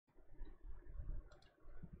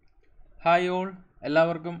Hi all,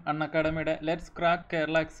 എല്ലാവർക്കും അൺഅക്കാഡമിയുടെ let's crack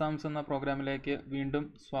Kerala exams എന്ന പ്രോഗ്രാമിലേക്ക് വീണ്ടും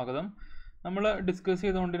സ്വാഗതം. നമ്മൾ ഡിസ്കസ്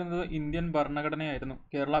ചെയ്തുകൊണ്ടിരുന്നത് ഇന്ത്യൻ ഭരണഘടനയായിരുന്നു.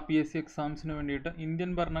 കേരള PSC എക്സാംസിന് വേണ്ടിയിട്ട്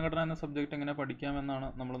ഇന്ത്യൻ ഭരണഘടന എന്ന സബ്ജക്റ്റ് എങ്ങനെ പഠിക്കാമെന്നാണ്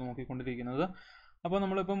നമ്മൾ നോക്കിക്കൊണ്ടിരിക്കുന്നത്. അപ്പോൾ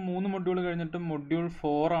നമ്മളിപ്പം 3 മൊഡ്യൂൾ കഴിഞ്ഞിട്ട് മൊഡ്യൂൾ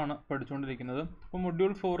 4 ആണ് പഠിച്ചുകൊണ്ടിരിക്കുന്നത്. അപ്പോൾ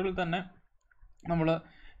മൊഡ്യൂൾ 4-ൽ തന്നെ നമ്മൾ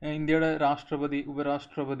ഇന്ത്യയുടെ രാഷ്ട്രപതി,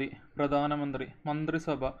 ഉപരാഷ്ട്രപതി, പ്രധാനമന്ത്രി,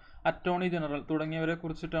 മന്ത്രിസഭ, അറ്റോർണി ജനറൽ തുടങ്ങിയവരെ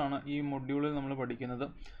കുറിച്ചിട്ടാണ് ഈ മൊഡ്യൂളിൽ നമ്മൾ പഠിക്കുന്നത്.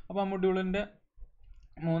 അപ്പോൾ ആ മൊഡ്യൂളിൻ്റെ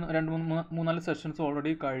 3-4 സെഷൻസ്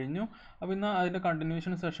ഓൾറെഡി കഴിഞ്ഞു. അപ്പോൾ ഇന്ന് അതിൻ്റെ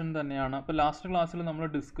കണ്ടിന്യൂഷൻ സെഷൻ തന്നെയാണ്. അപ്പോൾ ലാസ്റ്റ് ക്ലാസ്സിൽ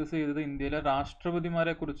നമ്മൾ ഡിസ്കസ് ചെയ്തത് ഇന്ത്യയിലെ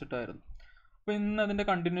രാഷ്ട്രപതിമാരെ കുറിച്ചിട്ടായിരുന്നു. അപ്പോൾ ഇന്ന് അതിൻ്റെ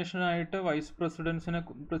കണ്ടിന്യൂഷനായിട്ട് വൈസ്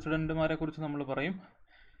പ്രസിഡന്റുമാരെ കുറിച്ച് നമ്മൾ പറയും.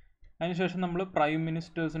 അതിനുശേഷം നമ്മൾ പ്രൈം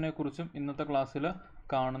മിനിസ്റ്റേഴ്സിനെ കുറിച്ചും ഇന്നത്തെ ക്ലാസ്സിൽ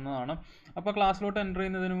കാണുന്നതാണ്. അപ്പോൾ ക്ലാസ്സിലോട്ട് എൻ്റർ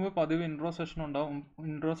ചെയ്യുന്നതിന് മുമ്പ് പതിവ് ഇൻട്രോ സെഷൻ ഉണ്ടാവും.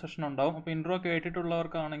 അപ്പോൾ ഇൻട്രോ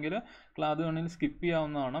കേട്ടിട്ടുള്ളവർക്കാണെങ്കിൽ അത് വേണമെങ്കിൽ സ്കിപ്പ്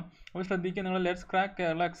ചെയ്യാവുന്നതാണ്. അപ്പോൾ ശ്രദ്ധിക്കുക, നിങ്ങൾ ലെറ്റ്സ് ക്രാക്ക്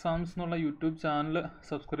കേരള എക്സാംസ് എന്നുള്ള യൂട്യൂബ് ചാനൽ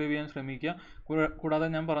സബ്സ്ക്രൈബ് ചെയ്യാൻ ശ്രമിക്കുക. കൂടാതെ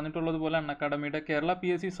ഞാൻ പറഞ്ഞിട്ടുള്ളതുപോലെ അൺഅക്കാഡമിയുടെ കേരള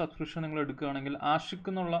PSC സബ്സ്ക്രിപ്ഷൻ നിങ്ങൾ എടുക്കുകയാണെങ്കിൽ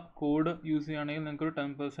ആഷിക് എന്നുള്ള കോഡ് യൂസ് ചെയ്യുകയാണെങ്കിൽ നിങ്ങൾക്കൊരു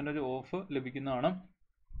 10% ഓഫ് ലഭിക്കുന്നതാണ്.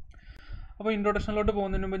 അപ്പോൾ ഇൻട്രൊഡക്ഷനിലോട്ട്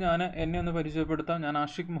പോകുന്നതിന് മുമ്പ് എന്നെ ഒന്ന് പരിചയപ്പെടുത്താം. ഞാൻ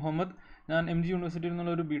ആഷിക് മുഹമ്മദ്. ഞാൻ MG യൂണിവേഴ്സിറ്റിയിൽ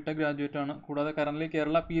നിന്നുള്ള ഒരു BTech ഗ്രാജുവേറ്റ് ആണ്. കൂടാതെ കറൻ്റ്ലി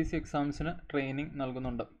കേരള PSC എക്സാംസിന് ട്രെയിനിങ്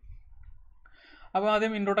നൽകുന്നുണ്ട്. അപ്പോൾ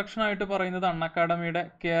ആദ്യം ഇൻട്രൊഡക്ഷനായിട്ട് പറയുന്നത് അൺഅക്കാഡമിയുടെ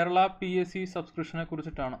കേരള PSC സബ്സ്ക്രിപ്ഷനെ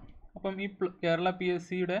കുറിച്ചിട്ടാണ്. അപ്പം ഈ കേരള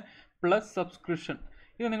PSCയുടെ പ്ലസ് സബ്സ്ക്രിപ്ഷൻ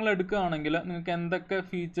ഇത് നിങ്ങൾ എടുക്കുകയാണെങ്കിൽ നിങ്ങൾക്ക് എന്തൊക്കെ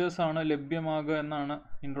ഫീച്ചേഴ്സാണ് ലഭ്യമാകുക എന്നാണ്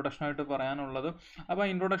ഇൻട്രൊഡക്ഷനായിട്ട് പറയാനുള്ളത്. അപ്പോൾ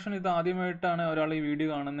ഇൻട്രൊഡക്ഷൻ ഇത് ആദ്യമായിട്ടാണ് ഒരാൾ ഈ വീഡിയോ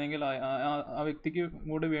കാണുന്നതെങ്കിൽ ആ വ്യക്തിക്ക്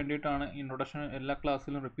കൂടി വേണ്ടിയിട്ടാണ് ഇൻട്രൊഡക്ഷൻ എല്ലാ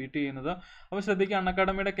ക്ലാസ്സിലും റിപ്പീറ്റ് ചെയ്യുന്നത്. അപ്പോൾ ശ്രദ്ധിക്കുക,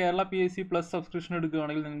 അൺഅക്കാഡമിയുടെ കേരള PSC പ്ലസ് സബ്സ്ക്രിപ്ഷൻ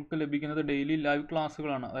എടുക്കുകയാണെങ്കിൽ നിങ്ങൾക്ക് ലഭിക്കുന്നത് ഡെയിലി ലൈവ്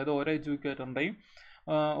ക്ലാസ്സുകളാണ്. അതായത് ഓരോ എഡ്യൂക്കേറ്ററിൻ്റെയും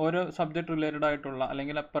ഓരോ സബ്ജക്റ്റ് റിലേറ്റഡ് ആയിട്ടുള്ള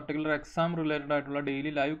അല്ലെങ്കിൽ പർട്ടിക്കുലർ എക്സാം റിലേറ്റഡ് ആയിട്ടുള്ള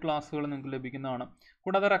ഡെയിലി ലൈവ് ക്ലാസ്സുകൾ നിങ്ങൾക്ക് ലഭിക്കുന്നതാണ്.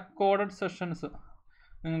 കൂടാതെ റെക്കോർഡഡ് സെഷൻസ്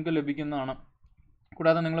നിങ്ങൾക്ക് ലഭിക്കുന്നതാണ്.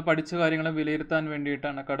 കൂടാതെ നിങ്ങൾ പഠിച്ച കാര്യങ്ങളെ വിലയിരുത്താൻ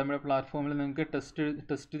വേണ്ടിയിട്ടാണ് അക്കാഡമിയുടെ പ്ലാറ്റ്ഫോമിൽ നിങ്ങൾക്ക്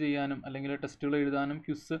ടെസ്റ്റ് ചെയ്യാനും അല്ലെങ്കിൽ ടെസ്റ്റുകൾ എഴുതാനും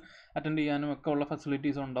ക്വിസ് അറ്റൻഡ് ചെയ്യാനും ഒക്കെ ഉള്ള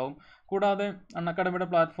ഫെസിലിറ്റീസ് ഉണ്ടാവും. കൂടാതെ അക്കാഡമിയുടെ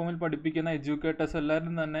പ്ലാറ്റ്ഫോമിൽ പഠിപ്പിക്കുന്ന എഡ്യൂക്കേറ്റേഴ്സ്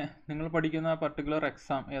എല്ലാവരും തന്നെ നിങ്ങൾ പഠിക്കുന്ന പർട്ടിക്കുലർ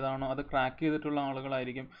എക്സാം ഏതാണോ അത് ക്രാക്ക് ചെയ്തിട്ടുള്ള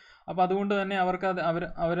ആളുകളായിരിക്കും. അപ്പോൾ അതുകൊണ്ട് തന്നെ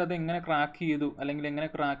അവരത് എങ്ങനെ ക്രാക്ക് ചെയ്തു അല്ലെങ്കിൽ എങ്ങനെ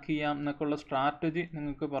ക്രാക്ക് ചെയ്യാം എന്നൊക്കെയുള്ള സ്ട്രാറ്റജി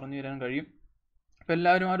നിങ്ങൾക്ക് പറഞ്ഞു തരാൻ കഴിയും. അപ്പോൾ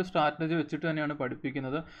എല്ലാവരും ആ ഒരു സ്ട്രാറ്റജി വെച്ചിട്ട് തന്നെയാണ്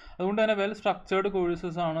പഠിപ്പിക്കുന്നത്. അതുകൊണ്ട് തന്നെ വെൽ സ്ട്രക്ചേർഡ്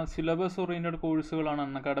കോഴ്സസ് ആണ്, സിലബസ് ഓറിയൻറ്റഡ് കോഴ്സുകളാണ്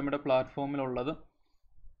അക്കാഡമിയുടെ പ്ലാറ്റ്ഫോമിലുള്ളത്.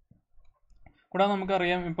 കൂടാതെ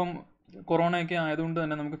നമുക്കറിയാം, ഇപ്പം കൊറോണയൊക്കെ ആയതുകൊണ്ട്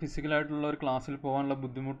തന്നെ നമുക്ക് ഫിസിക്കലായിട്ടുള്ള ഒരു ക്ലാസ്സിൽ പോകാനുള്ള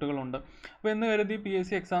ബുദ്ധിമുട്ടുകളുണ്ട്. അപ്പോൾ എന്ന് കരുതി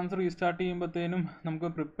PSC എക്സാംസ് റീസ്റ്റാർട്ട് ചെയ്യുമ്പോഴത്തേനും നമുക്ക്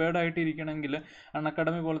പ്രിപ്പയർഡ് ആയിട്ടിരിക്കണമെങ്കിൽ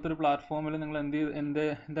അക്കാഡമി പോലത്തെ ഒരു പ്ലാറ്റ്ഫോമിൽ നിങ്ങൾ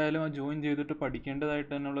എന്തായാലും ജോയിൻ ചെയ്തിട്ട്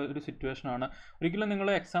പഠിക്കേണ്ടതായിട്ട് തന്നെയുള്ള ഒരു സിറ്റുവേഷനാണ്. ഒരിക്കലും നിങ്ങൾ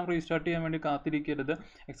എക്സാം റീസ്റ്റാർട്ട് ചെയ്യാൻ വേണ്ടി കാത്തിരിക്കരുത്.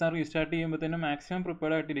 എക്സാം റീസ്റ്റാർട്ട് ചെയ്യുമ്പോഴത്തേനും മാക്സിമം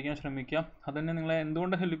പ്രിപ്പയർഡ് ആയിട്ടിരിക്കാൻ ശ്രമിക്കുക. അതുതന്നെ നിങ്ങളെ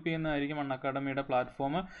എന്തുകൊണ്ട് ഹെൽപ്പ് ചെയ്യുന്നതായിരിക്കും അക്കാഡമിയുടെ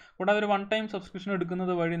പ്ലാറ്റ്ഫോം. കൂടാതെ ഒരു 1 ടൈം സബ്സ്ക്രിപ്ഷൻ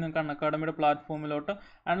എടുക്കുന്നത് വഴി നിങ്ങൾക്ക് അക്കാഡമിയുടെ പ്ലാറ്റ്ഫോമിലോട്ട്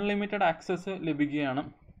അൺലിമിറ്റഡ് ആക്സസ് ലഭിക്കുകയാണ്.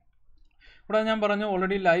 കൂടാതെ ഞാൻ പറഞ്ഞു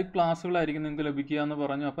ഓൾറെഡി ലൈവ് ക്ലാസ്സുകളായിരിക്കും നിങ്ങൾക്ക് ലഭിക്കുക എന്ന്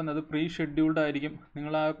പറഞ്ഞു. അപ്പം അത് പ്രീ ഷെഡ്യൂൾഡ് ആയിരിക്കും.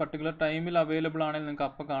 നിങ്ങൾ ആ പർട്ടിക്കുലർ ടൈമിൽ അവൈലബിൾ ആണെങ്കിൽ നിങ്ങൾക്ക്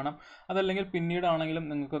അപ്പോൾ കാണാം, അതല്ലെങ്കിൽ പിന്നീടാണെങ്കിലും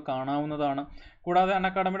നിങ്ങൾക്ക് കാണാവുന്നതാണ്. കൂടാതെ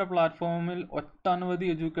അക്കാഡമിയുടെ പ്ലാറ്റ്ഫോമിൽ ഒട്ടനവധി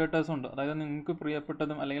എഡ്യൂക്കേറ്റേഴ്സ് ഉണ്ട്. അതായത് നിങ്ങൾക്ക്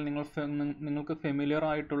പ്രിയപ്പെട്ടതും അല്ലെങ്കിൽ നിങ്ങൾക്ക് ഫെമിലിയർ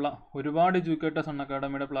ആയിട്ടുള്ള ഒരുപാട് എഡ്യൂക്കേറ്റേഴ്സ്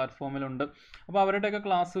അക്കാഡമിയുടെ പ്ലാറ്റ്ഫോമിലുണ്ട്. അപ്പോൾ അവരുടെയൊക്കെ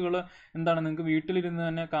ക്ലാസ്സുകൾ നിങ്ങൾക്ക് വീട്ടിലിരുന്ന്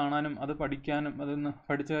തന്നെ കാണാനും അത് പഠിക്കാനും അതിന്ന്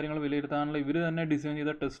പഠിച്ച കാര്യങ്ങൾ വിലയിരുത്താനുള്ള ഇവർ തന്നെ ഡിസൈൻ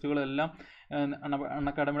ചെയ്ത ടെസ്റ്റുകളെല്ലാം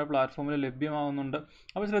അക്കാഡമിയുടെ പ്ലാറ്റ്ഫോമിൽ ലഭ്യമാവുന്നുണ്ട്.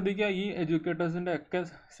 അപ്പോൾ ശ്രദ്ധിക്കുക, ഈ എഡ്യൂക്കേറ്റേഴ്സിൻ്റെ ഒക്കെ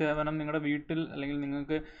സേവനം നിങ്ങളുടെ വീട്ടിൽ അല്ലെങ്കിൽ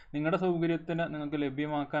നിങ്ങളുടെ സൗകര്യത്തിന് നിങ്ങൾക്ക്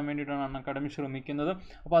ലഭ്യമാക്കാൻ വേണ്ടിയിട്ടാണ് അക്കാഡമി ശ്രമിക്കുന്നത്.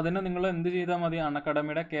 അപ്പോൾ അതിന് നിങ്ങൾ എന്ത് ചെയ്താൽ മതി,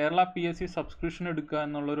 അക്കാഡമിയുടെ കേരള PSC സബ്സ്ക്രിപ്ഷൻ എടുക്കുക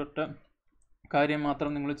എന്നുള്ളൊരൊറ്റ കാര്യം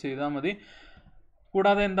മാത്രം നിങ്ങൾ ചെയ്താൽ മതി.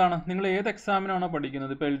 കൂടാതെ നിങ്ങൾ ഏത് എക്സാമിനാണോ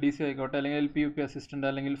പഠിക്കുന്നത്, ഇപ്പോൾ LDC ആയിക്കോട്ടെ, അല്ലെങ്കിൽ LP UP അസിസ്റ്റൻ്റ്,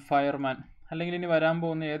 അല്ലെങ്കിൽ ഫയർമാൻ, അല്ലെങ്കിൽ ഇനി വരാൻ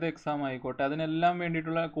പോകുന്ന ഏത് എക്സാം ആയിക്കോട്ടെ, അതിനെല്ലാം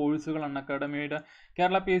വേണ്ടിയിട്ടുള്ള കോഴ്സുകൾ അക്കാഡമിയുടെ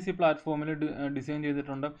കേരള PSC പ്ലാറ്റ്ഫോമിൽ ഡിസൈൻ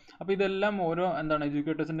ചെയ്തിട്ടുണ്ട്. അപ്പോൾ ഇതെല്ലാം ഓരോ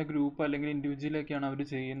എഡ്യൂക്കേറ്റേഴ്സിൻ്റെ ഗ്രൂപ്പ് അല്ലെങ്കിൽ ഇൻഡിവിജ്വലൊക്കെയാണ് അവർ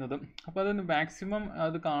ചെയ്യുന്നത്. അപ്പോൾ അത് മാക്സിമം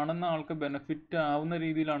അത് കാണുന്ന ആൾക്ക് ബെനിഫിറ്റ് ആവുന്ന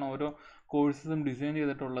രീതിയിലാണ് ഓരോ കോഴ്സസും ഡിസൈൻ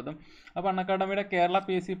ചെയ്തിട്ടുള്ളത്. അപ്പോൾ അക്കാഡമിയുടെ കേരള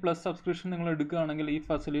PSC പ്ലസ് സബ്സ്ക്രിപ്ഷൻ നിങ്ങൾ എടുക്കുകയാണെങ്കിൽ ഈ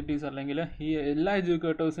ഫെസിലിറ്റീസ് അല്ലെങ്കിൽ ഈ എല്ലാ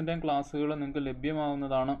എഡ്യൂക്കേറ്റേഴ്സിൻ്റെയും ക്ലാസ്സുകൾ നിങ്ങൾക്ക്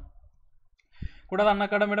ലഭ്യമാവുന്നതാണ്. കൂടാതെ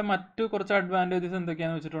അക്കാഡമിയുടെ മറ്റു കുറച്ച് അഡ്വാൻറ്റേജസ്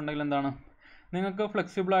എന്തൊക്കെയാണെന്ന് വെച്ചിട്ടുണ്ടെങ്കിൽ നിങ്ങൾക്ക്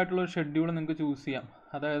ഫ്ലെക്സിബിൾ ആയിട്ടുള്ള ഒരു ഷെഡ്യൂൾ നിങ്ങൾക്ക് ചൂസ് ചെയ്യാം.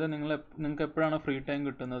 അതായത് നിങ്ങൾക്ക് എപ്പോഴാണ് ഫ്രീ ടൈം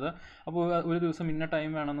കിട്ടുന്നത്. അപ്പോൾ ഒരു ദിവസം ഇന്ന ടൈം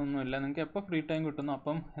വേണമെന്നൊന്നുമില്ല. നിങ്ങൾക്ക് എപ്പോൾ ഫ്രീ ടൈം കിട്ടുന്നു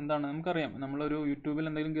അപ്പം നമുക്കറിയാം, നമ്മളൊരു യൂട്യൂബിൽ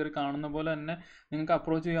എന്തെങ്കിലും കയറി കാണുന്ന പോലെ തന്നെ നിങ്ങൾക്ക്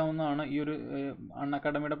അപ്രോച്ച് ചെയ്യാവുന്നതാണ് ഈ ഒരു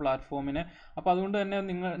അക്കാഡമിയുടെ പ്ലാറ്റ്ഫോമിനെ. അപ്പോൾ അതുകൊണ്ട് തന്നെ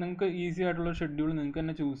നിങ്ങൾക്ക് ഈസി ആയിട്ടുള്ള ഷെഡ്യൂൾ നിങ്ങൾക്ക്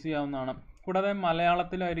തന്നെ ചൂസ് ചെയ്യാവുന്നതാണ്. കൂടാതെ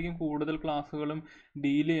മലയാളത്തിലായിരിക്കും കൂടുതൽ ക്ലാസ്സുകളും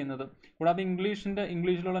ഡീൽ ചെയ്യുന്നത്. കൂടാതെ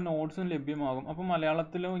ഇംഗ്ലീഷിലുള്ള നോട്ട്സും ലഭ്യമാകും. അപ്പോൾ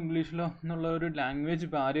മലയാളത്തിലോ ഇംഗ്ലീഷിലോ എന്നുള്ള ഒരു ലാംഗ്വേജ്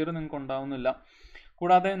ബാരിയർ നിങ്ങൾക്ക് ഉണ്ടാവുന്നില്ല.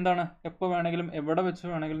 കൂടാതെ എന്താണ് എപ്പോൾ വേണമെങ്കിലും എവിടെ വെച്ച്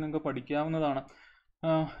വേണമെങ്കിലും നിങ്ങൾക്ക് പഠിക്കാവുന്നതാണ്.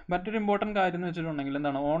 മറ്റൊരു ഇമ്പോർട്ടൻറ്റ് കാര്യം എന്ന് വെച്ചിട്ടുണ്ടെങ്കിൽ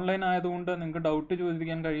എന്താണ്, ഓൺലൈൻ ആയതുകൊണ്ട് നിങ്ങൾക്ക് ഡൗട്ട്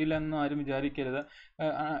ചോദിക്കാൻ കഴിയില്ല എന്ന് ആരും വിചാരിക്കരുത്.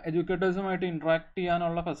 എഡ്യൂക്കേറ്റേഴ്സുമായിട്ട് ഇൻട്രാക്ട്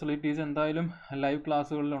ചെയ്യാനുള്ള ഫെസിലിറ്റീസ് എന്തായാലും ലൈവ്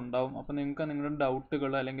ക്ലാസ്സുകളിൽ ഉണ്ടാവും. അപ്പോൾ നിങ്ങൾക്ക് നിങ്ങളുടെ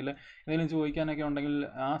ഡൗട്ടുകൾ അല്ലെങ്കിൽ എന്തെങ്കിലും ചോദിക്കാനൊക്കെ ഉണ്ടെങ്കിൽ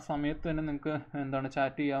ആ സമയത്ത് തന്നെ നിങ്ങൾക്ക് എന്താണ്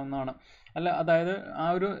ചാറ്റ് ചെയ്യാവുന്നതാണ്. അതായത് ആ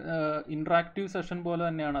ഒരു ഇൻട്രാക്റ്റീവ് സെഷൻ പോലെ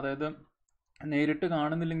തന്നെയാണ്. അതായത് നേരിട്ട്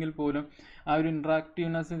കാണുന്നില്ലെങ്കിൽ പോലും ആ ഒരു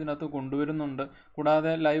ഇൻട്രാക്റ്റീവ്നെസ് ഇതിനകത്ത് കൊണ്ടുവരുന്നുണ്ട്.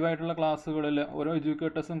 കൂടാതെ ലൈവായിട്ടുള്ള ക്ലാസ്സുകളിൽ ഓരോ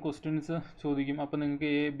എഡ്യൂക്കേറ്റേഴ്സും ക്വസ്റ്റ്യൻസ് ചോദിക്കും. അപ്പോൾ നിങ്ങൾക്ക്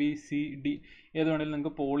ABCD ഏത് വേണമെങ്കിലും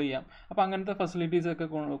നിങ്ങൾക്ക് പോൾ ചെയ്യാം. അപ്പോൾ അങ്ങനത്തെ ഫെസിലിറ്റീസൊക്കെ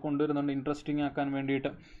കൊണ്ടുവരുന്നുണ്ട് ഇൻട്രസ്റ്റിംഗ് ആക്കാൻ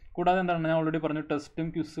വേണ്ടിയിട്ട്. കൂടാതെ എന്താണ്, ഞാൻ ഓൾറെഡി പറഞ്ഞു ടെസ്റ്റും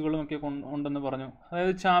ക്വിസുകളും ഒക്കെ ഉണ്ടെന്ന് പറഞ്ഞു.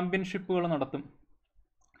 അതായത് ചാമ്പ്യൻഷിപ്പുകൾ നടത്തും.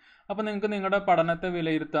 അപ്പോൾ നിങ്ങൾക്ക് നിങ്ങളുടെ പഠനത്തെ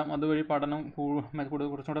വിലയിരുത്താം. അതുവഴി പഠനം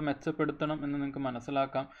കുറച്ചുകൂടെ മെച്ചപ്പെടുത്തണം എന്ന് നിങ്ങൾക്ക്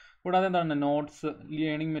മനസ്സിലാക്കാം. കൂടാതെ എന്താണ്, നോട്ട്സ്,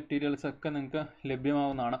 ലേണിംഗ് മെറ്റീരിയൽസ് ഒക്കെ നിങ്ങൾക്ക്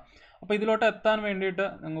ലഭ്യമാവുന്നതാണ്. അപ്പോൾ ഇതിലോട്ട് എത്താൻ വേണ്ടിയിട്ട്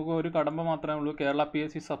നിങ്ങൾക്ക് ഒരു കടമ്പ മാത്രമേ ഉള്ളൂ, കേരള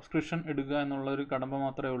PSC സബ്സ്ക്രിപ്ഷൻ എടുക്കുക എന്നുള്ളൊരു കടമ്പ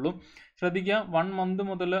മാത്രമേ ഉള്ളൂ. ശ്രദ്ധിക്കുക, 1 മന്ത്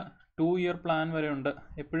മുതൽ 2 ഇയർ പ്ലാൻ വരെ ഉണ്ട്.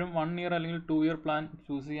 എപ്പോഴും 1 ഇയർ അല്ലെങ്കിൽ 2 ഇയർ പ്ലാൻ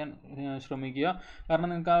ചൂസ് ചെയ്യാൻ ശ്രമിക്കുക. കാരണം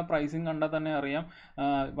നിങ്ങൾക്ക് ആ പ്രൈസിങ് കണ്ടാൽ തന്നെ അറിയാം.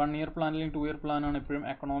 1 ഇയർ പ്ലാൻ അല്ലെങ്കിൽ 2 ഇയർ പ്ലാനാണ് എപ്പോഴും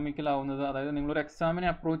എക്കണോമിക്കൽ ആവുന്നത്. അതായത് നിങ്ങളൊരു എക്സാമിനെ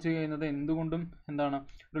അപ്രോച്ച് ചെയ്യുന്നത് എന്തുകൊണ്ടും എന്താണ്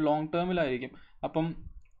ഒരു ലോങ് ടേമിലായിരിക്കും. അപ്പം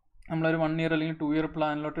നമ്മളൊരു 1 ഇയർ അല്ലെങ്കിൽ 2 ഇയർ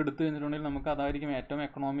പ്ലാനിലോട്ട് എടുത്തു കഴിഞ്ഞിട്ടുണ്ടെങ്കിൽ നമുക്ക് അതായിരിക്കും ഏറ്റവും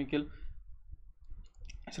എക്കണോമിക്കൽ.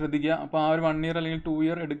 ശ്രദ്ധിക്കുക. അപ്പോൾ ആ ഒരു 1 ഇയർ അല്ലെങ്കിൽ 2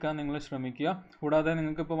 ഇയർ എടുക്കാൻ നിങ്ങൾ ശ്രമിക്കുക. കൂടാതെ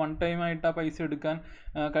നിങ്ങൾക്ക് ഇപ്പോൾ 1 ടൈം ആയിട്ട് ആ പൈസ എടുക്കാൻ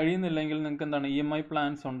കഴിയുന്നില്ലെങ്കിൽ നിങ്ങൾക്ക് എന്താണ് EMI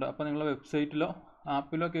പ്ലാൻസ് ഉണ്ട്. അപ്പോൾ നിങ്ങളുടെ വെബ്സൈറ്റിലോ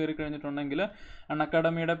ആപ്പിലോ കയറി കഴിഞ്ഞിട്ടുണ്ടെങ്കിൽ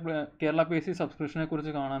അൺഅക്കാഡമിയുടെ കേരള PSC സബ്സ്ക്രിപ്ഷനെ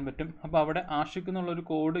കുറിച്ച് കാണാൻ പറ്റും. അപ്പോൾ അവിടെ ആഷിക് എന്നുള്ളൊരു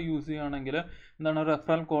കോഡ് യൂസ് ചെയ്യുകയാണെങ്കിൽ എന്താണ്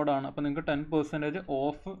റെഫറൽ കോഡാണ്. അപ്പോൾ നിങ്ങൾക്ക് 10%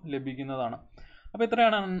 ഓഫ് ലഭിക്കുന്നതാണ്. അപ്പോൾ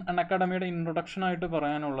ഇത്രയാണ് അൺഅക്കാഡമിയുടെ ഇൻട്രൊഡക്ഷൻ ആയിട്ട്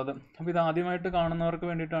പറയാനുള്ളത്. അപ്പോൾ ഇത് ആദ്യമായിട്ട് കാണുന്നവർക്ക്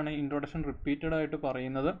വേണ്ടിയിട്ടാണ് ഇൻട്രൊഡക്ഷൻ റിപ്പീറ്റഡ് ആയിട്ട്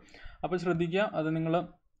പറയുന്നത്. അപ്പോൾ ശ്രദ്ധിക്കുക, അത് നിങ്ങൾ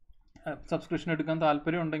സബ്സ്ക്രിപ്ഷൻ എടുക്കാൻ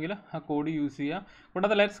താല്പര്യമുണ്ടെങ്കിൽ ആ കോഡ് യൂസ് ചെയ്യുക.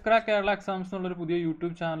 കൂടാതെ ലെറ്റ്സ് ക്രാക്ക് കേരള എക്സാംസ് എന്നുള്ളൊരു പുതിയ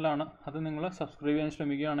യൂട്യൂബ് ചാനലാണ്. അത് നിങ്ങൾ സബ്സ്ക്രൈബ് ചെയ്യാൻ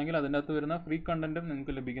ശ്രമിക്കുകയാണെങ്കിൽ അതിൻ്റെ അകത്ത് വരുന്ന ഫ്രീ കണ്ടൻറ്റും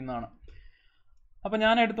നിങ്ങൾക്ക് ലഭിക്കുന്നതാണ്. അപ്പോൾ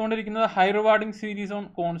ഞാൻ എടുത്തുകൊണ്ടിരിക്കുന്നത് high rewarding series on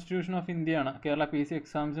constitution of ഇന്ത്യയാണ്. കേരള PSC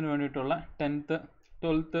എക്സാംസിന് വേണ്ടിയിട്ടുള്ള 10th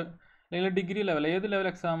 12th അല്ലെങ്കിൽ ഡിഗ്രി ലെവൽ, ഏത് ലെവൽ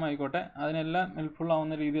എക്സാം ആയിക്കോട്ടെ അതിനെല്ലാം ഹെൽപ്ഫുൾ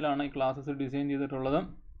ആവുന്ന രീതിയിലാണ് ഈ ക്ലാസ്സസ് ഡിസൈൻ ചെയ്തിട്ടുള്ളത്.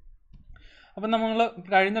 അപ്പം നമ്മൾ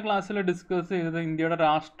കഴിഞ്ഞ ക്ലാസ്സിൽ ഡിസ്കസ് ചെയ്തത് ഇന്ത്യയുടെ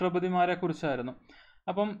രാഷ്ട്രപതിമാരെ കുറിച്ചായിരുന്നു.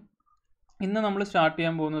 അപ്പം ഇന്ന് നമ്മൾ സ്റ്റാർട്ട്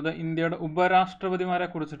ചെയ്യാൻ പോകുന്നത് ഇന്ത്യയുടെ ഉപരാഷ്ട്രപതിമാരെ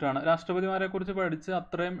കുറിച്ചിട്ടാണ്. രാഷ്ട്രപതിമാരെ കുറിച്ച് പഠിച്ച്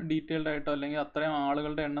അത്രയും ഡീറ്റെയിൽഡ് ആയിട്ടോ അല്ലെങ്കിൽ അത്രയും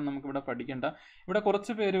ആളുകളുടെ എണ്ണം നമുക്കിവിടെ പഠിക്കേണ്ട. ഇവിടെ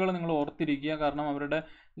കുറച്ച് പേരുകൾ നിങ്ങൾ ഓർത്തിരിക്കുക. കാരണം അവരുടെ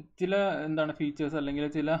ചില ഫീച്ചേഴ്സ് അല്ലെങ്കിൽ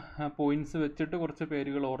ചില പോയിന്റ്സ് വെച്ചിട്ട് കുറച്ച്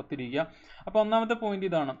പേരുകൾ ഓർത്തിരിക്കുക. അപ്പോൾ ഒന്നാമത്തെ പോയിന്റ്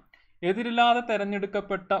ഇതാണ്, എതിരില്ലാതെ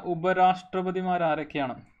തെരഞ്ഞെടുക്കപ്പെട്ട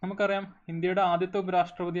ഉപരാഷ്ട്രപതിമാരാരൊക്കെയാണ്. നമുക്കറിയാം ഇന്ത്യയുടെ ആദ്യത്തെ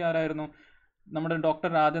ഉപരാഷ്ട്രപതി ആരായിരുന്നു? നമ്മുടെ ഡോക്ടർ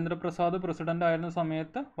രാജേന്ദ്ര പ്രസാദ് പ്രസിഡന്റ് ആയിരുന്ന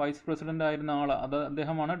സമയത്ത് വൈസ് പ്രസിഡന്റ് ആയിരുന്ന ആൾ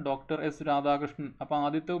അദ്ദേഹമാണ് ഡോക്ടർ എസ് രാധാകൃഷ്ണൻ. അപ്പോൾ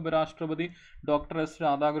ആദ്യത്തെ ഉപരാഷ്ട്രപതി ഡോക്ടർ എസ്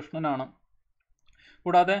രാധാകൃഷ്ണനാണ്.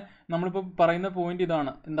 കൂടാതെ നമ്മളിപ്പോൾ പറയുന്ന പോയിന്റ്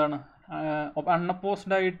ഇതാണ്,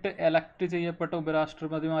 അൺഅപ്പോസ്ഡ് ആയിട്ട് എലക്ട് ചെയ്യപ്പെട്ട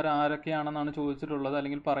ഉപരാഷ്ട്രപതിമാർ ആരൊക്കെയാണെന്നാണ് ചോദിച്ചിട്ടുള്ളത്.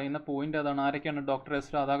 അല്ലെങ്കിൽ പറയുന്ന പോയിന്റ് അതാണ്. ആരൊക്കെയാണ്? Doctor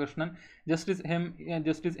S Radhakrishnan,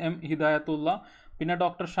 justice M Hidayatullah, പിന്നെ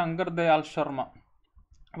ഡോക്ടർ ശങ്കർ ദയാൽ ശർമ്മ.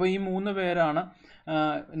 അപ്പോൾ ഈ 3 പേരാണ്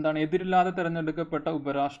എതിരില്ലാതെ തിരഞ്ഞെടുക്കപ്പെട്ട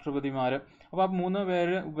ഉപരാഷ്ട്രപതിമാർ. അപ്പോൾ ആ 3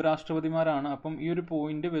 പേര് ഉപരാഷ്ട്രപതിമാരാണ്. അപ്പം ഈ ഒരു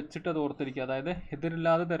പോയിന്റ് വെച്ചിട്ട് അത് ഓർത്തിരിക്കുക. അതായത്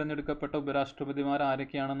എതിരില്ലാതെ തിരഞ്ഞെടുക്കപ്പെട്ട ഉപരാഷ്ട്രപതിമാർ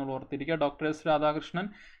ആരൊക്കെയാണെന്നുള്ള ഓർത്തിരിക്കുക. Doctor S Radhakrishnan,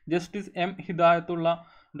 justice M Hidayatullah,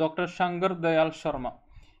 doctor Shankar Dayal Sharma.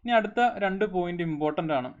 ഇനി അടുത്ത 2 പോയിന്റ്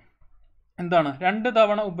ഇമ്പോർട്ടൻ്റ് ആണ്. 2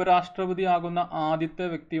 തവണ ഉപരാഷ്ട്രപതി ആകുന്ന ആദ്യത്തെ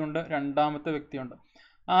വ്യക്തിയുണ്ട്, രണ്ടാമത്തെ വ്യക്തിയുണ്ട്.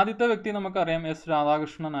 ആദ്യത്തെ വ്യക്തി നമുക്കറിയാം എസ്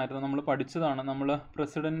രാധാകൃഷ്ണൻ ആയിരുന്നു. നമ്മൾ പഠിച്ചതാണ്. നമ്മൾ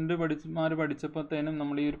പ്രസിഡന്റ് പഠിച്ചപ്പോഴത്തേനും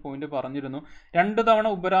നമ്മൾ ഈ ഒരു പോയിന്റ് പറഞ്ഞിരുന്നു. 2 തവണ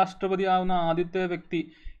ഉപരാഷ്ട്രപതി ആകുന്ന ആദ്യത്തെ വ്യക്തി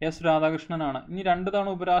എസ് രാധാകൃഷ്ണനാണ്. ഇനി 2 തവണ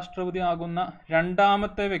ഉപരാഷ്ട്രപതി ആകുന്ന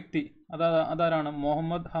രണ്ടാമത്തെ വ്യക്തി അതാരാണ്?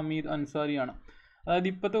 മുഹമ്മദ് ഹമീദ് അൻസാരിയാണ്. അതായത്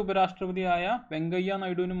ഇപ്പോഴത്തെ ഉപരാഷ്ട്രപതിയായ വെങ്കയ്യ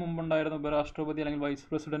നായിഡുവിന് മുമ്പുണ്ടായിരുന്ന ഉപരാഷ്ട്രപതി അല്ലെങ്കിൽ വൈസ്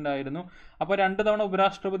പ്രസിഡന്റ് ആയിരുന്നു. അപ്പോൾ 2 തവണ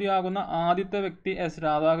ഉപരാഷ്ട്രപതി ആകുന്ന ആദ്യത്തെ വ്യക്തി എസ്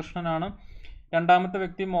രാധാകൃഷ്ണനാണ്. രണ്ടാമത്തെ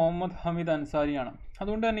വ്യക്തി മുഹമ്മദ് ഹമീദ് അൻസാരിയാണ്.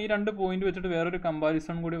 അതുകൊണ്ട് തന്നെ ഈ 2 പോയിന്റ് വെച്ചിട്ട് വേറൊരു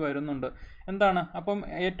കമ്പാരിസൺ കൂടി വരുന്നുണ്ട്. അപ്പം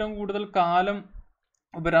ഏറ്റവും കൂടുതൽ കാലം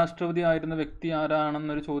ഉപരാഷ്ട്രപതി ആയിരുന്ന വ്യക്തി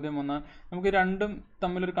ആരാണെന്നൊരു ചോദ്യം വന്നാൽ നമുക്ക് രണ്ടും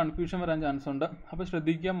തമ്മിലൊരു കൺഫ്യൂഷൻ വരാൻ ചാൻസ് ഉണ്ട്. അപ്പോൾ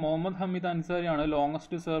ശ്രദ്ധിക്കുക, Muhammad Hameed അൻസാരിയാണ്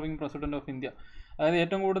longest serving president of India. അതായത്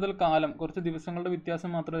ഏറ്റവും കൂടുതൽ കാലം, കുറച്ച് ദിവസങ്ങളുടെ വ്യത്യാസം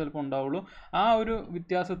മാത്രമേ ചിലപ്പോൾ ഉണ്ടാവുള്ളൂ. ആ ഒരു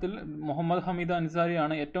വ്യത്യാസത്തിൽ മുഹമ്മദ് ഹമീദ്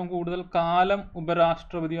അൻസാരിയാണ് ഏറ്റവും കൂടുതൽ കാലം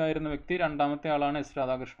ഉപരാഷ്ട്രപതി ആയിരുന്ന വ്യക്തി. രണ്ടാമത്തെ ആളാണ് എസ്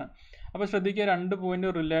രാധാകൃഷ്ണൻ. അപ്പോൾ ശ്രദ്ധിക്കുക, 2 പോയിന്റ്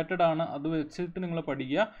റിലേറ്റഡ് ആണ്. അത് വെച്ചിട്ട് നിങ്ങൾ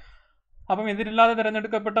പഠിക്കുക. അപ്പം എതിരില്ലാതെ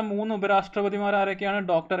തിരഞ്ഞെടുക്കപ്പെട്ട 3 ഉപരാഷ്ട്രപതിമാർ ആരൊക്കെയാണ്?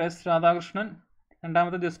 ഡോക്ടർ എസ് രാധാകൃഷ്ണൻ,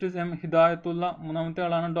 രണ്ടാമത്തെ ജസ്റ്റിസ് എം ഹിദായത്തുള്ള, മൂന്നാമത്തെ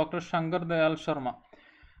ആളാണ് ഡോക്ടർ ശങ്കർ ദയാൽ ശർമ്മ.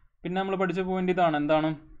 പിന്നെ നമ്മൾ പഠിച്ച പോയിന്റ്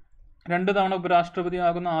ഇതാണ്, 2 തവണ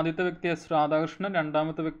ഉപരാഷ്ട്രപതിയാകുന്ന ആദ്യത്തെ വ്യക്തി എസ് രാധാകൃഷ്ണൻ,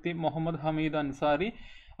 രണ്ടാമത്തെ വ്യക്തി മുഹമ്മദ് ഹമീദ് അൻസാരി.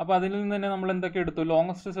 അപ്പോൾ അതിൽ നിന്ന് തന്നെ നമ്മൾ എന്തൊക്കെ എടുത്തു?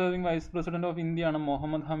 Longest serving vice president of India ആണ്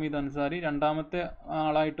മുഹമ്മദ് ഹമീദ് അൻസാരി, രണ്ടാമത്തെ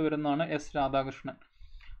ആളായിട്ട് വരുന്നതാണ് എസ് രാധാകൃഷ്ണൻ.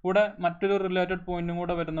 കൂടെ മറ്റൊരു റിലേറ്റഡ് പോയിന്റും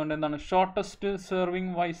കൂടെ വരുന്നുണ്ട്. എന്താണ്? Shortest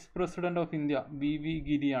serving vice president of India V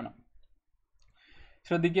ഗിരിയാണ്.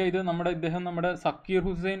 ശ്രദ്ധിക്കുക, ഇത് ഇദ്ദേഹം നമ്മുടെ സക്കീർ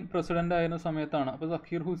ഹുസൈൻ പ്രസിഡന്റ് ആയിരുന്ന സമയത്താണ്. അപ്പോൾ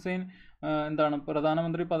സക്കീർ ഹുസൈൻ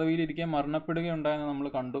പ്രധാനമന്ത്രി പദവിയിലിരിക്കെ മരണപ്പെടുകയുണ്ടായെന്ന് നമ്മൾ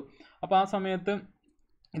കണ്ടു. അപ്പോൾ ആ സമയത്ത്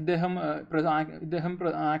ഇദ്ദേഹം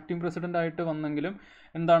ആക്ടിംഗ് പ്രസിഡന്റ് ആയിട്ട് വന്നെങ്കിലും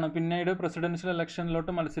പിന്നീട് പ്രസിഡൻഷ്യൽ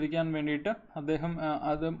ഇലക്ഷനിലോട്ട് മത്സരിക്കാൻ വേണ്ടിയിട്ട് അദ്ദേഹം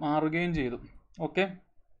അത് മാറുകയും ചെയ്തു. ഓക്കെ,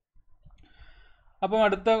 അപ്പം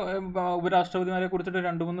അടുത്ത ഉപരാഷ്ട്രപതിമാരെ കുറിച്ചിട്ട്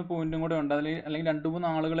 2-3 പോയിന്റും കൂടെ ഉണ്ട്. അല്ലെങ്കിൽ 2-3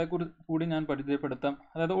 ആളുകളെ കൂടി ഞാൻ പരിചയപ്പെടുത്താം.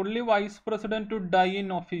 അതായത് only vice president to die in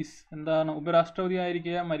office. ഉപരാഷ്ട്രപതി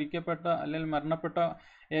ആയിരിക്കുക മരിക്കപ്പെട്ട അല്ലെങ്കിൽ മരണപ്പെട്ട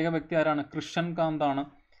ഏക വ്യക്തി ആരാണ്? കൃഷ്ണൻകാന്ത് ആണ്.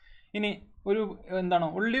 ഇനി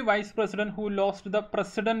only vice president who lost the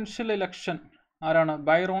presidential election ആരാണ്?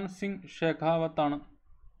 ബൈറോൺ സിംഗ് ഷെഖാവത്ത് ആണ്.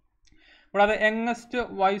 കൂടാതെ youngest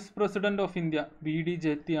vice president of India BD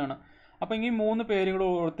ജെത്തി ആണ്. അപ്പോൾ ഈ 3 പേരുകൾ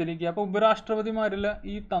ഓർത്തിരിക്കുക. അപ്പോൾ ഉപരാഷ്ട്രപതിമാരിൽ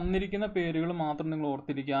ഈ തന്നിരിക്കുന്ന പേരുകൾ മാത്രം നിങ്ങൾ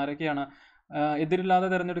ഓർത്തിരിക്കുക. ആരൊക്കെയാണ്? എതിരില്ലാതെ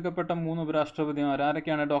തിരഞ്ഞെടുക്കപ്പെട്ട 3 ഉപരാഷ്ട്രപതിമാർ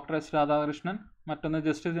ആരൊക്കെയാണ്? ഡോക്ടർ എസ് രാധാകൃഷ്ണൻ, മറ്റൊന്ന്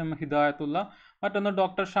ജസ്റ്റിസ് M ഹിദായത്തുള്ള, മറ്റൊന്ന്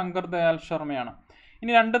ഡോക്ടർ ശങ്കർ ദയാൽ ശർമ്മയാണ്.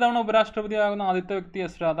 ഇനി 2 തവണ ഉപരാഷ്ട്രപതിയാകുന്ന ആദ്യത്തെ വ്യക്തി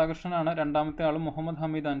എസ് രാധാകൃഷ്ണനാണ്, രണ്ടാമത്തെ ആൾ മുഹമ്മദ്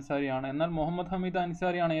ഹമീദ് അൻസാരിയാണ്. എന്നാൽ മുഹമ്മദ് ഹമീദ്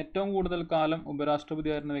അൻസാരിയാണ് ഏറ്റവും കൂടുതൽ കാലം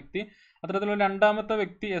ഉപരാഷ്ട്രപതിയായിരുന്ന വ്യക്തി. അത്തരത്തിലുള്ള രണ്ടാമത്തെ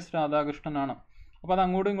വ്യക്തി എസ് രാധാകൃഷ്ണനാണ്. അപ്പോൾ അത്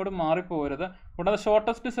അങ്ങോട്ടും ഇങ്ങോട്ടും മാറിപ്പോകരുത്. കൂടാതെ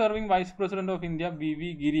shortest serving vice president of India V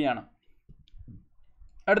ഗിരിയാണ്.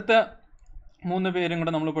 അടുത്ത 3 പേരും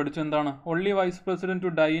കൂടെ നമ്മൾ പഠിച്ചു. only vice president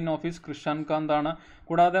to die in office കൃഷ്ണൻകാന്ത് ആണ്.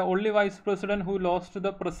 കൂടാതെ only vice president who lost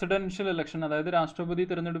the presidential election, അതായത് രാഷ്ട്രപതി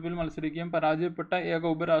തിരഞ്ഞെടുപ്പിൽ മത്സരിക്കുകയും പരാജയപ്പെട്ട ഏക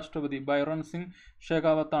ഉപരാഷ്ട്രപതി ബൈറോൺ സിംഗ്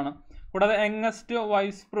ഷെഖാവത്ത് ആണ്. കൂടാതെ youngest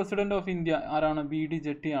vice president of India ആരാണ്? BD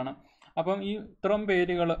ജെട്ടി ആണ്. അപ്പം ഈ ഇത്രയും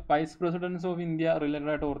പേരുകൾ vice precedence of India related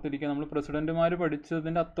ആയിട്ട് ഓർത്തിരിക്കുക. നമ്മൾ പ്രസിഡന്റുമാർ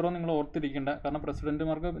പഠിച്ചതിൻ്റെ അത്രയും നിങ്ങൾ ഓർത്തിരിക്കേണ്ട. കാരണം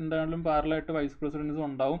പ്രസിഡന്റുമാർക്ക് എന്തായാലും പാരലായിട്ട് വൈസ് പ്രസിഡൻസും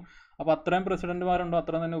ഉണ്ടാവും. അപ്പോൾ അത്രയും പ്രസിഡന്റുമാരുണ്ടോ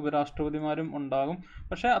അത്രയും തന്നെ ഉപരാഷ്ട്രപതിമാരും ഉണ്ടാകും.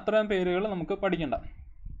 പക്ഷേ അത്രയും പേരുകൾ നമുക്ക് പഠിക്കണ്ട.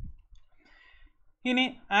 ഇനി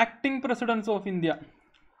ആക്ടിംഗ് പ്രസിഡൻസ് ഓഫ് ഇന്ത്യ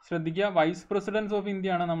ശ്രദ്ധിക്കുക. വൈസ് പ്രസിഡൻസ് ഓഫ്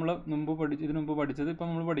ഇന്ത്യ ആണ് നമ്മൾ ഇതിനു മുമ്പ് പഠിച്ചത്. ഇപ്പം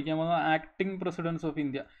നമ്മൾ പഠിക്കാൻ പോകുന്നത് ആക്ടിംഗ് പ്രസിഡൻസ് ഓഫ്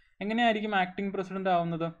ഇന്ത്യ. എങ്ങനെയായിരിക്കും ആക്ടിംഗ് പ്രസിഡന്റ്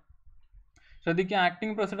ആവുന്നത്? ശ്രദ്ധിക്കുക,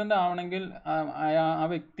 ആക്ടിംഗ് പ്രസിഡന്റ് ആവണമെങ്കിൽ ആ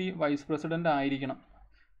വ്യക്തി വൈസ് പ്രസിഡന്റ് ആയിരിക്കണം.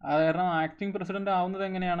 കാരണം ആക്ടിംഗ് പ്രസിഡന്റ് ആവുന്നത്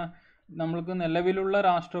എങ്ങനെയാണ്? നമ്മൾക്ക് നിലവിലുള്ള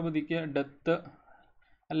രാഷ്ട്രപതിക്ക് ഡെത്ത്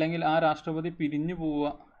അല്ലെങ്കിൽ ആ രാഷ്ട്രപതി പിരിഞ്ഞു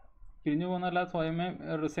പോകുന്നല്ല, സ്വയമേ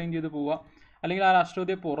റിസൈൻ ചെയ്ത് പോവുക, അല്ലെങ്കിൽ ആ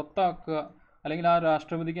രാഷ്ട്രപതിയെ പുറത്താക്കുക, അല്ലെങ്കിൽ ആ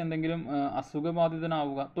രാഷ്ട്രപതിക്ക് എന്തെങ്കിലും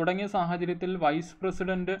അസുഖബാധിതനാവുക തുടങ്ങിയ സാഹചര്യത്തിൽ വൈസ്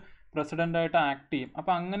പ്രസിഡൻ്റായിട്ട് ആക്ട് ചെയ്യും.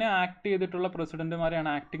 അപ്പോൾ അങ്ങനെ ആക്ട് ചെയ്തിട്ടുള്ള പ്രസിഡന്റുമാരെയാണ്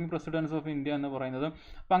ആക്ടിംഗ് പ്രസിഡൻസ് ഓഫ് ഇന്ത്യ എന്ന് പറയുന്നത്.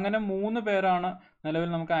 അപ്പോൾ അങ്ങനെ 3 പേരാണ് നിലവിൽ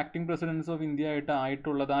നമുക്ക് ആക്ടിംഗ് പ്രസിഡൻസ് ഓഫ് ഇന്ത്യ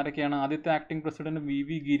ആയിട്ടുള്ളത്. ആരൊക്കെയാണ്? ആദ്യത്തെ ആക്ടിംഗ് പ്രസിഡന്റ്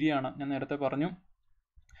വി ഗിരിയാണ്, ഞാൻ നേരത്തെ പറഞ്ഞു.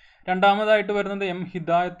 രണ്ടാമതായിട്ട് വരുന്നത് M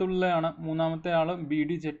ഹിദായത്തുള്ളയാണ്. മൂന്നാമത്തെ ആൾ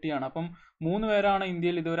BD ജെട്ടിയാണ്. അപ്പം 3 പേരാണ്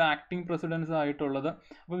ഇന്ത്യയിൽ ഇതുവരെ ആക്ടിംഗ് പ്രസിഡൻസ് ആയിട്ടുള്ളത്.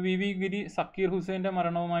 അപ്പോൾ വി ഗിരി സക്കീർ ഹുസൈൻ്റെ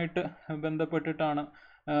മരണവുമായിട്ട് ബന്ധപ്പെട്ടിട്ടാണ്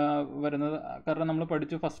വരുന്നത്. കാരണം നമ്മൾ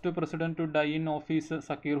പഠിച്ചു first president to die in office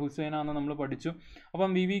Zakir ഹുസൈനാണെന്ന് നമ്മൾ പഠിച്ചു.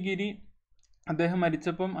 അപ്പം വി ഗിരി അദ്ദേഹം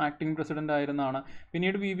മരിച്ചപ്പം ആക്ടിംഗ് പ്രസിഡന്റ് ആയിരുന്നതാണ്.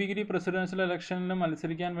 പിന്നീട് വി ഗിരി പ്രസിഡൻഷ്യൽ ഇലക്ഷനിൽ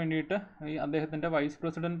മത്സരിക്കാൻ വേണ്ടിയിട്ട് അദ്ദേഹത്തിൻ്റെ വൈസ്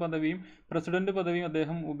പ്രസിഡന്റ് പദവിയും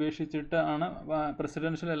അദ്ദേഹം ഉപേക്ഷിച്ചിട്ട് ആണ്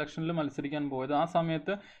പ്രസിഡൻഷ്യൽ ഇലക്ഷനിൽ മത്സരിക്കാൻ പോയത്. ആ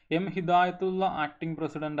സമയത്ത് M ഹിദായത്തുള്ള ആക്ടിംഗ്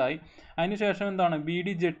പ്രസിഡന്റായി. അതിനുശേഷം BD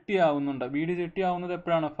ജെട്ടി ആവുന്നുണ്ട്. BD ജെട്ടി ആവുന്നത്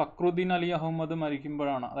എപ്പോഴാണ്? ഫക്രുദ്ദീൻ അലി അഹമ്മദ്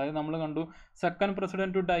മരിക്കുമ്പോഴാണ്. അതായത് നമ്മൾ കണ്ടു second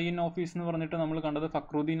president to die in office എന്ന് പറഞ്ഞിട്ട് നമ്മൾ കണ്ടത്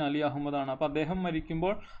ഫക്രുദ്ദീൻ അലി അഹമ്മദ് ആണ്. അപ്പോൾ അദ്ദേഹം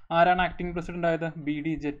മരിക്കുമ്പോൾ ആരാണ് ആക്ടിംഗ് പ്രസിഡന്റ് ആയത്? BD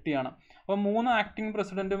ജെട്ടിയാണ്. അപ്പോൾ 3 ആക്ടിംഗ്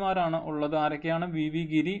പ്രസിഡന്റുമാരാണ് ഉള്ളത്. ആരൊക്കെയാണ്? വി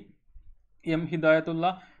ഗിരി, M ഹിദായത്തുള്ള,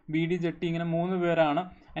 BD ജെട്ടി, ഇങ്ങനെ 3 പേരാണ്.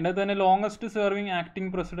 അതിൻ്റെ തന്നെ longest serving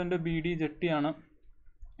acting president BD ജെട്ടിയാണ്.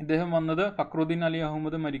 ഇദ്ദേഹം വന്നത് Fakhruddin Ali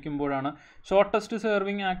Ahmed മരിക്കുമ്പോഴാണ്. Shortest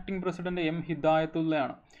serving acting president M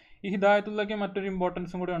ഹിദായത്തുള്ളയാണ്. ഈ ഹിദായത്തുള്ളയ്ക്ക് മറ്റൊരു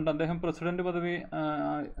ഇമ്പോർട്ടൻസും കൂടെ ഉണ്ട്. അദ്ദേഹം പ്രസിഡന്റ്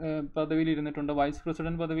പദവിയിൽ ഇരുന്നിട്ടുണ്ട്, വൈസ്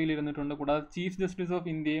പ്രസിഡന്റ് പദവിയിൽ ഇരുന്നിട്ടുണ്ട്, കൂടാതെ ചീഫ് ജസ്റ്റിസ് ഓഫ്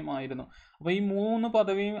ഇന്ത്യയും ആയിരുന്നു. അപ്പോൾ ഈ 3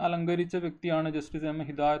 പദവിയും അലങ്കരിച്ച വ്യക്തിയാണ് ജസ്റ്റിസ് M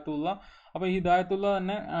ഹിദായത്തുള്ള. അപ്പോൾ ഈ ഹിദായത്തുള്ള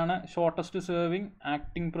തന്നെ ആണ് ഷോർട്ടസ്റ്റ് സെർവിങ്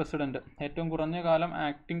ആക്ടിംഗ് പ്രസിഡന്റ്. ഏറ്റവും കുറഞ്ഞ കാലം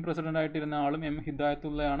ആക്ടിംഗ് പ്രസിഡന്റ് ആയിട്ടിരുന്ന ആളും M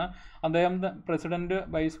ഹിദായത്തുള്ളയാണ്. അദ്ദേഹം president,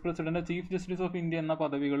 vice president, chief justice of India എന്ന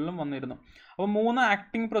പദവികളിലും വന്നിരുന്നു. അപ്പോൾ 3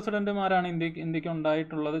 ആക്ടിംഗ് പ്രസിഡന്റുമാരാണ് ഇന്ത്യക്ക്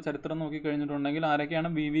ഉണ്ടായിട്ടുള്ളത്. ചരിത്രം നോക്കിക്കഴിഞ്ഞിട്ടുണ്ടെങ്കിൽ ആരൊക്കെയാണ്?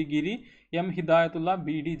 വി ഗിരി, M ഹിദായത്തുള്ള,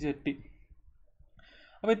 BD ജെട്ടി.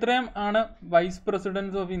 അപ്പോൾ ഇത്രയും ആണ് vice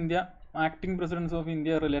precedence of India. Acting precedence of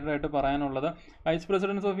India related ആയിട്ട് പറയാനുള്ളത്. വൈസ്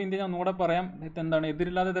പ്രസിഡൻസ് ഓഫ് ഇന്ത്യ ഞാൻ ഒന്നുകൂടെ പറയാം. എന്താണ്,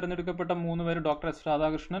 എതിരില്ലാതെ തിരഞ്ഞെടുക്കപ്പെട്ട 3 പേര് doctor S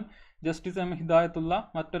Radhakrishnan, justice M Hidayatullah,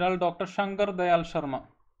 മറ്റൊരാൾ ഡോക്ടർ ശങ്കർ ദയാൽ ശർമ്മ.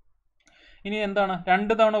 ഇനി എന്താണ്,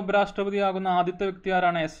 2 തവണ ഉപരാഷ്ട്രപതിയാകുന്ന ആദ്യത്തെ വ്യക്തി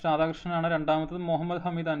ആരാണ്? എസ് രാധാകൃഷ്ണനാണ്. രണ്ടാമത്തത് മുഹമ്മദ്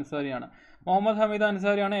ഹമീദ് അൻസാരിയാണ്. മുഹമ്മദ് ഹമീദ്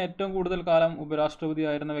അൻസാരിയാണ് ഏറ്റവും കൂടുതൽ കാലം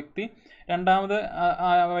ഉപരാഷ്ട്രപതിയായിരുന്ന വ്യക്തി. രണ്ടാമത്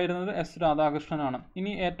ആയിരുന്നത് എസ് രാധാകൃഷ്ണനാണ്.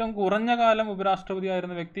 ഇനി ഏറ്റവും കുറഞ്ഞ കാലം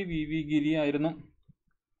ഉപരാഷ്ട്രപതിയായിരുന്ന വ്യക്തി വി ഗിരി ആയിരുന്നു.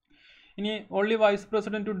 ഇനി only vice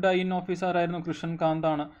president to die in office ആരായിരുന്നു? കൃഷൻ കാന്ത്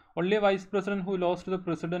ആണ്. Only vice president who lost the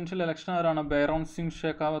presidential election ആരാണ്? ബൈറോൺ സിംഗ്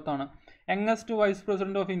ഷെഖാവത്ത് ആണ്. Youngest vice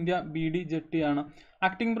president of India BD jetty ആണ്.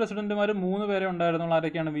 ആക്ടിംഗ് പ്രസിഡന്റുമാർ 3 പേരെ ഉണ്ടായിരുന്നുള്ളൂ.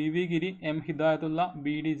 ആരൊക്കെയാണ്? വി ഗിരി, എം ഹിദായത്തുള്ള,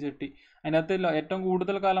 BD ജെട്ടി. അതിനകത്ത് ഏറ്റവും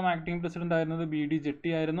കൂടുതൽ കാലം ആക്ടിംഗ് പ്രസിഡന്റ് ആയിരുന്നത് BD ജെട്ടി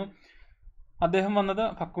ആയിരുന്നു. അദ്ദേഹം വന്നത്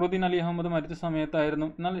ഫക്രുദ്ദീൻ അലി അഹമ്മദ് മരിച്ച സമയത്തായിരുന്നു.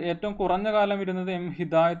 എന്നാൽ ഏറ്റവും കുറഞ്ഞ കാലം ഇരുന്നത് എം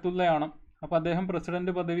ഹിദായത്തുള്ളയാണ്. അപ്പോൾ അദ്ദേഹം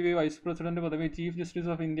പ്രസിഡന്റ് പദവി, വൈസ് പ്രസിഡന്റ് പദവി, ചീഫ്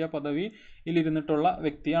ജസ്റ്റിസ് ഓഫ് ഇന്ത്യ പദവിയിൽ ഇരുന്നിട്ടുള്ള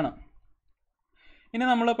വ്യക്തിയാണ്. ഇനി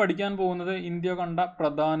നമ്മൾ പഠിക്കാൻ പോകുന്നത് ഇന്ത്യ കണ്ട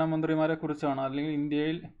പ്രധാനമന്ത്രിമാരെ കുറിച്ചാണ്. അല്ലെങ്കിൽ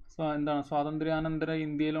ഇന്ത്യയിൽ സ്വാതന്ത്ര്യാനന്തര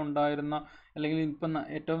ഇന്ത്യയിൽ ഉണ്ടായിരുന്ന, അല്ലെങ്കിൽ ഇപ്പം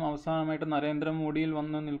ഏറ്റവും അവസാനമായിട്ട് നരേന്ദ്രമോദിയിൽ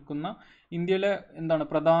വന്ന് നിൽക്കുന്ന ഇന്ത്യയിലെ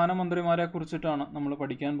പ്രധാനമന്ത്രിമാരെ കുറിച്ചിട്ടാണ് നമ്മൾ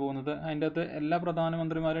പഠിക്കാൻ പോകുന്നത്. അതിൻ്റെ അകത്ത് എല്ലാ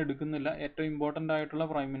പ്രധാനമന്ത്രിമാരും എടുക്കുന്നില്ല. ഏറ്റവും ഇമ്പോർട്ടൻ്റ് ആയിട്ടുള്ള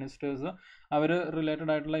പ്രൈം മിനിസ്റ്റേഴ്സ്, അവർ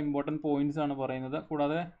റിലേറ്റഡ് ആയിട്ടുള്ള ഇമ്പോർട്ടൻറ്റ് പോയിന്റ്സ് ആണ് പറയുന്നത്.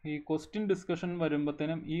 കൂടാതെ ഈ ക്വസ്റ്റ്യൻ ഡിസ്കഷൻ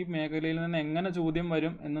വരുമ്പോഴത്തേനും ഈ മേഖലയിൽ നിന്ന് എങ്ങനെ ചോദ്യം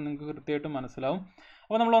വരും എന്ന് നിങ്ങൾക്ക് കൃത്യമായിട്ട് മനസ്സിലാവും.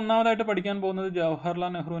 അപ്പോൾ നമ്മൾ ഒന്നാമതായിട്ട് പഠിക്കാൻ പോകുന്നത്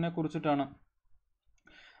ജവഹർലാൽ നെഹ്റുവിനെ കുറിച്ചിട്ടാണ്.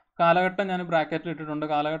 കാലഘട്ടം ഞാൻ ബ്രാക്കറ്റിൽ ഇട്ടിട്ടുണ്ട്.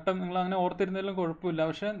 കാലഘട്ടം നിങ്ങൾ അങ്ങനെ ഓർത്തിരുന്നാലും കുഴപ്പമില്ല.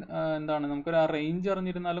 പക്ഷേ നമുക്കൊരു ആ റേഞ്ച്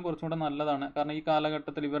അറിഞ്ഞിരുന്നാലും കുറച്ചും കൂടെ നല്ലതാണ്. കാരണം ഈ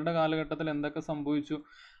കാലഘട്ടത്തിൽ, ഇവരുടെ കാലഘട്ടത്തിൽ എന്തൊക്കെ സംഭവിച്ചു,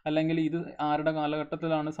 അല്ലെങ്കിൽ ഇത് ആരുടെ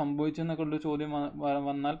കാലഘട്ടത്തിലാണ് സംഭവിച്ചതെന്നൊക്കെ ഉള്ളൊരു ചോദ്യം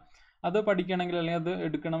വന്നാൽ അത് പഠിക്കണമെങ്കിൽ, അല്ലെങ്കിൽ അത്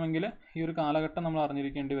എടുക്കണമെങ്കിൽ ഈ ഒരു കാലഘട്ടം നമ്മൾ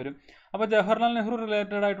അറിഞ്ഞിരിക്കേണ്ടി വരും. അപ്പോൾ ജവഹർലാൽ നെഹ്റു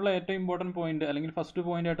റിലേറ്റഡ് ആയിട്ടുള്ള ഏറ്റവും ഇമ്പോർട്ടൻറ്റ് പോയിന്റ്, അല്ലെങ്കിൽ ഫസ്റ്റ്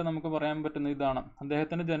പോയിന്റ് ആയിട്ട് നമുക്ക് പറയാൻ പറ്റുന്നത് ഇതാണ്.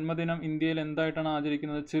 അദ്ദേഹത്തിൻ്റെ ജന്മദിനം ഇന്ത്യയിൽ എന്തായിട്ടാണ്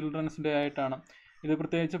ആചരിക്കുന്നത്? ചിൽഡ്രൻസ് ഡേ ആയിട്ടാണ്. ഇത്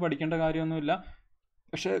പ്രത്യേകിച്ച് പഠിക്കേണ്ട കാര്യമൊന്നുമില്ല.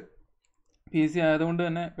 പക്ഷേ PSC ആയതുകൊണ്ട്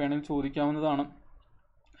തന്നെ വേണമെങ്കിൽ ചോദിക്കാവുന്നതാണ്.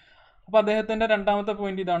 അപ്പോൾ അദ്ദേഹത്തിൻ്റെ രണ്ടാമത്തെ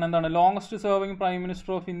പോയിന്റ് ഇതാണ്. Longest serving prime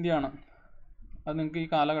minister of India ആണ്. അത് നിങ്ങൾക്ക് ഈ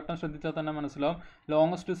കാലഘട്ടം ശ്രദ്ധിച്ചാൽ തന്നെ മനസ്സിലാവും.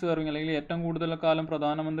 ലോങ്സ്റ്റ് സെർവിങ്, അല്ലെങ്കിൽ ഏറ്റവും കൂടുതൽ കാലം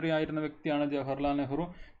പ്രധാനമന്ത്രി ആയിരുന്ന വ്യക്തിയാണ് ജവഹർലാൽ നെഹ്റു.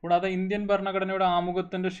 കൂടാതെ ഇന്ത്യൻ ഭരണഘടനയുടെ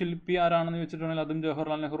ആമുഖത്തിൻ്റെ ശില്പി ആരാണെന്ന് വെച്ചിട്ടുണ്ടെങ്കിൽ അതും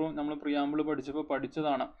ജവഹർലാൽ നെഹ്റു. നമ്മൾ പ്രിയാമ്പിൾ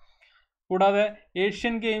പഠിച്ചതാണ്. കൂടാതെ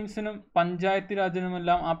ഏഷ്യൻ ഗെയിംസിനും പഞ്ചായത്ത്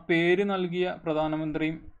രാജിനുമെല്ലാം ആ പേര് നൽകിയ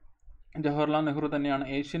പ്രധാനമന്ത്രിയും ജവഹർലാൽ നെഹ്റു തന്നെയാണ്.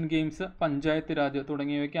 ഏഷ്യൻ ഗെയിംസ്, പഞ്ചായത്ത് രാജ്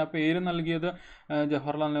തുടങ്ങിയവയ്ക്ക് ആ പേര് നൽകിയത്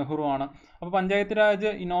ജവഹർലാൽ നെഹ്റു ആണ്. അപ്പോൾ പഞ്ചായത്ത് രാജ്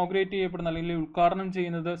ഇനോഗ്രേറ്റ് ചെയ്യപ്പെടുന്ന, അല്ലെങ്കിൽ ഉദ്ഘാടനം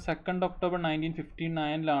ചെയ്യുന്നത് 2 October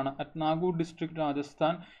 1959 at Nagaur district,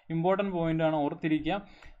 Rajasthan. Important point ആണ്, ഓർത്തിരിക്കുക.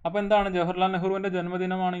 അപ്പോൾ ജവഹർലാൽ നെഹ്റുവിൻ്റെ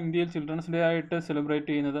ജന്മദിനമാണ് ഇന്ത്യയിൽ ചിൽഡ്രൻസ് ഡേ ആയിട്ട് സെലിബ്രേറ്റ്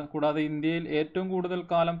ചെയ്യുന്നത്. കൂടാതെ ഇന്ത്യയിൽ ഏറ്റവും കൂടുതൽ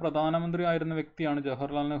കാലം പ്രധാനമന്ത്രി ആയിരുന്ന വ്യക്തിയാണ്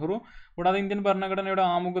ജവഹർലാൽ നെഹ്റു. കൂടാതെ ഇന്ത്യൻ ഭരണഘടനയുടെ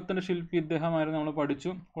ആമുഖത്തിൻ്റെ ശില്പി ഇദ്ദേഹമായിരുന്നു, നമ്മൾ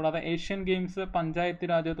പഠിച്ചു. കൂടാതെ ഏഷ്യൻ ഗെയിംസ്,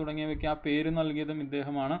 പഞ്ചായത്ത് രാജ് തുടങ്ങിയവയ്ക്ക് ആ പേര് നൽകിയതും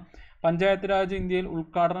ഇദ്ദേഹമാണ്. പഞ്ചായത്ത് രാജ് ഇന്ത്യയിൽ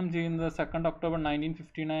ഉദ്ഘാടനം ചെയ്യുന്നത് 2 ഒക്ടോബർ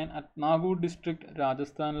 1959 അറ്റ് നാഗൂർ ഡിസ്ട്രിക്ട്,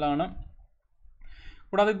 രാജസ്ഥാനിലാണ്.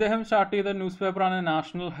 കൂടാതെ ഇദ്ദേഹം സ്റ്റാർട്ട് ചെയ്ത ന്യൂസ് പേപ്പറാണ്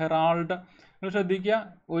നാഷണൽ ഹെറാൾഡ്. നിങ്ങൾ ശ്രദ്ധിക്കുക,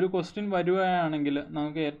 ഒരു ക്വസ്റ്റ്യൻ വരികയാണെങ്കിൽ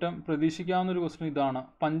നമുക്ക് ഏറ്റവും പ്രതീക്ഷിക്കാവുന്ന ഒരു ക്വസ്റ്റ്യൻ ഇതാണ്.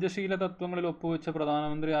 പഞ്ചശീല തത്വങ്ങളിൽ ഒപ്പുവെച്ച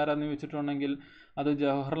പ്രധാനമന്ത്രി ആരാന്ന് ചോദിച്ചിട്ടുണ്ടെങ്കിൽ അത്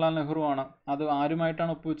ജവഹർലാൽ നെഹ്റു ആണ്. അത്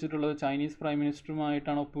ആരുമായിട്ടാണ് ഒപ്പുവെച്ചിട്ടുള്ളത്? Chinese prime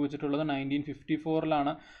മിനിസ്റ്ററുമായിട്ടാണ് ഒപ്പുവെച്ചിട്ടുള്ളത്.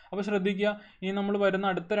 1954 അപ്പോൾ ശ്രദ്ധിക്കുക, ഇനി നമ്മൾ വരുന്ന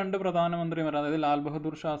അടുത്ത 2 പ്രധാനമന്ത്രിമാർ, അതായത് ലാൽ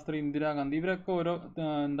ബഹദൂർ ശാസ്ത്രി, ഇന്ദിരാഗാന്ധി, ഇവരൊക്കെ ഓരോ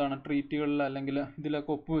ട്രീറ്റുകളിൽ അല്ലെങ്കിൽ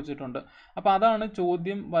ഇതിലൊക്കെ ഒപ്പുവെച്ചിട്ടുണ്ട്. അപ്പോൾ അതാണ്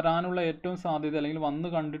ചോദ്യം വരാനുള്ള ഏറ്റവും സാധ്യത, അല്ലെങ്കിൽ വന്ന്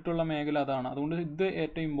കണ്ടിട്ടുള്ള മേഖല അതാണ്. അതുകൊണ്ട് ഇത്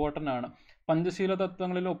ഏറ്റവും ഇമ്പോർട്ടൻ്റ് ആണ്. പഞ്ചശീല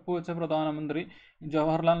തത്വങ്ങളിൽ ഒപ്പുവെച്ച പ്രധാനമന്ത്രി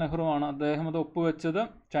ജവഹർലാൽ നെഹ്റു ആണ്. അദ്ദേഹം അത് ഒപ്പുവെച്ചത്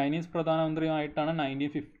ചൈനീസ് പ്രധാനമന്ത്രിയുമായിട്ടാണ്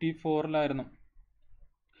 1954.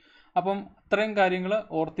 അപ്പം അത്രയും കാര്യങ്ങൾ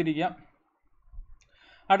ഓർത്തിരിക്കുക.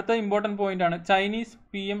 അടുത്ത ഇമ്പോർട്ടൻറ്റ് പോയിന്റ് ആണ്, Chinese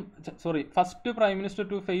first prime minister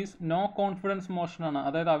to face no confidence മോഷനാണ്.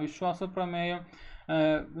 അതായത് അവിശ്വാസ പ്രമേയം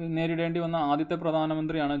നേരിടേണ്ടി വന്ന ആദ്യത്തെ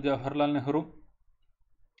പ്രധാനമന്ത്രിയാണ് ജവഹർലാൽ നെഹ്റു.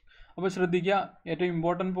 അപ്പോൾ ശ്രദ്ധിക്കുക, ഏറ്റവും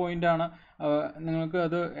ഇമ്പോർട്ടൻറ്റ് പോയിൻ്റാണ്. നിങ്ങൾക്ക്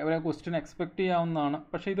അത് ക്വസ്റ്റ്യൻ എക്സ്പെക്റ്റ് ചെയ്യാവുന്നതാണ്.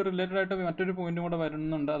 പക്ഷേ ഇത് റിലേറ്റഡ് ആയിട്ട് മറ്റൊരു പോയിന്റും കൂടെ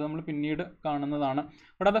വരുന്നുണ്ട്, അത് നമ്മൾ പിന്നീട് കാണുന്നതാണ്.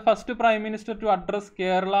 കൂടാതെ first prime minister to address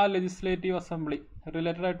Kerala legislative assembly,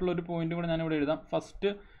 related ആയിട്ടുള്ള ഒരു പോയിന്റ് കൂടെ ഞാനിവിടെ എഴുതാം. First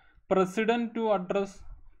president to address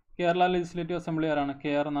Kerala legislative assembly ആരാണ്?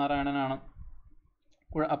 KR നാരായണനാണ്.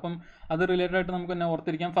 അപ്പം അത് റിലേറ്റഡ് ആയിട്ട് നമുക്ക് തന്നെ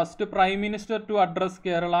ഓർത്തിരിക്കാം. First prime minister to address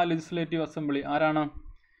Kerala legislative assembly ആരാണ്?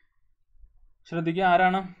 ശ്രദ്ധിക്കുക,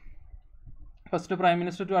 ആരാണ് first prime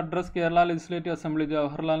minister to address Kerala legislative assembly?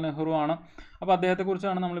 Jawaharlal Nehru ആണ്. അപ്പോൾ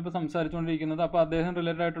അദ്ദേഹത്തെക്കുറിച്ചാണ് നമ്മളിപ്പോൾ സംസാരിച്ചുകൊണ്ടിരിക്കുന്നത്. അപ്പോൾ അദ്ദേഹം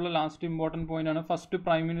റിലേറ്റഡ് ആയിട്ടുള്ള ലാസ്റ്റ് ഇമ്പോർട്ടൻറ്റ് പോയിന്റ് ആണ് first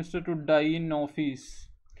prime minister to die in office.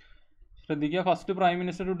 ശ്രദ്ധിക്കുക, first prime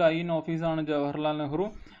minister to die in ഓഫീസാണ് ജവഹർലാൽ നെഹ്റു.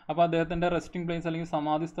 അപ്പോൾ അദ്ദേഹത്തിൻ്റെ റെസ്റ്റിംഗ് പ്ലേസ് അല്ലെങ്കിൽ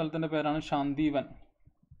സമാധി സ്ഥലത്തിൻ്റെ പേരാണ് ശാന്തിവൻ.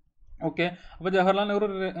 ഓക്കെ, അപ്പോൾ ജവഹർലാൽ നെഹ്റു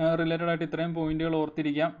റിലേറ്റഡ് ആയിട്ട് ഇത്രയും പോയിന്റുകൾ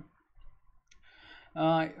ഓർത്തിരിക്കാം.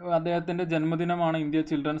 അദ്ദേഹത്തിൻ്റെ ജന്മദിനമാണ് ഇന്ത്യ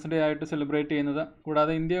ചിൽഡ്രൻസ് ഡേ ആയിട്ട് സെലിബ്രേറ്റ് ചെയ്യുന്നത്.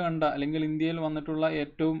 കൂടാതെ ഇന്ത്യ കണ്ട അല്ലെങ്കിൽ ഇന്ത്യയിൽ വന്നിട്ടുള്ള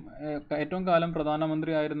ഏറ്റവും കാലം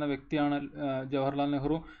പ്രധാനമന്ത്രി ആയിരുന്ന വ്യക്തിയാണ് ജവഹർലാൽ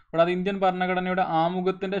നെഹ്റു. കൂടാതെ ഇന്ത്യൻ ഭരണഘടനയുടെ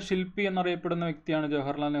ആമുഖത്തിൻ്റെ ശില്പി എന്നറിയപ്പെടുന്ന വ്യക്തിയാണ്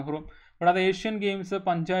ജവഹർലാൽ നെഹ്റു. കൂടാതെ ഏഷ്യൻ ഗെയിംസ്,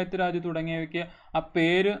 പഞ്ചായത്ത് രാജ് തുടങ്ങിയവയ്ക്ക് ആ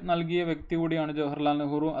പേര് നൽകിയ വ്യക്തി കൂടിയാണ് ജവഹർലാൽ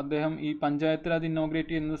നെഹ്റു. അദ്ദേഹം ഈ പഞ്ചായത്ത് രാജ്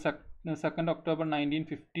ഇന്നോഗ്രേറ്റ് ചെയ്യുന്നത് 2 ഒക്ടോബർ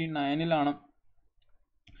 1959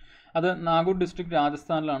 അത് നാഗൂർ ഡിസ്ട്രിക്ട്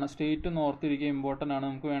രാജസ്ഥാനിലാണ്. സ്റ്റേറ്റ് ഒന്ന് ഓർത്തിരിക്കുക, ഇമ്പോർട്ടൻ്റ് ആണ്.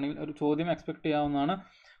 നമുക്ക് വേണമെങ്കിൽ ഒരു ചോദ്യം എക്സ്പെക്ട് ചെയ്യാവുന്നതാണ്.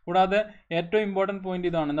 കൂടാതെ ഏറ്റവും ഇമ്പോർട്ടൻറ്റ് പോയിന്റ്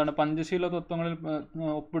ഇതാണ്, എന്താണ് പഞ്ചശീല തത്വങ്ങളിൽ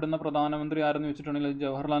ഒപ്പിടുന്ന പ്രധാനമന്ത്രി ആരെന്ന് വെച്ചിട്ടുണ്ടെങ്കിൽ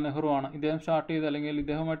ജവഹർലാൽ നെഹ്റു ആണ്. ഇദ്ദേഹം സ്റ്റാർട്ട് ചെയ്ത അല്ലെങ്കിൽ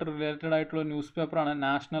ഇദ്ദേഹവുമായിട്ട് റിലേറ്റഡ് ആയിട്ടുള്ള ന്യൂസ് പേപ്പറാണ്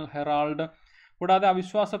നാഷണൽ ഹെറാൾഡ്. കൂടാതെ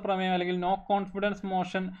അവിശ്വാസ പ്രമേയം അല്ലെങ്കിൽ നോ കോൺഫിഡൻസ്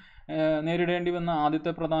മോഷൻ നേരിടേണ്ടി വന്ന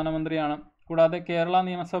ആദ്യത്തെ പ്രധാനമന്ത്രിയാണ്. കൂടാതെ കേരള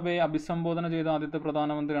നിയമസഭയെ അഭിസംബോധന ചെയ്ത ആദ്യത്തെ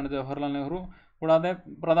പ്രധാനമന്ത്രിയാണ് ജവഹർലാൽ നെഹ്റു. കൂടാതെ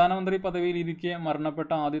പ്രധാനമന്ത്രി പദവിയിൽ ഇരിക്കെ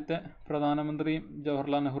മരണപ്പെട്ട ആദ്യത്തെ പ്രധാനമന്ത്രിയും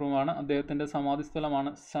ജവഹർലാൽ നെഹ്റുവാണ്. അദ്ദേഹത്തിൻ്റെ സമാധി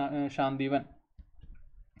സ്ഥലമാണ് ശാന്തിവൻ.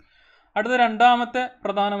 അടുത്ത രണ്ടാമത്തെ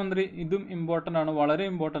പ്രധാനമന്ത്രി, ഇതും ഇമ്പോർട്ടൻ്റ് ആണ്, വളരെ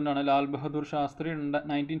ഇമ്പോർട്ടൻ്റ് ആണ്. ലാൽ ബഹദൂർ ശാസ്ത്രി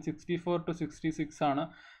 1964 to 66 ആണ്.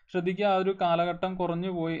 ശ്രദ്ധിക്കുക, ആ ഒരു കാലഘട്ടം കുറഞ്ഞു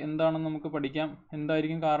പോയി. എന്താണെന്ന് നമുക്ക് പഠിക്കാം.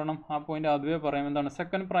 എന്തായിരിക്കും കാരണം? ആ പോയിന്റ് ആദ്യമേ പറയാം. എന്താണ്?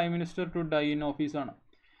 Second prime minister to die in ഓഫീസാണ്.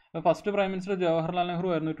 First prime minister Jawaharlal Nehru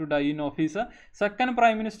ആയിരുന്നു to die in office. Second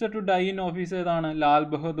prime minister to die in office ഏതാണ്? ലാൽ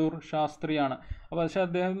ബഹദൂർ ശാസ്ത്രിയാണ്. അപ്പോൾ പക്ഷേ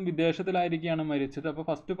അദ്ദേഹം വിദേശത്തിലായിരിക്കുകയാണ് മരിച്ചത്. അപ്പോൾ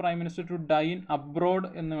first prime minister to die in abroad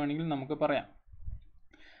എന്ന് വേണമെങ്കിൽ നമുക്ക് പറയാം.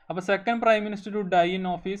 അപ്പോൾ second prime minister to die in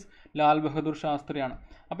office Lal Bahadur ശാസ്ത്രിയാണ്.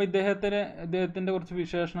 അപ്പോൾ ഇദ്ദേഹത്തിൻ്റെ കുറച്ച്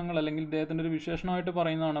വിശേഷണങ്ങൾ അല്ലെങ്കിൽ ഇദ്ദേഹത്തിൻ്റെ ഒരു വിശേഷണമായിട്ട്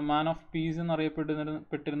പറയുന്നതാണ് man of peace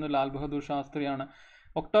എന്നറിയപ്പെട്ടിരുന്നത് Lal Bahadur ശാസ്ത്രിയാണ്.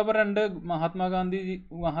 October 2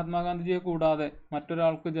 മഹാത്മാഗാന്ധിജിയെ കൂടാതെ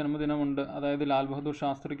മറ്റൊരാൾക്ക് ജന്മദിനമുണ്ട്, അതായത് ലാൽ ബഹദൂർ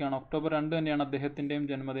ശാസ്ത്രിക്കാണ്. ഒക്ടോബർ 2 തന്നെയാണ് അദ്ദേഹത്തിൻ്റെയും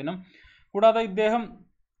ജന്മദിനം. കൂടാതെ ഇദ്ദേഹം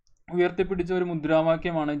ഉയർത്തിപ്പിടിച്ച ഒരു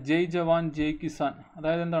മുദ്രാവാക്യമാണ് ജയ് ജവാൻ ജയ് കിസാൻ.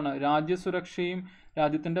 അതായത് എന്താണ്? രാജ്യസുരക്ഷയും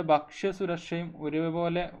രാജ്യത്തിൻ്റെ ഭക്ഷ്യസുരക്ഷയും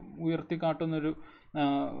ഒരേപോലെ ഉയർത്തിക്കാട്ടുന്നൊരു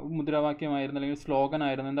മുദ്രാവാക്യമായിരുന്നു അല്ലെങ്കിൽ സ്ലോഗൻ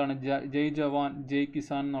ആയിരുന്നു. എന്താണ്? ജയ് ജവാൻ ജയ്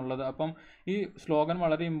കിസാൻ എന്നുള്ളത്. അപ്പം ഈ സ്ലോഗൻ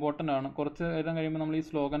വളരെ ഇമ്പോർട്ടൻ്റ് ആണ്. കുറച്ച് നേരം കഴിയുമ്പോൾ നമ്മൾ ഈ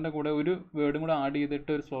സ്ലോഗൻ്റെ കൂടെ ഒരു വേർഡും കൂടെ ആഡ്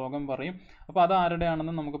ചെയ്തിട്ട് ഒരു സ്ലോഗൻ പറയും. അപ്പോൾ അത്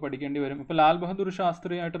ആരുടെയാണെന്ന് നമുക്ക് പഠിക്കേണ്ടി വരും. ഇപ്പോൾ ലാൽ ബഹദൂർ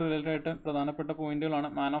ശാസ്ത്രിയായിട്ട് റിലേറ്റഡ് ആയിട്ട് പ്രധാനപ്പെട്ട പോയിന്റുകളാണ്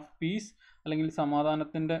മാൻ ഓഫ് പീസ് അല്ലെങ്കിൽ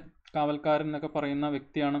സമാധാനത്തിൻ്റെ കാവൽക്കാരൻ എന്നൊക്കെ പറയുന്ന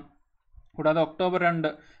വ്യക്തിയാണ്. കൂടാതെ ഒക്ടോബർ 2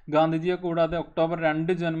 ഗാന്ധിജിയെ കൂടാതെ ഒക്ടോബർ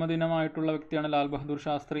 2 ജന്മദിനമായിട്ടുള്ള വ്യക്തിയാണ് ലാൽ ബഹദൂർ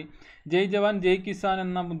ശാസ്ത്രി. ജയ് ജവാൻ ജയ് കിസാൻ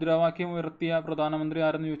എന്ന മുദ്രാവാക്യം ഉയർത്തിയ പ്രധാനമന്ത്രി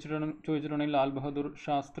ആരെന്ന് ചോദിച്ചിട്ടുണ്ടെങ്കിൽ ലാൽ ബഹദൂർ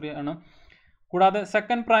ശാസ്ത്രിയാണ്. കൂടാതെ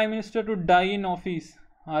second prime minister to die in office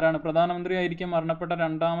ആരാണ്? പ്രധാനമന്ത്രി ആയിരിക്കും മരണപ്പെട്ട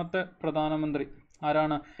രണ്ടാമത്തെ പ്രധാനമന്ത്രി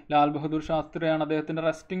ആരാണ്? ലാൽ ബഹദൂർ ശാസ്ത്രിയാണ്. അദ്ദേഹത്തിൻ്റെ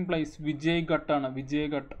റെസ്റ്റിംഗ് പ്ലേസ് വിജയ്ഘട്ട് ആണ്,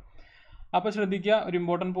 വിജയ്ഘട്ട്. അപ്പോൾ ശ്രദ്ധിക്കുക, ഒരു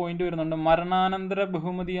ഇമ്പോർട്ടൻറ്റ് പോയിന്റ് വരുന്നുണ്ട്. മരണാനന്തര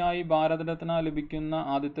ബഹുമതിയായി ഭാരതരത്ന ലഭിക്കുന്ന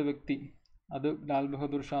ആദ്യത്തെ വ്യക്തി അത് ലാൽ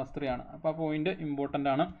ബഹദൂർ ശാസ്ത്രിയാണ്. അപ്പോൾ ആ പോയിന്റ് ഇമ്പോർട്ടൻ്റ്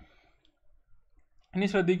ആണ്. ഇനി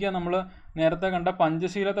ശ്രദ്ധിക്കുക, നമ്മൾ നേരത്തെ കണ്ട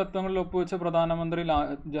പഞ്ചശീല തത്വങ്ങളിൽ ഒപ്പുവെച്ച പ്രധാനമന്ത്രി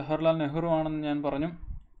ജവഹർലാൽ നെഹ്റു ആണെന്ന് ഞാൻ പറഞ്ഞു.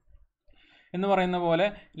 എന്ന് പറയുന്ന പോലെ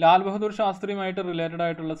ലാൽ ബഹദൂർ ശാസ്ത്രിയുമായിട്ട് റിലേറ്റഡ്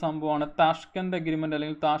ആയിട്ടുള്ള സംഭവമാണ് താഷ്കന്ത് അഗ്രിമെൻ്റ്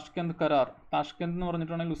അല്ലെങ്കിൽ താഷ്കന്ത് കരാർ. താഷ്കന്ത് എന്ന്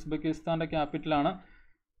പറഞ്ഞിട്ടുണ്ടെങ്കിൽ ഉസ്ബെക്കിസ്ഥാൻ്റെ ക്യാപിറ്റലാണ്.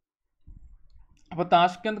 അപ്പോൾ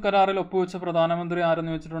താഷ്കന്ത് കരാറിൽ ഒപ്പുവെച്ച പ്രധാനമന്ത്രി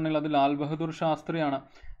ആരെന്ന് വെച്ചിട്ടുണ്ടെങ്കിൽ അത് ലാൽ ബഹദൂർ ശാസ്ത്രിയാണ്.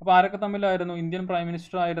 അപ്പോൾ ആരൊക്കെ തമ്മിലായിരുന്നു? ഇന്ത്യൻ പ്രൈം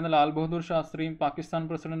മിനിസ്റ്റർ ആയിരുന്ന ലാൽ ബഹദൂർ ശാസ്ത്രിയും പാകിസ്ഥാൻ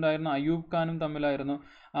പ്രസിഡന്റ് ആയിരുന്ന അയൂബ് ഖാനും തമ്മിലായിരുന്നു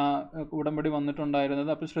ഉടമ്പടി വന്നിട്ടുണ്ടായിരുന്നത്.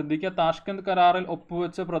 അപ്പോൾ ശ്രദ്ധിക്കുക, താഷ്കന്ത് കരാറിൽ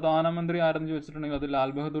ഒപ്പുവെച്ച പ്രധാനമന്ത്രി ആരെന്ന് ചോദിച്ചിട്ടുണ്ടെങ്കിൽ അത്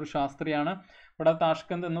ലാൽ ബഹദൂർ ശാസ്ത്രിയാണ്. ഇവിടെ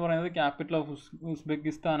താഷ്കന്ത് എന്ന് പറയുന്നത് ക്യാപിറ്റൽ ഓഫ്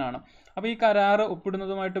ഉസ്ബെക്കിസ്ഥാനാണ്. അപ്പോൾ ഈ കരാർ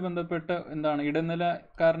ഒപ്പിടുന്നതുമായിട്ട് ബന്ധപ്പെട്ട് എന്താണ്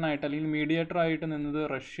ഇടനിലക്കാരനായിട്ട് അല്ലെങ്കിൽ മീഡിയേറ്റർ ആയിട്ട് നിന്നത്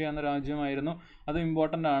റഷ്യ എന്ന രാജ്യമായിരുന്നു. അത്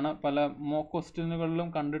ഇമ്പോർട്ടൻ്റ് ആണ്. പല മോക്ക് ക്വസ്റ്റ്യനുകളിലും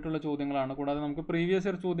കണ്ടിട്ടുള്ള ചോദ്യങ്ങളാണ്. കൂടാതെ നമുക്ക് പ്രീവിയസ്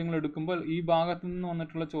ഇയർ ചോദ്യങ്ങൾ എടുക്കുമ്പോൾ ഈ ഭാഗത്തു നിന്ന്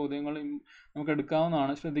വന്നിട്ടുള്ള ചോദ്യങ്ങൾ നമുക്ക്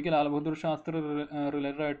എടുക്കാവുന്നതാണ്. ശ്രദ്ധിക്കുക, ലാൽ ബഹദൂർ ശാസ്ത്രി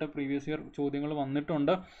റിലേറ്റഡ് ആയിട്ട് പ്രീവിയസ് ഇയർ ചോദ്യങ്ങൾ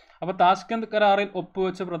വന്നിട്ടുണ്ട്. അപ്പോൾ താഷ്കന്ത് കരാറിൽ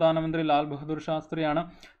ഒപ്പുവെച്ച പ്രധാനമന്ത്രി ലാൽ ബഹദൂർ ശാസ്ത്രിയാണ്.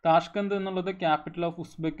 താഷ്കന്ത് എന്നുള്ളത് ക്യാപിറ്റൽ ഓഫ്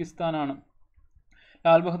ഉസ്ബെക്കിസ്ഥാനാണ്.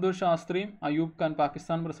 ലാൽ ബഹദൂർ ശാസ്ത്രിയും അയൂബ് ഖാൻ,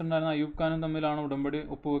 പാകിസ്ഥാൻ പ്രസിഡന്റായിരുന്ന അയൂബ് ഖാനും തമ്മിലാണ് ഉടമ്പടി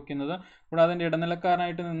ഒപ്പുവെക്കുന്നത്. കൂടാതെ അതിൻ്റെ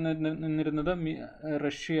ഇടനിലക്കാരനായിട്ട് നിന്നിരുന്നത്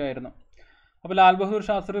റഷ്യയായിരുന്നു. അപ്പോൾ ലാൽ ബഹദൂർ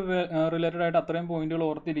ശാസ്ത്രി റിലേറ്റഡ് ആയിട്ട് അത്രയും പോയിന്റുകൾ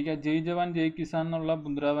ഓർത്തിരിക്കുക. ജയ് ജവാൻ ജയ് കിസാൻ എന്നുള്ള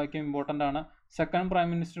മുദ്രാവാക്യം ഇമ്പോർട്ടൻ്റ് ആണ്. Second prime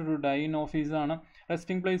minister to die in ഓഫീസാണ്.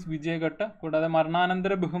 Resting place Vijay Ghat. കൂടാതെ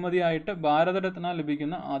മരണാനന്തര ബഹുമതിയായിട്ട് ഭാരതരത്ന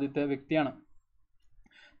ലഭിക്കുന്ന ആദ്യത്തെ വ്യക്തിയാണ്.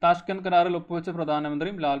 താഷ്കന്ത് കരാറിൽ ഒപ്പുവെച്ച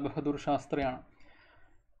പ്രധാനമന്ത്രിയും ലാൽ ബഹദൂർ ശാസ്ത്രിയാണ്.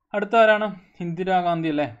 അടുത്ത ആരാണ്? ഇന്ദിരാഗാന്ധി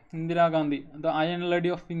അല്ലേ? Indira Gandhi, the iron lady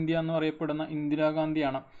of India എന്ന് പറയപ്പെടുന്ന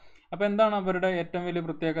ഇന്ദിരാഗാന്ധിയാണ്. അപ്പോൾ എന്താണ് അവരുടെ ഏറ്റവും വലിയ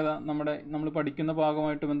പ്രത്യേകത? നമ്മൾ പഠിക്കുന്ന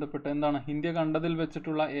ഭാഗമായിട്ട് ബന്ധപ്പെട്ട് എന്താണ്? ഇന്ത്യ കണ്ടതിൽ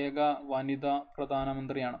വെച്ചിട്ടുള്ള ഏക വനിതാ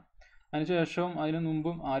പ്രധാനമന്ത്രിയാണ്. അതിനുശേഷവും അതിനു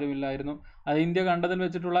മുമ്പും ആരുമില്ലായിരുന്നു. അത് ഇന്ത്യ കണ്ടതിൽ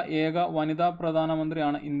വെച്ചിട്ടുള്ള ഏക വനിതാ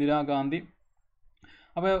പ്രധാനമന്ത്രിയാണ് ഇന്ദിരാഗാന്ധി.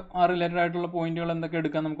 അപ്പോൾ ആ റിലേറ്റഡ് ആയിട്ടുള്ള പോയിന്റുകൾ എന്തൊക്കെ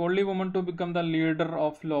എടുക്കാം നമുക്ക്? Only woman to become the leader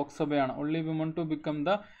of ലോക്സഭയാണ്. Only woman to become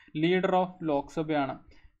the leader of ലോക്സഭയാണ്.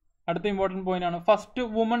 അടുത്ത ഇമ്പോർട്ടൻറ്റ് പോയിന്റ് ആണ് first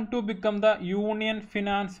woman to become the union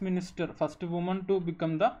finance minister. First woman to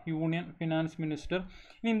become the union finance minister.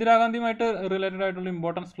 ഇനി ഇന്ദിരാഗാന്ധിയുമായിട്ട് related ആയിട്ടുള്ള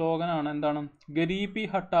important സ്ലോഗനാണ് എന്താണ്? ഗരീബി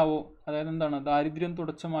ഹട്ടാവോ, അതായത് എന്താണ്? ദാരിദ്ര്യം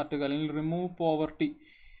തുടച്ചു മാറ്റുക അല്ലെങ്കിൽ റിമൂവ് പോവർട്ടി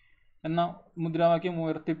എന്ന മുദ്രാവാക്യം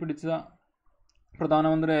ഉയർത്തിപ്പിടിച്ച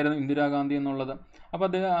പ്രധാനമന്ത്രിയായിരുന്നു ഇന്ദിരാഗാന്ധി എന്നുള്ളത്.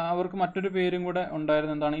 അപ്പോൾ അവർക്ക് മറ്റൊരു പേരും കൂടെ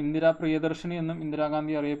ഉണ്ടായിരുന്നു, എന്താണ്? ഇന്ദിരാ പ്രിയദർശിനി എന്നും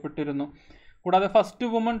ഇന്ദിരാഗാന്ധി അറിയപ്പെട്ടിരുന്നു. കൂടാതെ first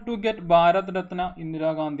woman to get Bharat Ratna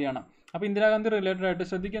ഇന്ദിരാഗാന്ധിയാണ്. അപ്പോൾ ഇന്ദിരാഗാന്ധി റിലേറ്റഡ് ആയിട്ട്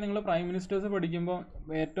ശ്രദ്ധിക്കുക, നിങ്ങൾ പ്രൈം മിനിസ്റ്റേഴ്സ് പഠിക്കുമ്പോൾ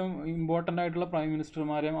ഏറ്റവും ഇമ്പോർട്ടൻ്റ് ആയിട്ടുള്ള പ്രൈം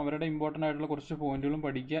മിനിസ്റ്റർമാരെയും അവരുടെ ഇമ്പോർട്ടൻ്റ് ആയിട്ടുള്ള കുറച്ച് പോയിന്റുകളും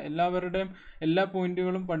പഠിക്കുക. എല്ലാവരുടെയും എല്ലാ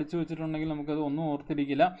പോയിന്റുകളും പഠിച്ചു വെച്ചിട്ടുണ്ടെങ്കിൽ നമുക്കത് ഒന്നും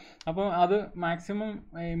ഓർത്തിരിക്കില്ല. അപ്പോൾ അത് മാക്സിമം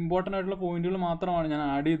ഇമ്പോർട്ടൻ്റ് ആയിട്ടുള്ള പോയിന്റുകൾ മാത്രമാണ് ഞാൻ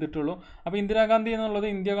ആഡ് ചെയ്തിട്ടുള്ളൂ. അപ്പോൾ ഇന്ദിരാഗാന്ധി എന്നുള്ളത്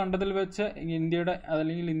ഇന്ത്യ കണ്ടതിൽ വെച്ച് ഇന്ത്യയുടെ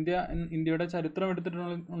അല്ലെങ്കിൽ ഇന്ത്യയുടെ ചരിത്രം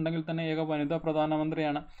എടുത്തിട്ടുണ്ടെങ്കിൽ തന്നെ ഏക വനിതാ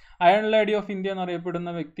പ്രധാനമന്ത്രിയാണ്. അയൺ ലേഡി ഓഫ് ഇന്ത്യ എന്നറിയപ്പെടുന്ന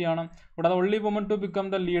വ്യക്തിയാണ്. കൂടാതെ only woman to become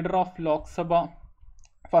the leader of Lok Sabha,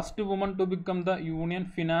 first woman to become the union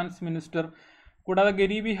finance minister. കൂടാതെ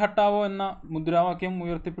ഗരീബി ഹട്ടാവോ എന്ന മുദ്രാവാക്യം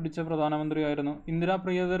ഉയർത്തിപ്പിടിച്ച പ്രധാനമന്ത്രിയായിരുന്നു. ഇന്ദിരാ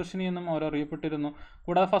പ്രിയദർശിനി എന്നും അവർ അറിയപ്പെട്ടിരുന്നു.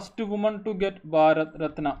 കൂടാതെ first woman to get Bharat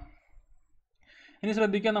Ratna. ഇനി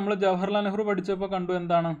ശ്രദ്ധിക്കുക, നമ്മൾ ജവഹർലാൽ നെഹ്റു പഠിച്ചപ്പോൾ കണ്ടു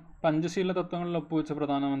എന്താണ്? പഞ്ചശീല തത്വങ്ങളിൽ ഒപ്പുവെച്ച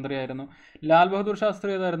പ്രധാനമന്ത്രിയായിരുന്നു. ലാൽ ബഹദൂർ ശാസ്ത്രി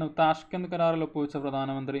ഏതായിരുന്നു? താഷ്കന്റ് കരാറിൽ ഒപ്പുവെച്ച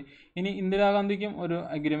പ്രധാനമന്ത്രി. ഇനി ഇന്ദിരാഗാന്ധിക്കും ഒരു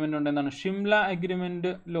അഗ്രിമെൻ്റ് ഉണ്ട്, എന്താണ്? ഷിംല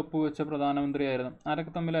അഗ്രിമെൻറ്റിൽ ഒപ്പുവെച്ച പ്രധാനമന്ത്രിയായിരുന്നു.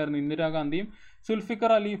 ആരൊക്കെ തമ്മിലായിരുന്നു? ഇന്ദിരാഗാന്ധിയും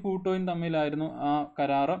സുൽഫിക്കർ അലി ഭൂട്ടോയും തമ്മിലായിരുന്നു ആ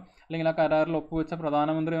കരാറ്, അല്ലെങ്കിൽ ആ കരാറിൽ ഒപ്പുവെച്ച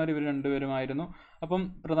പ്രധാനമന്ത്രിമാർ ഇവർ രണ്ടുപേരുമായിരുന്നു. അപ്പം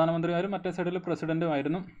പ്രധാനമന്ത്രിമാരും മറ്റേ സൈഡിൽ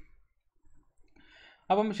പ്രസിഡന്റുമായിരുന്നു.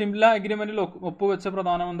 അപ്പം ഷിംല അഗ്രിമെൻറ്റിൽ ഒപ്പുവെച്ച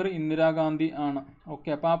പ്രധാനമന്ത്രി ഇന്ദിരാഗാന്ധി ആണ്. ഓക്കെ,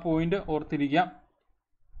 അപ്പോൾ ആ പോയിന്റ് ഓർത്തിരിക്കുക.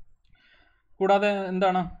 കൂടാതെ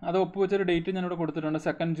എന്താണ്? അത് ഒപ്പുവെച്ചൊരു ഡേറ്റ് ഞാനിവിടെ കൊടുത്തിട്ടുണ്ട്,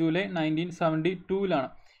 2 ജൂലൈ 1972.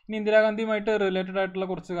 ഇനി ഇന്ദിരാഗാന്ധിയുമായിട്ട് റിലേറ്റഡ് ആയിട്ടുള്ള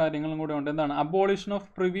കുറച്ച് കാര്യങ്ങളും കൂടെ ഉണ്ട്. എന്താണ്? അബോളിഷൻ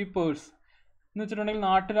ഓഫ് പ്രിവി പേഴ്സ് എന്ന് വെച്ചിട്ടുണ്ടെങ്കിൽ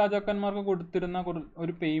നാട്ടുരാജാക്കന്മാർക്ക് കൊടുത്തിരുന്ന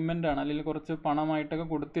ഒരു പേയ്മെൻ്റ് ആണ്, അല്ലെങ്കിൽ കുറച്ച് പണമായിട്ടൊക്കെ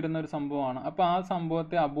കൊടുത്തിരുന്ന ഒരു സംഭവമാണ്. അപ്പോൾ ആ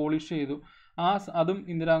സംഭവത്തെ അബോളിഷ് ചെയ്തു. അതും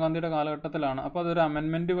ഇന്ദിരാഗാന്ധിയുടെ കാലഘട്ടത്തിലാണ്. അപ്പോൾ അതൊരു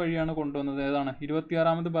അമെൻമെൻറ്റ് വഴിയാണ് കൊണ്ടുവന്നത്. ഏതാണ്?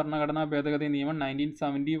 26ാമത് ഭരണഘടനാ ഭേദഗതി നിയമം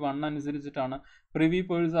 1971 അനുസരിച്ചിട്ടാണ് പ്രിവി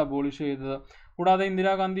പേഴ്സ് അബോളിഷ് ചെയ്തത്. കൂടാതെ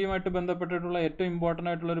ഇന്ദിരാഗാന്ധിയുമായിട്ട് ബന്ധപ്പെട്ടിട്ടുള്ള ഏറ്റവും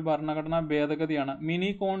ഇമ്പോർട്ടൻ്റ് ആയിട്ടുള്ള ഒരു ഭരണഘടനാ ഭേദഗതിയാണ്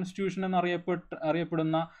മിനി കോൺസ്റ്റിറ്റ്യൂഷൻ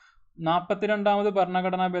എന്നറിയപ്പെടുന്ന 42ാമത്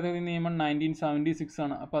ഭരണഘടനാ ഭേദഗതി നിയമം 1976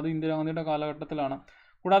 ആണ്. അപ്പോൾ അത് ഇന്ദിരാഗാന്ധിയുടെ കാലഘട്ടത്തിലാണ്.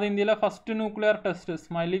 കൂടാതെ ഇന്ത്യയിലെ ഫസ്റ്റ് ന്യൂക്ലിയർ ടെസ്റ്റ്,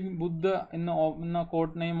 സ്മൈലിംഗ് ബുദ്ധ എന്ന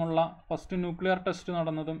കോഡ് നെയിമുള്ള ഫസ്റ്റ് ന്യൂക്ലിയർ ടെസ്റ്റ്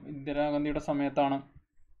നടന്നതും ഇന്ദിരാഗാന്ധിയുടെ സമയത്താണ്.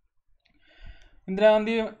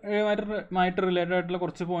 ഇന്ദിരാഗാന്ധിയുമായിട്ട് റിലേറ്റഡ് ആയിട്ടുള്ള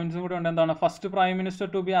കുറച്ച് പോയിന്റ്സും കൂടെ ഉണ്ട്. എന്താണ്? First prime minister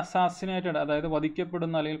to B assassinated, അതായത്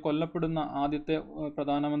വധിക്കപ്പെടുന്ന അല്ലെങ്കിൽ കൊല്ലപ്പെടുന്ന ആദ്യത്തെ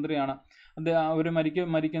പ്രധാനമന്ത്രിയാണ്. അവർ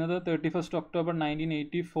മരിക്കുന്നത് 31 ഒക്ടോബർ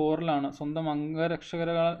 1984 സ്വന്തം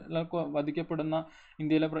അംഗരക്ഷകരാൽ വധിക്കപ്പെടുന്ന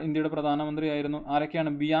ഇന്ത്യയുടെ പ്രധാനമന്ത്രിയായിരുന്നു.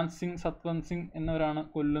 ആരൊക്കെയാണ്? ബിയാൻ സിംഗ്, സത്വന്ത് സിംഗ് എന്നിവരാണ്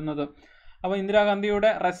കൊല്ലുന്നത്. അപ്പോൾ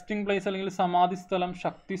ഇന്ദിരാഗാന്ധിയുടെ റെസ്റ്റിംഗ് പ്ലേസ് അല്ലെങ്കിൽ സമാധി സ്ഥലം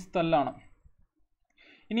ശക്തി സ്ഥലാണ്.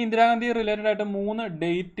 ഇനി ഇന്ദിരാഗാന്ധി റിലേറ്റഡ് ആയിട്ട് 3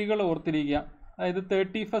 ഡേറ്റുകൾ ഓർത്തിരിക്കുക. അതായത്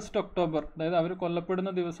 31 ഒക്ടോബർ, അതായത് അവർ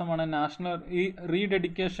കൊല്ലപ്പെടുന്ന ദിവസമാണ് നാഷണൽ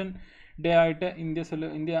റീഡെഡിക്കേഷൻ ഡേ ആയിട്ട്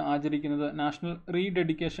ഇന്ത്യ ആചരിക്കുന്നത്, നാഷണൽ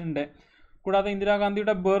റീഡെഡിക്കേഷൻ ഡേ. കൂടാതെ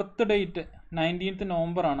ഇന്ദിരാഗാന്ധിയുടെ ബർത്ത് ഡേറ്റ് 19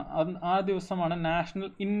 നവംബർ ആണ്. ആ ദിവസമാണ് നാഷണൽ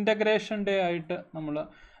ഇൻ്റഗ്രേഷൻ ഡേ ആയിട്ട് നമ്മൾ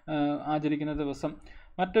ആചരിക്കുന്ന ദിവസം.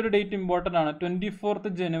 മറ്റൊരു ഡേറ്റ് ഇമ്പോർട്ടൻ്റ് ആണ്,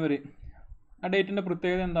 24 ജനുവരി. ആ ഡേറ്റിൻ്റെ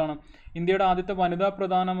പ്രത്യേകത എന്താണ്? ഇന്ത്യയുടെ ആദ്യത്തെ വനിതാ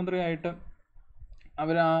പ്രധാനമന്ത്രിയായിട്ട്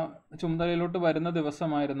അവർ ആ ചുമതലയിലോട്ട് വരുന്ന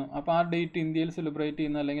ദിവസമായിരുന്നു. അപ്പോൾ ആ ഡേറ്റ് ഇന്ത്യയിൽ സെലിബ്രേറ്റ്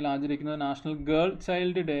ചെയ്യുന്ന അല്ലെങ്കിൽ ആചരിക്കുന്നത് നാഷണൽ ഗേൾ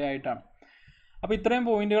ചൈൽഡ് ഡേ ആയിട്ടാണ്. അപ്പോൾ ഇത്രയും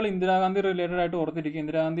പോയിന്റുകൾ ഇന്ദിരാഗാന്ധി റിലേറ്റഡ് ആയിട്ട് ഓർത്തിരിക്കുക.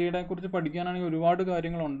 ഇന്ദിരാഗാന്ധിയെ കുറിച്ച് പഠിക്കാനാണെങ്കിൽ ഒരുപാട്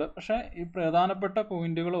കാര്യങ്ങളുണ്ട്, പക്ഷേ ഈ പ്രധാനപ്പെട്ട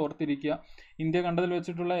പോയിന്റുകൾ ഓർത്തിരിക്കുക. ഇന്ത്യ കണ്ടതിൽ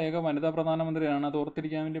വെച്ചിട്ടുള്ള ഏക വനിതാ പ്രധാനമന്ത്രിയാണ്. അത്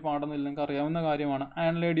ഓർത്തിരിക്കാൻ വേണ്ടി പാടുന്നില്ല, നിങ്ങൾക്ക് അറിയാവുന്ന കാര്യമാണ്.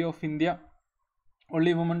 Iron lady of India,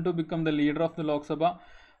 only woman to become the leader of the Lok Sabha,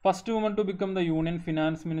 first woman to become the union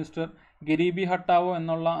finance minister, garibi Hatao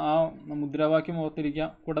എന്നുള്ള ആ മുദ്രാവാക്യം ഓർത്തിരിക്കുക.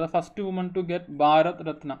 കൂടാതെ first woman to get Bharat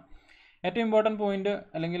Ratna. ഏറ്റവും ഇമ്പോർട്ടൻറ്റ് പോയിന്റ്,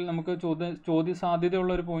 അല്ലെങ്കിൽ നമുക്ക് ചോദ്യ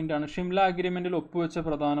സാധ്യതയുള്ള ഒരു പോയിന്റാണ്, ഷിംല അഗ്രിമെൻറ്റിൽ ഒപ്പുവെച്ച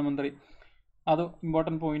പ്രധാനമന്ത്രി. അത്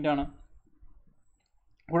ഇമ്പോർട്ടൻറ്റ് പോയിന്റാണ്.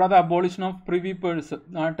 കൂടാതെ അബോളിഷൻ ഓഫ് പ്രിവി പേഴ്സ്,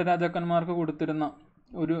 നാട്ടുരാജാക്കന്മാർക്ക് കൊടുത്തിരുന്ന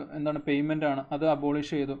ഒരു പേയ്മെൻ്റ് ആണ്, അത്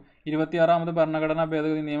അബോളിഷ് ചെയ്തു. 26ാമത് ഭരണഘടനാ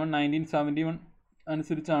ഭേദഗതി നിയമം 1971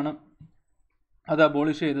 അനുസരിച്ചാണ് അത്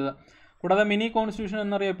അബോളിഷ് ചെയ്തത്. കൂടാതെ മിനി കോൺസ്റ്റിറ്റ്യൂഷൻ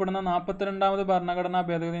എന്നറിയപ്പെടുന്ന 42ാമത് ഭരണഘടനാ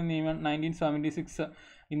ഭേദഗതി നിയമം 1976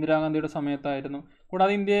 ഇന്ദിരാഗാന്ധിയുടെ സമയത്തായിരുന്നു.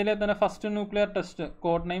 കൂടാതെ ഇന്ത്യയിലെ തന്നെ first nuclear test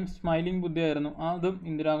code name smiling ബുദ്ധയായിരുന്നു, അതും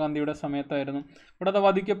ഇന്ദിരാഗാന്ധിയുടെ സമയത്തായിരുന്നു. കൂടാതെ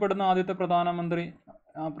വധിക്കപ്പെടുന്ന ആദ്യത്തെ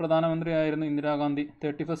പ്രധാനമന്ത്രിയായിരുന്നു ഇന്ദിരാഗാന്ധി.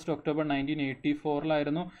 31 ഒക്ടോബർ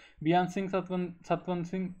 1984 ബിയാൻ സിംഗ് സത്വന്ത്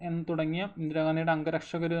സിംഗ് എന്ന് തുടങ്ങിയ ഇന്ദിരാഗാന്ധിയുടെ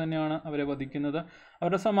അംഗരക്ഷകർ തന്നെയാണ് അവരെ വധിക്കുന്നത്.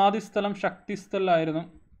 അവരുടെ സമാധി സ്ഥലം ശക്തി സ്ഥലായിരുന്നു.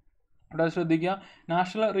 ഇവിടെ ശ്രദ്ധിക്കുക,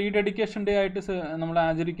 നാഷണൽ റീഡെഡിക്കേഷൻ ഡേ ആയിട്ട് നമ്മൾ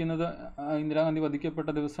ആചരിക്കുന്നത് ഇന്ദിരാഗാന്ധി വധിക്കപ്പെട്ട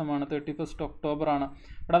ദിവസമാണ്, 31 ഒക്ടോബറാണ്.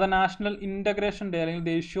 കൂടാതെ നാഷണൽ ഇൻ്റഗ്രേഷൻ ഡേ അല്ലെങ്കിൽ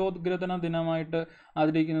ദേശീയോദ്ഗ്രഥന ദിനമായിട്ട്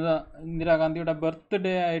ആചരിക്കുന്നത് ഇന്ദിരാഗാന്ധിയുടെ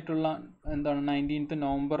ബർത്ത്ഡേ ആയിട്ടുള്ള 19th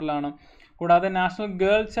നവംബറിലാണ്. കൂടാതെ നാഷണൽ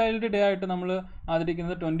ഗേൾ ചൈൽഡ് ഡേ ആയിട്ട് നമ്മൾ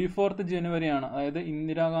ആചരിക്കുന്നത് 24th ജനുവരിയാണ്. അതായത്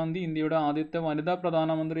ഇന്ദിരാഗാന്ധി ഇന്ത്യയുടെ ആദ്യത്തെ വനിതാ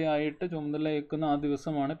പ്രധാനമന്ത്രിയായിട്ട് ചുമതലയേൽക്കുന്ന ആ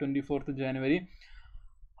ദിവസമാണ് 24th ജനുവരി.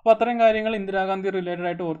 അപ്പോൾ അത്തരം കാര്യങ്ങൾ ഇന്ദിരാഗാന്ധി റിലേറ്റഡ്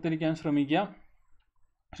ആയിട്ട് ഓർത്തിരിക്കാൻ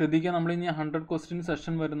ശ്രദ്ധിക്കുക. നമ്മളിനി 100 ക്വസ്റ്റ്യൻ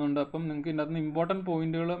സെഷൻ വരുന്നുണ്ട്. അപ്പം നിങ്ങൾക്ക് ഇതിനകത്ത് നിന്ന് ഇമ്പോർട്ടൻറ്റ്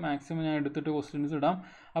പോയിന്റുകൾ മാക്സിമം ഞാൻ എടുത്തിട്ട് ക്വസ്റ്റ്യൻസ് ഇടാം.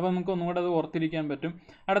 അപ്പോൾ നമുക്ക് ഒന്നുകൂടെ അത് ഓർത്തിരിക്കാൻ പറ്റും.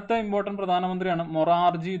 അടുത്ത ഇമ്പോർട്ടൻറ്റ് പ്രധാനമന്ത്രിയാണ്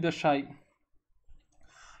മൊറാർജി ദേശായി.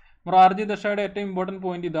 മൊറാർജി ദേശായിയുടെ ഏറ്റവും ഇമ്പോർട്ടൻറ്റ്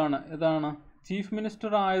പോയിന്റ് ഇതാണ് ചീഫ്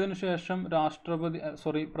മിനിസ്റ്റർ ആയതിനു ശേഷം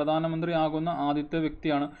പ്രധാനമന്ത്രി ആകുന്ന ആദ്യത്തെ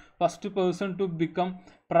വ്യക്തിയാണ്. First person to become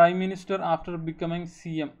prime minister after becoming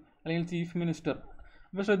CM അല്ലെങ്കിൽ ചീഫ് മിനിസ്റ്റർ.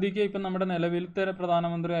 അപ്പോൾ ശ്രദ്ധിക്കുക, ഇപ്പം നമ്മുടെ നിലവിലത്തെ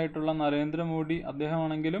പ്രധാനമന്ത്രി ആയിട്ടുള്ള നരേന്ദ്രമോദി,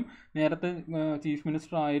 അദ്ദേഹമാണെങ്കിലും നേരത്തെ ചീഫ്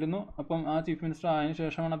മിനിസ്റ്റർ ആയിരുന്നു. അപ്പം ആ ചീഫ് മിനിസ്റ്റർ ആയതിനു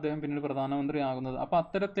ശേഷമാണ് അദ്ദേഹം പിന്നീട് പ്രധാനമന്ത്രി ആകുന്നത്. അപ്പോൾ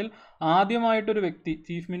അത്തരത്തിൽ ആദ്യമായിട്ടൊരു വ്യക്തി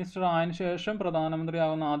ചീഫ് മിനിസ്റ്റർ ആയതിനു ശേഷം പ്രധാനമന്ത്രി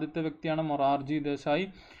ആകുന്ന ആദ്യത്തെ വ്യക്തിയാണ് മൊറാർജി ദേശായി.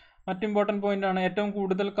 മറ്റ് ഇമ്പോർട്ടൻറ്റ് പോയിന്റാണ്, ഏറ്റവും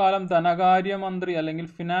കൂടുതൽ കാലം ധനകാര്യമന്ത്രി അല്ലെങ്കിൽ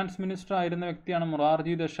ഫിനാൻസ് മിനിസ്റ്റർ ആയിരുന്ന വ്യക്തിയാണ്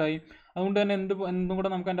മൊറാർജി ദേശായി. അതുകൊണ്ട് തന്നെ എന്തും കൂടെ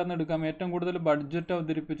നമുക്ക് അതിൻ്റെ അന്ന് എടുക്കാം, ഏറ്റവും കൂടുതൽ ബഡ്ജറ്റ്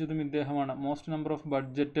അവതരിപ്പിച്ചതും ഇദ്ദേഹമാണ്, മോസ്റ്റ് നമ്പർ ഓഫ്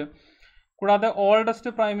ബഡ്ജറ്റ്. കൂടാതെ oldest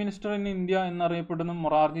prime minister in India എന്നറിയപ്പെടുന്ന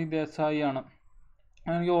മൊറാർജി ദേശായി ആണ്.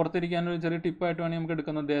 എനിക്ക് ഓർത്തിരിക്കാനൊരു ചെറിയ ടിപ്പായിട്ട് വേണമെങ്കിൽ നമുക്ക്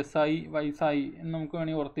എടുക്കുന്നത് ദേശായി വൈസായി എന്ന് നമുക്ക്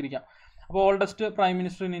വേണമെങ്കിൽ ഓർത്തിരിക്കാം. അപ്പോൾ oldest prime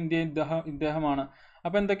minister in India ഇദ്ദേഹമാണ്.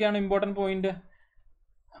 അപ്പോൾ എന്തൊക്കെയാണ് ഇമ്പോർട്ടൻറ്റ് പോയിന്റ്?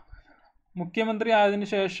 മുഖ്യമന്ത്രി ആയതിനു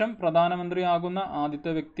ശേഷം പ്രധാനമന്ത്രിയാകുന്ന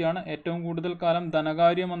ആദ്യത്തെ വ്യക്തിയാണ്. ഏറ്റവും കൂടുതൽ കാലം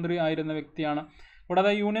ധനകാര്യമന്ത്രി ആയിരുന്ന വ്യക്തിയാണ്.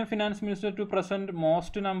 കൂടാതെ union finance minister to present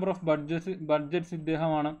most number of budgets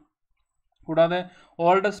ഇദ്ദേഹമാണ്. കൂടാതെ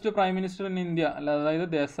oldest prime minister in India, അതായത്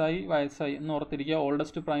ദേശായി വയസ്സായി എന്ന് ഓർത്തിരിക്കുക,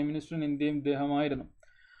 ഓൾഡസ്റ്റ് പ്രൈം മിനിസ്റ്റർ ഇൻ ഇന്ത്യയും ഇദ്ദേഹമായിരുന്നു.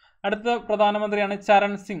 അടുത്ത പ്രധാനമന്ത്രിയാണ്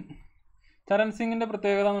ചരൺ സിംഗ്. ചരൺ സിംഗിൻ്റെ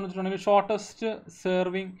പ്രത്യേകത എന്ന് വെച്ചിട്ടുണ്ടെങ്കിൽ shortest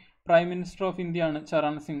serving prime minister of India ആണ്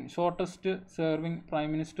Charan Singh, shortest serving prime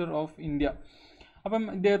minister of India. അപ്പം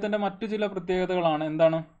ഇദ്ദേഹത്തിൻ്റെ മറ്റു ചില പ്രത്യേകതകളാണ്.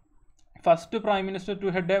 എന്താണ്? First prime minister to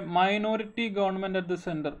head A minority government at the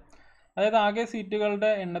centre. അതായത് ആകെ സീറ്റുകളുടെ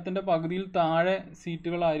എണ്ണത്തിൻ്റെ പകുതിയിൽ താഴെ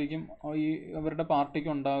സീറ്റുകളായിരിക്കും ഈ അവരുടെ പാർട്ടിക്ക്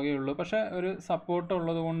ഉണ്ടാവുകയുള്ളൂ. പക്ഷേ ഒരു സപ്പോർട്ട്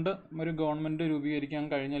ഉള്ളത് കൊണ്ട് ഒരു ഗവൺമെൻറ് രൂപീകരിക്കാൻ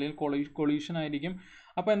കഴിഞ്ഞ അല്ലെങ്കിൽ കൊളീഷൻ ആയിരിക്കും.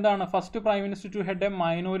 അപ്പോൾ എന്താണ്? First prime minister to head A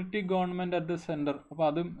minority government at the centre. അപ്പോൾ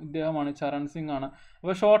അതും ഇദ്ദേഹമാണ്, ചരൺ സിംഗ് ആണ്.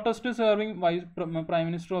 അപ്പോൾ shortest serving prime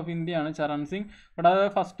minister of India ആണ് ചരൺ സിംഗ്. കൂടാതെ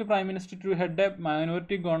first prime minister to head A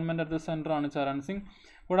minority government at the centre ആണ് ചരൺ സിംഗ്.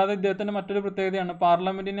 കൂടാതെ ഇദ്ദേഹത്തിൻ്റെ മറ്റൊരു പ്രത്യേകതയാണ്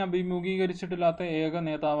പാർലമെൻറ്റിനെ അഭിമുഖീകരിച്ചിട്ടില്ലാത്ത ഏക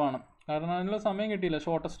നേതാവാണ്. കാരണം അതിനുള്ള സമയം കിട്ടിയില്ല,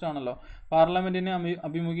 ഷോർട്ടസ്റ്റ് ആണല്ലോ. പാർലമെൻറ്റിനെ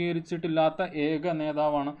അഭിമുഖീകരിച്ചിട്ടില്ലാത്ത ഏക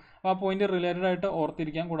നേതാവാണ്. അപ്പോൾ ആ പോയിന്റ് റിലേറ്റഡ് ആയിട്ട്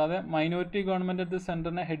ഓർത്തിരിക്കാം. കൂടാതെ minority government at the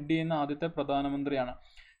സെൻറ്ററിനെ head ചെയ്യുന്ന ആദ്യത്തെ പ്രധാനമന്ത്രിയാണ്.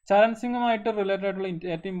 ചരൺ സിംഗുമായിട്ട് റിലേറ്റഡ് ആയിട്ടുള്ള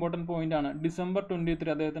ഏറ്റവും ഇമ്പോർട്ടൻറ്റ് പോയിന്റ് ആണ് December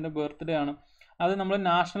 23 അദ്ദേഹത്തിൻ്റെ ബർത്ത്ഡേ ആണ്. അത് നമ്മൾ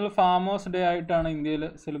നാഷണൽ ഫാമേഴ്സ് ഡേ ആയിട്ടാണ് ഇന്ത്യയിൽ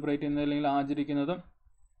സെലിബ്രേറ്റ് ചെയ്യുന്നത് അല്ലെങ്കിൽ ആചരിക്കുന്നത്.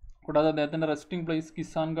 കൂടാതെ അദ്ദേഹത്തിൻ്റെ റെസ്റ്റിംഗ് പ്ലേസ്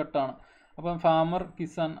കിസാൻ ഘട്ടാണ്. അപ്പം ഫാമർ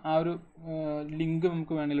കിസാൻ ആ ഒരു ലിങ്ക്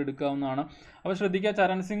നമുക്ക് വേണമെങ്കിൽ എടുക്കാവുന്നതാണ്. അപ്പോൾ ശ്രദ്ധിക്കുക,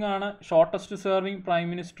 ചരൺ സിംഗ് ആണ് shortest serving prime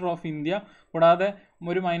minister of India. കൂടാതെ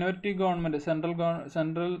ഒരു മൈനോറിറ്റി ഗവൺമെൻറ്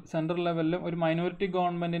സെൻട്രൽ ലെവലിലും ഒരു മൈനോറിറ്റി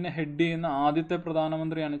ഗവൺമെൻറ്റിനെ ഹെഡ് ചെയ്യുന്ന ആദ്യത്തെ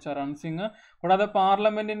പ്രധാനമന്ത്രിയാണ് ചരൺ സിംഗ്. കൂടാതെ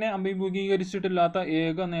പാർലമെൻറ്റിനെ അഭിമുഖീകരിച്ചിട്ടില്ലാത്ത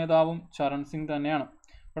ഏക നേതാവും ചരൺ സിംഗ് തന്നെയാണ്.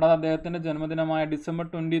 കൂടാതെ അദ്ദേഹത്തിൻ്റെ ജന്മദിനമായ December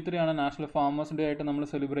 23 ആണ് നാഷണൽ ഫാമേഴ്സ് ഡേ ആയിട്ട് നമ്മൾ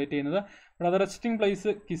സെലിബ്രേറ്റ് ചെയ്യുന്നത്. കൂടാതെ റെസ്റ്റിംഗ്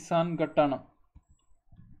പ്ലേസ് കിസാൻ ഘട്ടാണ്.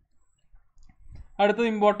 അടുത്തത്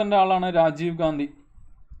ഇമ്പോർട്ടൻ്റ് ആളാണ് Rajeev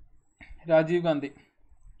Gandhi.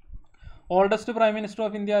 Oldest prime minister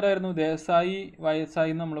of India ആരായിരുന്നു? ദേശായി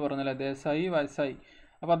വയസ്സായി എന്ന് നമ്മൾ പറഞ്ഞല്ലേ, ദേശായി വയസ്സായി.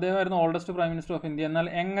 അപ്പോൾ അദ്ദേഹമായിരുന്നു oldest prime minister of India. എന്നാൽ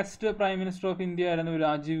youngest prime minister of India ആയിരുന്നു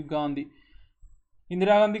രാജീവ് ഗാന്ധി.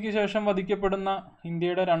 ഇന്ദിരാഗാന്ധിക്ക് ശേഷം വധിക്കപ്പെടുന്ന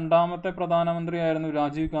ഇന്ത്യയുടെ രണ്ടാമത്തെ പ്രധാനമന്ത്രിയായിരുന്നു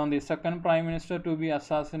Rajeev Gandhi. Second prime minister to B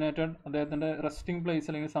assassinated. അദ്ദേഹത്തിൻ്റെ റെസ്റ്റിംഗ് പ്ലേസ്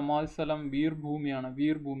അല്ലെങ്കിൽ സമാധി സ്ഥലം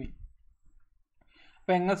വീർഭൂമി.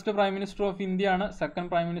 അപ്പോൾ youngest prime minister of India ആണ്. Second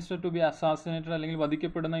prime minister to B assassinated അല്ലെങ്കിൽ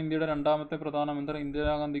വധിക്കപ്പെടുന്ന ഇന്ത്യയുടെ രണ്ടാമത്തെ പ്രധാനമന്ത്രി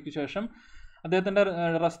ഇന്ദിരാഗാന്ധിക്ക് ശേഷം അദ്ദേഹത്തിൻ്റെ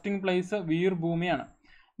റെസ്റ്റിംഗ് പ്ലേസ് വീർഭൂമിയാണ്.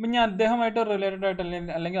 അപ്പം ഞാൻ അദ്ദേഹമായിട്ട് റിലേറ്റഡ് ആയിട്ട്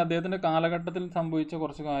അല്ലെങ്കിൽ അദ്ദേഹത്തിൻ്റെ കാലഘട്ടത്തിൽ സംഭവിച്ച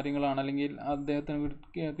കുറച്ച് കാര്യങ്ങളാണ്, അല്ലെങ്കിൽ അദ്ദേഹത്തിന്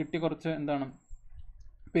കിട്ടിയ കുറച്ച്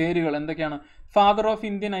പേരുകൾ എന്തൊക്കെയാണ്? ഫാദർ ഓഫ്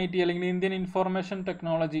ഇന്ത്യൻ IT അല്ലെങ്കിൽ ഇന്ത്യൻ ഇൻഫർമേഷൻ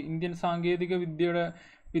ടെക്നോളജി, ഇന്ത്യൻ സാങ്കേതിക വിദ്യയുടെ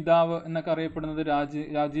പിതാവ് എന്നൊക്കെ അറിയപ്പെടുന്നത്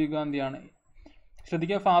രാജീവ് ഗാന്ധിയാണ്.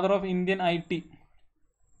 ശ്രദ്ധിക്കുക, father of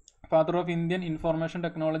Indian information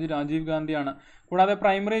technology Rajeev ഗാന്ധിയാണ്. കൂടാതെ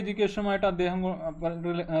പ്രൈമറി എഡ്യൂക്കേഷനുമായിട്ട്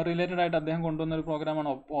റിലേറ്റഡ് ആയിട്ട് അദ്ദേഹം കൊണ്ടുവന്ന ഒരു പ്രോഗ്രാമാണ്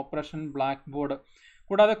ഓപ്പറേഷൻ ബ്ലാക്ക് ബോർഡ്.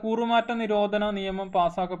 കൂടാതെ കൂറുമാറ്റ നിരോധന നിയമം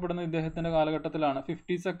പാസ്സാക്കപ്പെടുന്ന ഇദ്ദേഹത്തിന്റെ കാലഘട്ടത്തിലാണ്.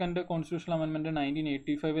 52nd കോൺസ്റ്റിറ്റ്യൂഷണൽ അമെൻമെന്റ്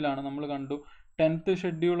 1985 നമ്മൾ കണ്ടു. 10th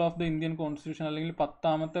schedule of the Indian constitution അല്ലെങ്കിൽ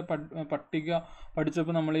 10ാമത്തെ പട്ടിക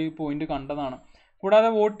പഠിച്ചപ്പോൾ നമ്മൾ ഈ പോയിന്റ് കണ്ടതാണ്. കൂടാതെ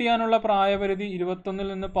വോട്ട് ചെയ്യാനുള്ള പ്രായപരിധി 21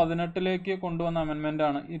 നിന്ന് 18 കൊണ്ടുവന്ന അമെൻമെന്റ്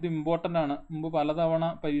ആണ്. ഇത് ഇമ്പോർട്ടൻ്റ് ആണ്. മുമ്പ് പലതവണ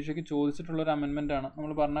പരീക്ഷയ്ക്ക് ചോദിച്ചിട്ടുള്ള ഒരു അമെൻമെന്റ് ആണ്.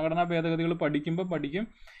 നമ്മൾ ഭരണഘടനാ ഭേദഗതികൾ പഠിക്കും.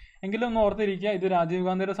 എങ്കിലും ഒന്ന് ഓർത്തിരിക്കുക, ഇത് രാജീവ്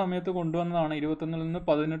ഗാന്ധിയുടെ സമയത്ത് കൊണ്ടുവന്നതാണ്. 21 നിന്ന്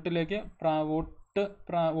 18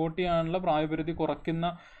 വോട്ട് ചെയ്യാനുള്ള പ്രായപരിധി കുറയ്ക്കുന്ന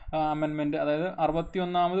അമെൻമെന്റ്, അതായത്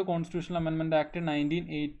 61ാമത് കോൺസ്റ്റിറ്റ്യൂഷണൽ അമെൻമെന്റ് ആക്ട്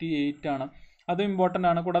 1988 ആണ്. അതും ഇമ്പോർട്ടൻ്റ്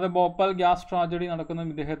ആണ്. കൂടാതെ ഭോപ്പാൽ ഗ്യാസ് ട്രാജഡി നടക്കുന്നത്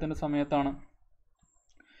ഇദ്ദേഹത്തിന്റെ സമയത്താണ്.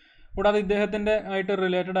 കൂടാതെ ഇദ്ദേഹത്തിൻ്റെ ആയിട്ട്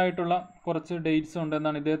റിലേറ്റഡ് ആയിട്ടുള്ള കുറച്ച് ഡേറ്റ്സ് ഉണ്ട്.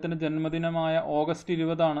 എന്താണ്? ഇദ്ദേഹത്തിൻ്റെ ജന്മദിനമായ August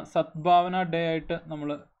 20 സദ്ഭാവന ഡേ ആയിട്ട് നമ്മൾ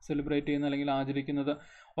സെലിബ്രേറ്റ് ചെയ്യുന്നത് അല്ലെങ്കിൽ ആചരിക്കുന്നത്.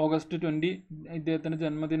 August 20 ഇദ്ദേഹത്തിൻ്റെ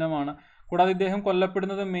ജന്മദിനമാണ്. കൂടാതെ ഇദ്ദേഹം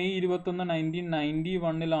കൊല്ലപ്പെടുന്നത് May 21,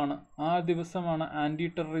 1991 ആ ദിവസമാണ് ആൻറ്റി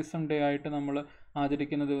ടെററിസം ഡേ ആയിട്ട് നമ്മൾ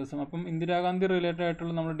ആചരിക്കുന്ന ദിവസം. അപ്പം ഇന്ദിരാഗാന്ധി റിലേറ്റഡ്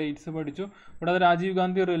ആയിട്ടുള്ള നമ്മൾ ഡേറ്റ്സ് പഠിച്ചു. കൂടാതെ രാജീവ്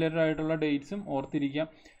ഗാന്ധി റിലേറ്റഡ് ആയിട്ടുള്ള ഡേറ്റ്സും ഓർത്തിരിക്കാം.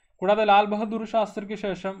 കൂടാതെ ലാൽ ബഹദൂർ ശാസ്ത്രിക്ക്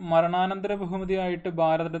ശേഷം മരണാനന്തര ബഹുമതിയായിട്ട്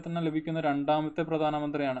ഭാരതരത്ന ലഭിക്കുന്ന 2ാമത്തെ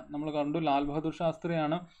പ്രധാനമന്ത്രിയാണ്. നമ്മൾ കണ്ടു, ലാൽ ബഹദൂർ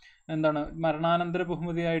ശാസ്ത്രിയാണ് മരണാനന്തര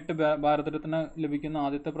ബഹുമതിയായിട്ട് ഭാരതരത്ന ലഭിക്കുന്ന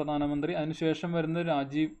ആദ്യത്തെ പ്രധാനമന്ത്രി. അതിനുശേഷം വരുന്നത്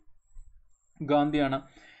രാജീവ് ഗാന്ധിയാണ്.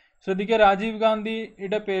 ശ്രദ്ധിക്കുക, രാജീവ്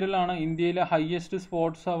ഗാന്ധിയുടെ പേരിലാണ് ഇന്ത്യയിലെ ഹയസ്റ്റ്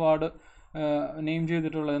സ്പോർട്സ് അവാർഡ് നെയിം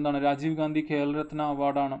ചെയ്തിട്ടുള്ളത്. രാജീവ് ഗാന്ധി ഖേൽരത്ന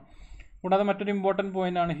അവാർഡാണ്. കൂടാതെ മറ്റൊരു ഇമ്പോർട്ടൻറ്റ്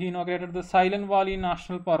പോയിന്റ് ആണ്, he inaugurated the silent Valley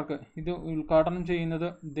national park. ഇത് ഉദ്ഘാടനം ചെയ്യുന്നത്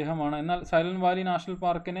ഇദ്ദേഹമാണ്. എന്നാൽ silent Valley national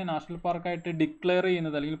പാർക്കിനെ national പാർക്കായിട്ട് declare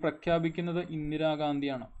ചെയ്യുന്നത് അല്ലെങ്കിൽ പ്രഖ്യാപിക്കുന്നത്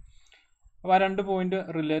ഇന്ദിരാഗാന്ധിയാണ്. അപ്പോൾ ആ 2 പോയിന്റ്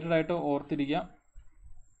റിലേറ്റഡ് ആയിട്ട് ഓർത്തിരിക്കുക.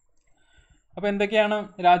 അപ്പോൾ എന്തൊക്കെയാണ്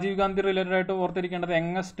രാജീവ് ഗാന്ധി റിലേറ്റഡ് ആയിട്ട് ഓർത്തിരിക്കേണ്ടത്?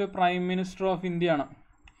 Youngest prime minister of India ആണ്.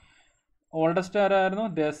 ഓൾഡസ്റ്റ് ആരായിരുന്നു?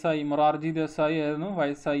 ദേശായി, മൊറാർജി ദേശായി ആയിരുന്നു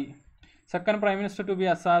വയസ്സായി. Second prime minister to B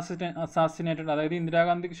assassinated, അതായത്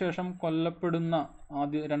ഇന്ദിരാഗാന്ധിക്ക് ശേഷം കൊല്ലപ്പെടുന്ന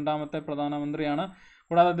 2ാമത്തെ പ്രധാനമന്ത്രിയാണ്.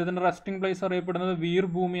 കൂടാതെ അദ്ദേഹത്തിൻ്റെ റെസ്റ്റിംഗ് പ്ലേസ് അറിയപ്പെടുന്നത് വീർ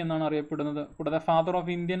ഭൂമി എന്നാണ് അറിയപ്പെടുന്നത്. കൂടാതെ ഫാദർ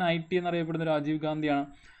ഓഫ് ഇന്ത്യൻ IT എന്നറിയപ്പെടുന്നത് രാജീവ് ഗാന്ധിയാണ്.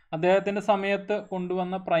 അദ്ദേഹത്തിൻ്റെ സമയത്ത്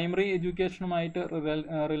കൊണ്ടുവന്ന പ്രൈമറി എഡ്യൂക്കേഷനുമായിട്ട്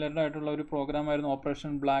റിലേറ്റഡ് ആയിട്ടുള്ള ഒരു പ്രോഗ്രാമായിരുന്നു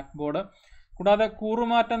ഓപ്പറേഷൻ ബ്ലാക്ക് ബോർഡ്. കൂടാതെ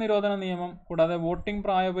കൂറുമാറ്റ നിരോധന നിയമം, കൂടാതെ വോട്ടിംഗ്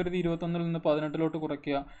പ്രായപരിധി 21 നിന്ന് 18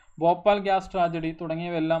 കുറയ്ക്കുക, ഭോപ്പാൽ ഗ്യാസ് ട്രാജഡി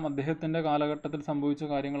തുടങ്ങിയവയെല്ലാം അദ്ദേഹത്തിൻ്റെ കാലഘട്ടത്തിൽ സംഭവിച്ച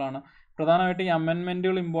കാര്യങ്ങളാണ്. പ്രധാനമായിട്ട് ഈ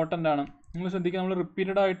അമെൻമെൻറ്റുകൾ ഇമ്പോർട്ടൻ്റ് ആണ്. നിങ്ങൾ ശ്രദ്ധിക്കുക, നമ്മൾ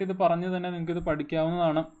റിപ്പീറ്റഡ് ആയിട്ട് ഇത് പറഞ്ഞ് തന്നെ നിങ്ങൾക്ക് ഇത്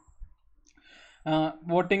പഠിക്കാവുന്നതാണ്.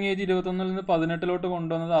 വോട്ടിംഗ് ഏജ് 21 നിന്ന് 18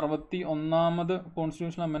 കൊണ്ടുവന്നത് 61ാമത്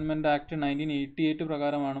കോൺസ്റ്റിറ്റ്യൂഷണൽ അമെൻമെൻറ്റ് ആക്ട് 1988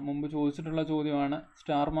 പ്രകാരമാണ്. മുമ്പ് ചോദിച്ചിട്ടുള്ള ചോദ്യമാണ്.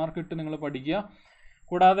 സ്റ്റാർ മാർക്ക് ഇട്ട് നിങ്ങൾ പഠിക്കുക.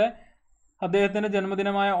 കൂടാതെ അദ്ദേഹത്തിൻ്റെ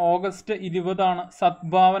ജന്മദിനമായ August 20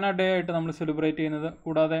 സദ്ഭാവന ഡേ ആയിട്ട് നമ്മൾ സെലിബ്രേറ്റ് ചെയ്യുന്നത്.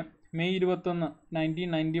 കൂടാതെ May 21,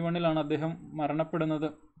 1991 അദ്ദേഹം മരണപ്പെടുന്നത്.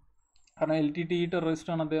 കാരണം LTTE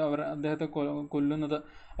ടെററിസ്റ്റാണ് അദ്ദേഹത്തെ കൊല്ലുന്നത്.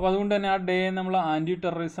 അപ്പോൾ അതുകൊണ്ട് തന്നെ ആ ഡേ നമ്മൾ ആൻറ്റി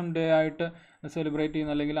ടെററിസം ഡേ ആയിട്ട് സെലിബ്രേറ്റ്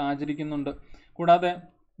ചെയ്യുന്നു അല്ലെങ്കിൽ ആചരിക്കുന്നുണ്ട്. കൂടാതെ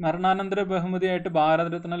മരണാനന്തര ബഹുമതിയായിട്ട്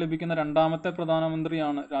ഭാരതരത്ന ലഭിക്കുന്ന 2ാമത്തെ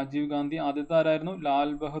പ്രധാനമന്ത്രിയാണ് രാജീവ് ഗാന്ധി. ആദ്യത്തെ ആരായിരുന്നു?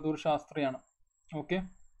 ലാൽ ബഹദൂർ ശാസ്ത്രിയാണ്. ഓക്കെ.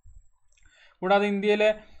 കൂടാതെ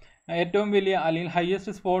ഇന്ത്യയിലെ ഏറ്റവും വലിയ അല്ലെങ്കിൽ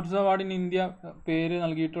highest sports award in India പേര്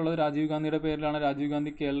നൽകിയിട്ടുള്ളത് രാജീവ് ഗാന്ധിയുടെ പേരിലാണ്, രാജീവ്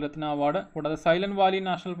ഗാന്ധി ഖേൽരത്ന അവാർഡ്. കൂടാതെ silent Valley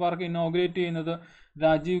national park inaugurate ചെയ്യുന്നത്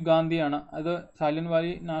രാജീവ് ഗാന്ധിയാണ്. അത് silent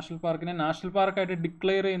Valley national പാർക്കിനെ national പാർക്കായിട്ട്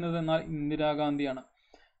declare ചെയ്യുന്നത് എന്നാൽ ഇന്ദിരാഗാന്ധിയാണ്.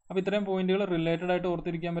 അപ്പോൾ ഇത്രയും പോയിന്റുകൾ റിലേറ്റഡ് ആയിട്ട്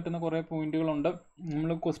ഓർത്തിരിക്കാൻ പറ്റുന്ന കുറേ പോയിന്റുകളുണ്ട്.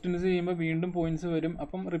 നമ്മൾ ക്വസ്റ്റ്യൻസ് ചെയ്യുമ്പോൾ വീണ്ടും പോയിന്റ്സ് വരും.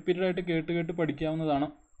 അപ്പം റിപ്പീറ്റഡ് ആയിട്ട് കേട്ട് പഠിക്കാവുന്നതാണ്.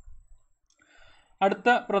 അടുത്ത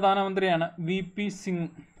പ്രധാനമന്ത്രിയാണ് VP സിംഗ്.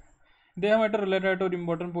 ഇദ്ദേഹമായിട്ട് റിലേറ്റഡ് ആയിട്ട് ഒരു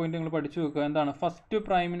ഇമ്പോർട്ടൻറ്റ് പോയിന്റ് നിങ്ങൾ പഠിച്ചു വെക്കുക. എന്താണ്? First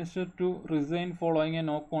prime minister to resign following A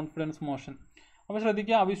no confidence motion. അപ്പോൾ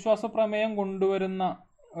ശ്രദ്ധിക്കുക, അവിശ്വാസ പ്രമേയം കൊണ്ടുവരുന്ന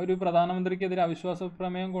ഒരു പ്രധാനമന്ത്രിക്കെതിരെ അവിശ്വാസ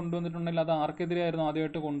പ്രമേയം കൊണ്ടുവന്നിട്ടുണ്ടെങ്കിൽ അത് ആർക്കെതിരെയായിരുന്നു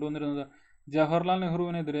ആദ്യമായിട്ട് കൊണ്ടുവന്നിരുന്നത്? ജവഹർലാൽ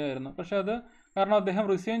നെഹ്റുവിനെതിരെയായിരുന്നു. പക്ഷെ അത് കാരണം അദ്ദേഹം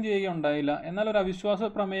റിസൈൻ ചെയ്യുകയുണ്ടായില്ല. എന്നാൽ ഒരു അവിശ്വാസ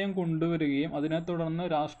പ്രമേയം കൊണ്ടുവരികയും അതിനെ തുടർന്ന്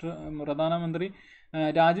പ്രധാനമന്ത്രി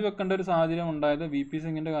രാജിവെക്കേണ്ട ഒരു സാഹചര്യം ഉണ്ടായത് VP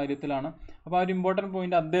സിംഗിൻ്റെ കാര്യത്തിലാണ്. അപ്പോൾ ആ ഒരു ഇമ്പോർട്ടൻറ്റ്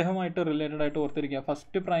പോയിന്റ് അദ്ദേഹമായിട്ട് റിലേറ്റഡ് ആയിട്ട് ഓർത്തിരിക്കുക.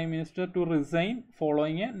 First prime minister to resign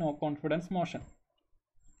following A no confidence motion.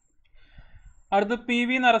 അടുത്ത്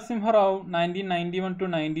PV നരസിംഹറാവു 1991 to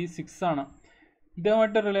 96 ആണ്.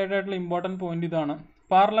 ഇദ്ദേഹമായിട്ട് റിലേറ്റഡ് ആയിട്ടുള്ള ഇമ്പോർട്ടൻറ്റ് പോയിന്റ് ഇതാണ്.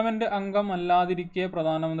 പാർലമെൻറ്റ് അംഗം അല്ലാതിരിക്കെ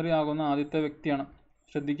പ്രധാനമന്ത്രിയാകുന്ന ആദ്യത്തെ വ്യക്തിയാണ്.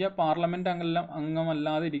 ശ്രദ്ധിക്കുക, പാർലമെൻറ്റ്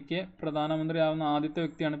അംഗമല്ലാതിരിക്കെ പ്രധാനമന്ത്രിയാകുന്ന ആദ്യത്തെ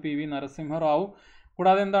വ്യക്തിയാണ് PV നരസിംഹറാവു.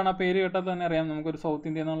 കൂടാതെ എന്താണ്, ആ പേര് കേട്ടാൽ തന്നെ അറിയാം, നമുക്കൊരു സൗത്ത്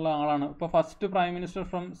ഇന്ത്യ എന്നുള്ള ആളാണ്. ഇപ്പോൾ first prime minister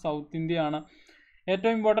from south India ആണ്.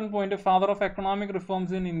 ഏറ്റവും important point, father of economic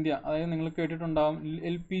reforms in India. അതായത് നിങ്ങൾ കേട്ടിട്ടുണ്ടാവും,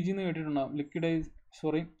 LPG എന്ന് കേട്ടിട്ടുണ്ടാവും,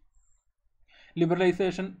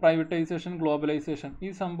 ലിബറലൈസേഷൻ, പ്രൈവറ്റൈസേഷൻ, ഗ്ലോബലൈസേഷൻ. ഈ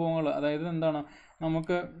സംഭവങ്ങൾ, അതായത് എന്താണ്,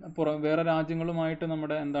 നമുക്ക് വേറെ രാജ്യങ്ങളുമായിട്ട്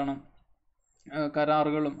നമ്മുടെ എന്താണ്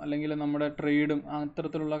കരാറുകളും അല്ലെങ്കിൽ നമ്മുടെ ട്രേഡും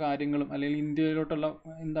അത്തരത്തിലുള്ള കാര്യങ്ങളും അല്ലെങ്കിൽ ഇന്ത്യയിലോട്ടുള്ള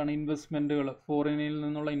എന്താണ് ഇൻവെസ്റ്റ്മെൻറ്റുകൾ, ഫോറിനിൽ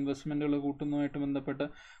നിന്നുള്ള ഇൻവെസ്റ്റ്മെൻറ്റുകൾ കൂട്ടുന്നതുമായിട്ട് ബന്ധപ്പെട്ട്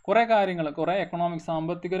കുറേ കാര്യങ്ങൾ, കുറേ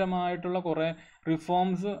സാമ്പത്തികപരമായിട്ടുള്ള കുറേ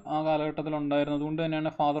റിഫോംസ് ആ കാലഘട്ടത്തിൽ ഉണ്ടായിരുന്നു. അതുകൊണ്ട്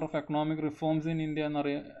തന്നെയാണ് father of economic reforms in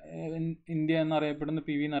India എന്നറിയപ്പെടുന്ന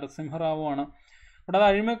PV നരസിംഹറാവു ആണ്. കൂടാതെ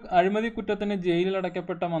അഴിമതി കുറ്റത്തിന് ജയിലിൽ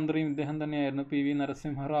അടയ്ക്കപ്പെട്ട മന്ത്രിയും ഇദ്ദേഹം തന്നെയായിരുന്നു, PV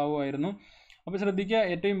നരസിംഹറാവു ആയിരുന്നു. അപ്പോൾ ശ്രദ്ധിക്കുക,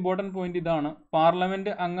 ഏറ്റവും ഇമ്പോർട്ടൻറ്റ് പോയിന്റ് ഇതാണ്.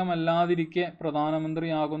 പാർലമെൻറ്റ് അംഗമല്ലാതിരിക്കെ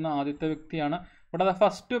പ്രധാനമന്ത്രിയാകുന്ന ആദ്യത്തെ വ്യക്തിയാണ്. കൂടാതെ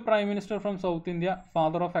first prime minister from south India,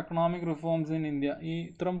 father of economic reforms in India. ഈ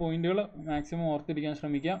ഇത്തരം പോയിന്റുകൾ മാക്സിമം ഓർത്തിരിക്കാൻ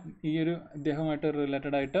ശ്രമിക്കുക ഈ ഒരു ഇദ്ദേഹമായിട്ട്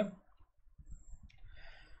റിലേറ്റഡ് ആയിട്ട്.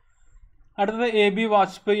 അടുത്തത് AB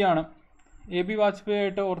വാജ്പേയി ആണ്. AB വാജ്പേയി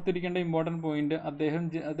ആയിട്ട് ഓർത്തിരിക്കേണ്ട ഇമ്പോർട്ടൻറ്റ് പോയിന്റ്,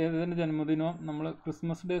 അദ്ദേഹത്തിൻ്റെ ജന്മദിനവും നമ്മൾ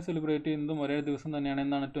ക്രിസ്മസ് ഡേ സെലിബ്രേറ്റ് ചെയ്യുന്നതും ഒരേ ദിവസം തന്നെയാണ്.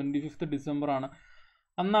 എന്താണ്, 25 ഡിസംബർ ആണ്.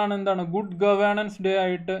 അന്നാണ് എന്താണ് ഗുഡ് ഗവേണൻസ് ഡേ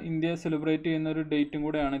ആയിട്ട് ഇന്ത്യ സെലിബ്രേറ്റ് ചെയ്യുന്ന ഒരു ഡേറ്റും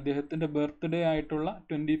കൂടെയാണ്. ഇദ്ദേഹത്തിൻ്റെ ബർത്ത്ഡേ ആയിട്ടുള്ള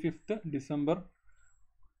 25 ഡിസംബർ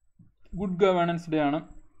ഗുഡ് ഗവേണൻസ് ഡേ ആണ്.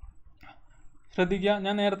 ശ്രദ്ധിക്കുക,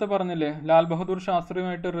 ഞാൻ നേരത്തെ പറഞ്ഞില്ലേ, ലാൽ ബഹദൂർ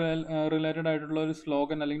ശാസ്ത്രിയുമായിട്ട് റിലേറ്റഡ് ആയിട്ടുള്ള ഒരു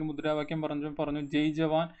സ്ലോഗൻ അല്ലെങ്കിൽ മുദ്രാവാക്യം പറഞ്ഞു ജയ്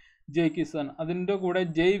ജവാൻ ജയ് കിസാൻ. അതിൻ്റെ കൂടെ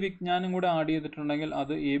ജയ് വിജ്ഞാനും കൂടെ ആഡ് ചെയ്തിട്ടുണ്ടെങ്കിൽ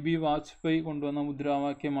അത് AB വാജ്പേയി കൊണ്ടുവന്ന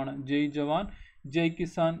മുദ്രാവാക്യമാണ്. ജയ് ജവാൻ ജയ്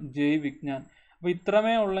കിസാൻ ജയ് വിജ്ഞാൻ. അപ്പോൾ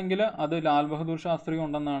ഇത്രമേ ഉള്ളെങ്കിൽ അത് ലാൽ ബഹദൂർ ശാസ്ത്രി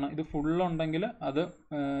കൊണ്ടുവന്നാണ്. ഇത് ഫുള്ളുണ്ടെങ്കിൽ അത്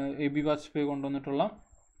AB വാജ്പേയി കൊണ്ടുവന്നിട്ടുള്ള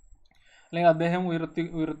അല്ലെങ്കിൽ അദ്ദേഹം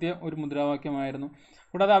ഉയർത്തിയ ഒരു മുദ്രാവാക്യമായിരുന്നു.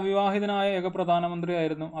 കൂടാതെ അവിവാഹിതനായ ഏക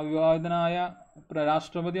പ്രധാനമന്ത്രിയായിരുന്നു. അവിവാഹിതനായ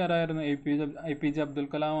രാഷ്ട്രപതി ആരായിരുന്നു? APJ അബ്ദുൽ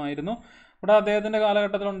കലാം ആയിരുന്നു. കൂടാതെ അദ്ദേഹത്തിൻ്റെ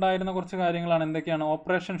കാലഘട്ടത്തിൽ ഉണ്ടായിരുന്ന കുറച്ച് കാര്യങ്ങളാണ്. എന്തൊക്കെയാണ്?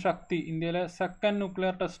 ഓപ്പറേഷൻ ശക്തി, ഇന്ത്യയിലെ സെക്കൻഡ്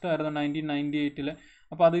ന്യൂക്ലിയർ ടെസ്റ്റ് ആയിരുന്നു 1998.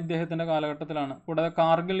 അപ്പോൾ അത് ഇദ്ദേഹത്തിൻ്റെ കാലഘട്ടത്തിലാണ്. കൂടാതെ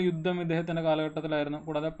കാർഗിൽ യുദ്ധം ഇദ്ദേഹത്തിൻ്റെ കാലഘട്ടത്തിലായിരുന്നു.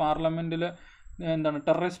 കൂടാതെ പാർലമെൻറ്റിൽ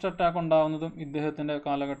ടെററിസ്റ്റ് അറ്റാക്ക് ഉണ്ടാകുന്നതും ഇദ്ദേഹത്തിൻ്റെ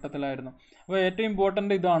കാലഘട്ടത്തിലായിരുന്നു. അപ്പോൾ ഏറ്റവും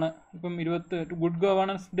ഇമ്പോർട്ടൻ്റ് ഇതാണ്. ഇപ്പം ഗുഡ്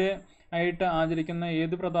ഗവേണൻസ് ഡേ ആയിട്ട് ആചരിക്കുന്ന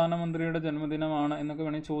ഏത് പ്രധാനമന്ത്രിയുടെ ജന്മദിനമാണ് എന്നൊക്കെ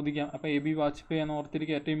വേണമെങ്കിൽ ചോദിക്കാം. അപ്പോൾ AB വാജ്പേയി എന്ന്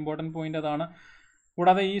ഓർത്തിരിക്കുക. ഏറ്റവും ഇമ്പോർട്ടൻറ്റ് പോയിന്റ് അതാണ്.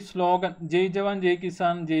 കൂടാതെ ഈ സ്ലോഗൻ ജയ് ജവാൻ ജയ്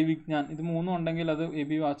കിസാൻ ജയ് വിജ്ഞാൻ, ഇത് മൂന്നും ഉണ്ടെങ്കിൽ അത്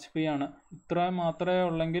AB വാജ്പേയി ആണ്. ഇത്ര മാത്രമേ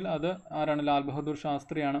ഉള്ളെങ്കിൽ അത് ആരാണ്? ലാൽ ബഹദൂർ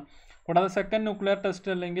ശാസ്ത്രിയാണ്. കൂടാതെ സെക്കൻഡ് ന്യൂക്ലിയർ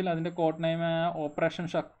ടെസ്റ്റ് അല്ലെങ്കിൽ അതിൻ്റെ കോഡ് നെയിമായ ഓപ്പറേഷൻ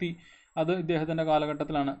ശക്തി, അത് ഇദ്ദേഹത്തിൻ്റെ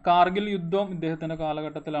കാലഘട്ടത്തിലാണ്. കാർഗിൽ യുദ്ധവും ഇദ്ദേഹത്തിൻ്റെ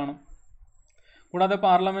കാലഘട്ടത്തിലാണ്. കൂടാതെ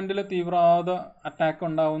പാർലമെൻറ്റിൽ തീവ്രവാദ അറ്റാക്ക്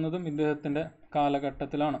ഉണ്ടാവുന്നതും ഇദ്ദേഹത്തിൻ്റെ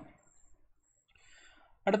കാലഘട്ടത്തിലാണ്.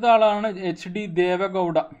 അടുത്ത ആളാണ് HD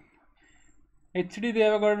ദേവഗൗഡ. HD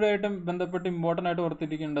ദേവഗൗഡയുമായിട്ട് ബന്ധപ്പെട്ട് ഇമ്പോർട്ടൻ്റ് ആയിട്ട്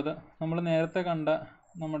ഓർത്തിരിക്കേണ്ടത്, നമ്മൾ നേരത്തെ കണ്ട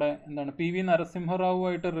നമ്മുടെ PV നരസിംഹറാവു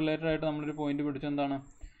ആയിട്ട് റിലേറ്റഡ് ആയിട്ട് നമ്മളൊരു പോയിന്റ് പിടിച്ചു. എന്താണ്?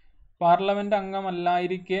 പാർലമെൻറ്റ്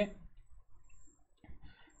അംഗമല്ലായിരിക്കെ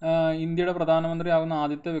ഇന്ത്യയുടെ പ്രധാനമന്ത്രിയാകുന്ന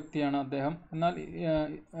ആദ്യത്തെ വ്യക്തിയാണ് അദ്ദേഹം.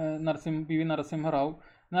 എന്നാൽ PV നരസിംഹറാവു.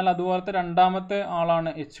 എന്നാൽ അതുപോലത്തെ രണ്ടാമത്തെ ആളാണ്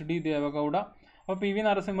HD ദേവഗൗഡ. അപ്പോൾ PV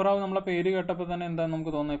നരസിംഹറാവു നമ്മളെ പേര് കേട്ടപ്പോൾ തന്നെ എന്താണെന്ന്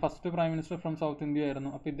നമുക്ക് തോന്നുന്നത്, first prime minister from south India ആയിരുന്നു.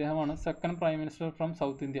 അപ്പോൾ ഇദ്ദേഹമാണ് second prime minister from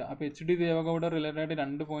south India. അപ്പോൾ HD ദേവഗൗഡ റിലേറ്റഡ് ആയിട്ട്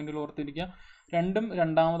 2 പോയിന്റുകൾ ഓർത്തിരിക്കുക. രണ്ടും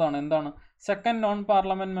രണ്ടാമതാണ്. എന്താണ്? Second non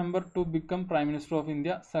parliament member to become prime minister of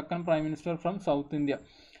India, second prime minister from south India.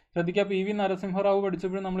 ശ്രദ്ധിക്കുക, PV നരസിംഹറാവു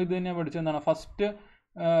പഠിച്ചപ്പോഴും നമ്മൾ ഇത് തന്നെയാണ് പഠിച്ചത്. എന്താണ്? First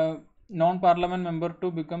non parliament member to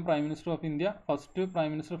become prime minister of India, first prime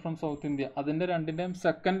minister from south India. അതിൻ്റെ രണ്ടിൻ്റെയും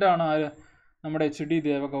സെക്കൻഡാണ് ആര്? നമ്മുടെ HD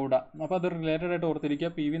ദേവഗൗഡ. അപ്പോൾ അത് റിലേറ്റഡ് ആയിട്ട് ഓർത്തിരിക്കുക.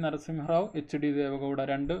 PV നരസിംഹറാവു, HD ദേവഗൗഡ,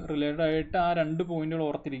 രണ്ട് റിലേറ്റഡ് ആയിട്ട് ആ 2 പോയിന്റുകൾ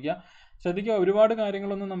ഓർത്തിരിക്കുക. ശ്രദ്ധിക്കുക, ഒരുപാട്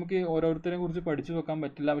കാര്യങ്ങളൊന്നും നമുക്ക് ഓരോരുത്തരെ കുറിച്ച് പഠിച്ചു വെക്കാൻ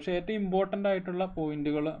പറ്റില്ല. പക്ഷേ ഏറ്റവും ഇമ്പോർട്ടൻ്റ് ആയിട്ടുള്ള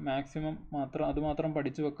പോയിന്റുകൾ മാക്സിമം മാത്രം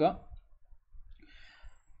പഠിച്ചു വെക്കുക.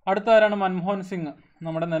 അടുത്ത ആരാണ്? മൻമോഹൻ സിംഗ്.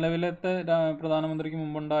 നമ്മുടെ നിലവിലത്തെ പ്രധാനമന്ത്രിക്ക്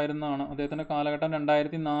മുമ്പുണ്ടായിരുന്നതാണ്. അദ്ദേഹത്തിൻ്റെ കാലഘട്ടം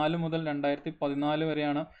 2004 മുതൽ 2014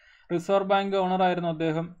 വരെയാണ്. റിസർവ് ബാങ്ക് ഗവർണർ ആയിരുന്നു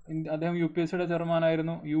അദ്ദേഹം. UPSCയുടെ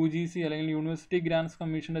ചെയർമാനായിരുന്നു. UGC അല്ലെങ്കിൽ യൂണിവേഴ്സിറ്റി ഗ്രാൻസ്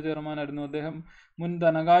കമ്മീഷൻ്റെ ചെയർമാനായിരുന്നു അദ്ദേഹം. മുൻ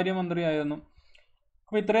ധനകാര്യമന്ത്രിയായിരുന്നു.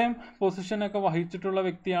 അപ്പോൾ ഇത്രയും പൊസിഷനൊക്കെ വഹിച്ചിട്ടുള്ള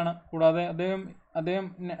വ്യക്തിയാണ്. കൂടാതെ അദ്ദേഹം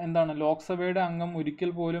ലോക്സഭയുടെ അംഗം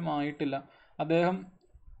ഒരിക്കൽ പോലും ആയിട്ടില്ല. അദ്ദേഹം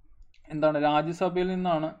രാജ്യസഭയിൽ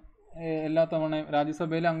നിന്നാണ് എല്ലാ തവണയും,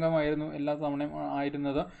 രാജ്യസഭയിലെ അംഗമായിരുന്നു എല്ലാ തവണയും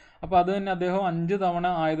ആയിരുന്നത്. അപ്പോൾ അത് തന്നെ അദ്ദേഹം 5 തവണ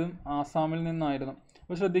ആയതും ആസാമിൽ നിന്നായിരുന്നു.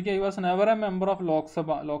 അപ്പോൾ ശ്രദ്ധിക്കുക, he was never a member of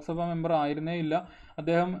Lok Sabha member ആയിരുന്നേ ഇല്ല.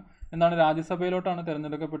 അദ്ദേഹം രാജ്യസഭയിലോട്ടാണ്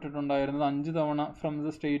തിരഞ്ഞെടുക്കപ്പെട്ടിട്ടുണ്ടായിരുന്നത്. 5 തവണ from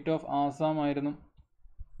the state of Assam ആയിരുന്നു.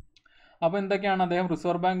 അപ്പോൾ എന്തൊക്കെയാണ്, അദ്ദേഹം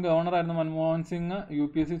റിസർവ് ബാങ്ക് ഗവർണർ ആയിരുന്നു മൻമോഹൻ സിംഗ്,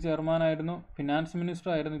 UPSC ചെയർമാൻ ആയിരുന്നു, ഫിനാൻസ് മിനിസ്റ്റർ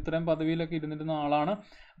ആയിരുന്നു, ഇത്രയും പദവിയിലൊക്കെ ഇരുന്നിരുന്ന ആളാണ്.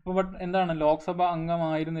 അപ്പോൾ ബട്ട് എന്താണ്, ലോക്സഭ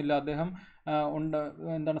അംഗമായിരുന്നില്ല അദ്ദേഹം.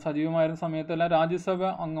 സജീവമായിരുന്ന സമയത്തെല്ലാം രാജ്യസഭ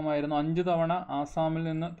അംഗമായിരുന്നു. 5 തവണ ആസാമിൽ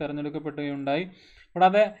നിന്ന് തിരഞ്ഞെടുക്കപ്പെടുകയുണ്ടായി.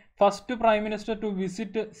 കൂടാതെ first prime minister to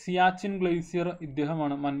visit Siachen glacier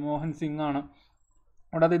ഇദ്ദേഹമാണ്, മൻമോഹൻ സിംഗ് ആണ്.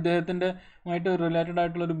 കൂടാതെ ഇദ്ദേഹത്തിൻ്റെ റിലേറ്റഡ്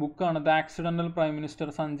ആയിട്ടുള്ള ഒരു ബുക്കാണ് the accidental prime minister,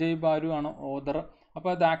 Sanjay ബാരു ആണ് ഓദർ.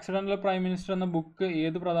 അപ്പോൾ ദ ആക്സിഡൻ്റൽ പ്രൈം മിനിസ്റ്റർ എന്ന ബുക്ക്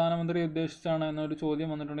ഏത് പ്രധാനമന്ത്രിയെ ഉദ്ദേശിച്ചാണ് എന്നൊരു ചോദ്യം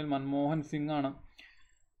വന്നിട്ടുണ്ടെങ്കിൽ മൻമോഹൻ സിംഗ് ആണ്.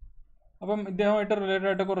 അപ്പം ഇദ്ദേഹമായിട്ട് റിലേറ്റഡ്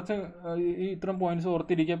ആയിട്ട് കുറച്ച് ഇത്തരം പോയിന്റ്സ്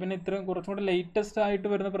ഓർത്തിരിക്കുക. പിന്നെ ഇത്രയും കുറച്ചും കൂടെ ലേറ്റസ്റ്റ് ആയിട്ട്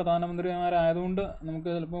വരുന്ന പ്രധാനമന്ത്രിമാരായതുകൊണ്ട് നമുക്ക്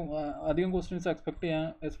ചിലപ്പോൾ അധികം ക്വസ്റ്റ്യൻസ്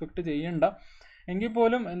എക്സ്പെക്ട് ചെയ്യേണ്ട. എങ്കിൽ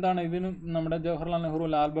പോലും ഇതിന് നമ്മുടെ ജവഹർലാൽ നെഹ്റു,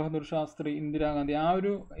 ലാൽ ബഹദൂർ ശാസ്ത്രി, ഇന്ദിരാഗാന്ധി ആ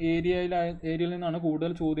ഒരു ഏരിയയിൽ നിന്നാണ്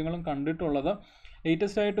കൂടുതൽ ചോദ്യങ്ങളും കണ്ടിട്ടുള്ളത്.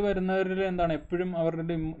 ലേറ്റസ്റ്റ് ആയിട്ട് വരുന്നവരിൽ എപ്പോഴും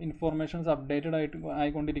അവരുടെ ഇൻഫോർമേഷൻസ് അപ്ഡേറ്റഡ്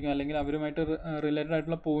ആയിക്കൊണ്ടിരിക്കും, അല്ലെങ്കിൽ അവരുമായിട്ട് റിലേറ്റഡ്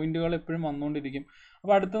ആയിട്ടുള്ള പോയിന്റുകൾ എപ്പോഴും വന്നുകൊണ്ടിരിക്കും.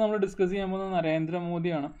 അപ്പോൾ അടുത്ത് നമ്മൾ ഡിസ്കസ് ചെയ്യാൻ പോകുന്നത്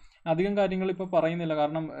നരേന്ദ്രമോദിയാണ്. അധികം കാര്യങ്ങൾ ഇപ്പോൾ പറയുന്നില്ല,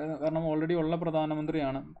 കാരണം ഓൾറെഡി ഉള്ള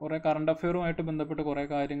പ്രധാനമന്ത്രിയാണ്. കുറേ കറണ്ട് അഫെയറുമായിട്ട് ബന്ധപ്പെട്ട് കുറേ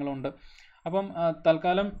കാര്യങ്ങളുണ്ട്. അപ്പം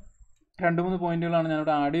തൽക്കാലം 2-3 പോയിന്റുകളാണ്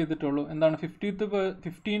ഞാനിവിടെ ആഡ് ചെയ്തിട്ടുള്ളൂ.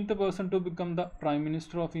 15th person to become the prime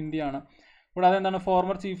minister of India ആണ്. കൂടാതെ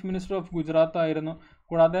former chief minister of Gujarat ആയിരുന്നു.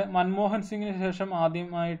 കൂടാതെ മൻമോഹൻ സിംഗിന് ശേഷം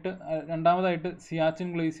രണ്ടാമതായിട്ട് സിയാച്ചിൻ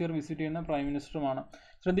ഗ്ലേസിയർ വിസിറ്റ് ചെയ്യുന്ന പ്രൈം മിനിസ്റ്ററുമാണ്.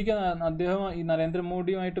 ശ്രദ്ധിക്കുക, അദ്ദേഹം ഈ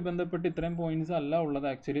നരേന്ദ്രമോദിയുമായിട്ട് ബന്ധപ്പെട്ട് ഇത്രയും പോയിന്റ്സ് അല്ല ഉള്ളത്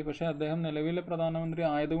ആക്ച്വലി. പക്ഷേ അദ്ദേഹം നിലവിലെ പ്രധാനമന്ത്രി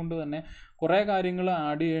ആയതുകൊണ്ട് തന്നെ കുറേ കാര്യങ്ങൾ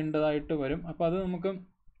ആഡ് ചെയ്യേണ്ടതായിട്ട് വരും. അപ്പോൾ അത് നമുക്ക്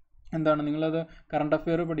നിങ്ങളത് കറണ്ട്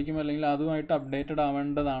അഫെയർ പഠിക്കുമ്പോൾ അല്ലെങ്കിൽ അതുമായിട്ട് അപ്ഡേറ്റഡ്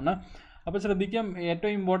ആവേണ്ടതാണ്. അപ്പോൾ ശ്രദ്ധിക്കാം,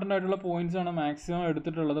 ഏറ്റവും ഇമ്പോർട്ടൻ്റ് ആയിട്ടുള്ള പോയിന്റ്സ് ആണ് മാക്സിമം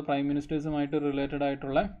എടുത്തിട്ടുള്ളത് പ്രൈം മിനിസ്റ്റേഴ്സുമായിട്ട് റിലേറ്റഡ്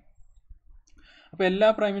ആയിട്ടുള്ള. അപ്പോൾ എല്ലാ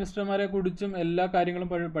പ്രൈം മിനിസ്റ്റർമാരെ കുറിച്ചും എല്ലാ കാര്യങ്ങളും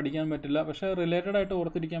പഠിക്കാൻ പറ്റില്ല, പക്ഷേ റിലേറ്റഡ് ആയിട്ട്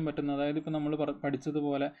ഓർത്തിരിക്കാൻ പറ്റുന്ന, അതായത് ഇപ്പോൾ നമ്മൾ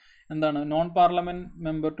പഠിച്ചതുപോലെ non parliament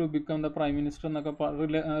member to become the prime minister എന്നൊക്കെ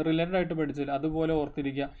റിലേറ്റഡ് ആയിട്ട് പഠിച്ചില്ല, അതുപോലെ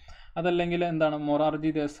ഓർത്തിരിക്കുക. അതല്ലെങ്കിൽ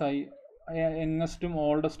Morarji Desai, യങ്ങസ്റ്റും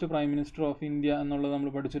oldest prime minister of India എന്നുള്ളത് നമ്മൾ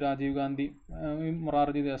പഠിച്ചു, രാജീവ് ഗാന്ധി,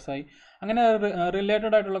 മൊറാർജി ദേശായി, അങ്ങനെ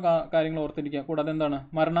റിലേറ്റഡ് ആയിട്ടുള്ള കാര്യങ്ങൾ ഓർത്തിരിക്കുക. കൂടാതെ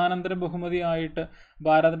മരണാനന്തര ബഹുമതിയായിട്ട്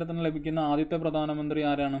ഭാരതരത്ന ലഭിക്കുന്ന ആദ്യത്തെ പ്രധാനമന്ത്രി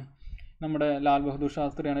ആരാണ്? നമ്മുടെ ലാൽ ബഹദൂർ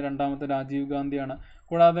ശാസ്ത്രിയാണ്. രണ്ടാമത്തെ രാജീവ് ഗാന്ധിയാണ്.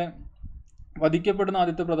 കൂടാതെ വധിക്കപ്പെടുന്ന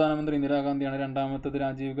ആദ്യത്തെ പ്രധാനമന്ത്രി ഇന്ദിരാഗാന്ധിയാണ്. രണ്ടാമത്തേത്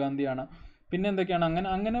രാജീവ് ഗാന്ധിയാണ്. പിന്നെ എന്തൊക്കെയാണ്,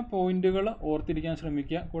 അങ്ങനെ പോയിന്റുകൾ ഓർത്തിരിക്കാൻ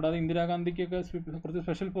ശ്രമിക്കുക. കൂടാതെ ഇന്ദിരാഗാന്ധിക്കൊക്കെ കുറച്ച്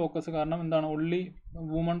സ്പെഷ്യൽ ഫോക്കസ്, കാരണം only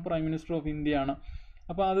woman prime minister of India ആണ്.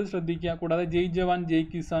 അപ്പോൾ അത് ശ്രദ്ധിക്കുക. കൂടാതെ ജയ് ജവാൻ ജയ്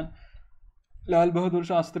കിസാൻ ലാൽ ബഹദൂർ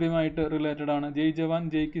ശാസ്ത്രിയുമായിട്ട് റിലേറ്റഡ് ആണ്. ജയ് ജവാൻ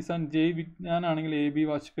ജയ് കിസാൻ, ജയ് വിജ്ഞാൻ ആണെങ്കിൽ AB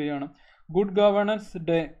വാജ്പേയി ആണ്. ഗുഡ് ഗവേണൻസ്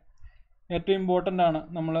ഡേ ഏറ്റവും ഇമ്പോർട്ടൻ്റ് ആണ്.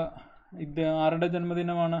 നമ്മൾ ആരുടെ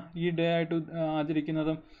ജന്മദിനമാണ് ഈ ഡേ ആയിട്ട് ആചരിക്കുന്നത്?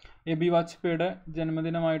 AB വാജ്പേയിയുടെ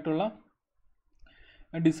ജന്മദിനമായിട്ടുള്ള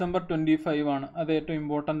December 25 ആണ്. അത് ഏറ്റവും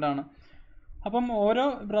ഇമ്പോർട്ടൻ്റ് ആണ്. അപ്പം ഓരോ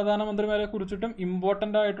പ്രധാനമന്ത്രിമാരെ കുറിച്ചിട്ടും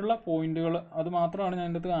ഇമ്പോർട്ടൻ്റ് ആയിട്ടുള്ള പോയിന്റുകൾ അത് മാത്രമാണ് ഞാൻ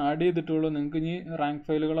ഇതിനകത്ത് ആഡ് ചെയ്തിട്ടുള്ളൂ. നിങ്ങൾക്ക് ഇനി റാങ്ക്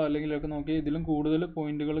ഫയലുകളോ അല്ലെങ്കിൽ ഒക്കെ നോക്കി ഇതിലും കൂടുതൽ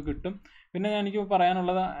പോയിന്റുകൾ കിട്ടും. പിന്നെ എനിക്ക്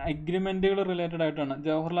പറയാനുള്ളത് അഗ്രിമെൻറ്റുകൾ റിലേറ്റഡ് ആയിട്ടാണ്.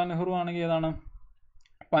 ജവഹർലാൽ നെഹ്റു ആണെങ്കിൽ ഏതാണ്?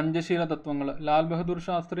 പഞ്ചശീല തത്വങ്ങൾ. ലാൽ ബഹദൂർ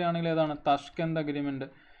ശാസ്ത്രി ആണെങ്കിൽ ഏതാണ്? താഷ്കെന്ത് അഗ്രിമെൻറ്റ്.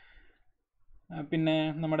 പിന്നെ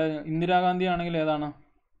നമ്മുടെ ഇന്ദിരാഗാന്ധി ആണെങ്കിൽ ഏതാണ്?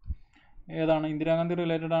 ഇന്ദിരാഗാന്ധി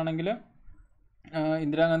റിലേറ്റഡ് ആണെങ്കിൽ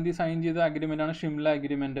ഇന്ദിരാഗാന്ധി സൈൻ ചെയ്ത അഗ്രിമെൻ്റാണ് ഷിംല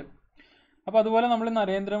അഗ്രിമെൻറ്റ്. അപ്പോൾ അതുപോലെ നമ്മൾ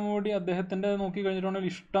നരേന്ദ്രമോദി അദ്ദേഹത്തിൻ്റെ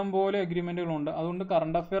നോക്കിക്കഴിഞ്ഞിട്ടുണ്ടെങ്കിൽ ഇഷ്ടം പോലെ അഗ്രിമെൻറ്റുകളുണ്ട്. അതുകൊണ്ട്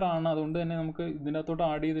കറണ്ട് അഫെയർ ആണ്, അതുകൊണ്ട് തന്നെ നമുക്ക് ഇതിൻ്റെ അകത്തോട്ട്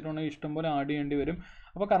ആഡ് ചെയ്തിട്ടുണ്ടെങ്കിൽ ഇഷ്ടം പോലെ ആഡ് ചെയ്യേണ്ടി വരും.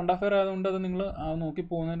 അപ്പോൾ കറണ്ട് അഫെയർ ആയതുകൊണ്ട് അത് നിങ്ങൾ നോക്കി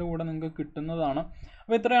പോകുന്നതിൻ്റെ കൂടെ നിങ്ങൾക്ക് കിട്ടുന്നതാണ്.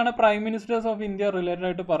 അപ്പോൾ ഇത്രയാണ് prime ministers of India related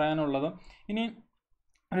ആയിട്ട് പറയാനുള്ളത്. ഇനി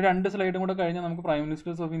ഒരു 2 സ്ലൈഡും കൂടെ കഴിഞ്ഞാൽ നമുക്ക് പ്രൈം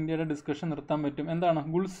മിനിസ്റ്റേഴ്സ് ഓഫ് ഇന്ത്യയുടെ ഡിസ്കഷൻ നിർത്താൻ പറ്റും.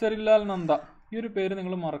 ഗുൽസരിലാൽ നന്ദ. ഈ ഒരു പേര്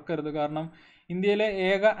നിങ്ങൾ മറക്കരുത്, കാരണം ഇന്ത്യയിലെ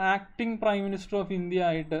ഏക acting prime minister of India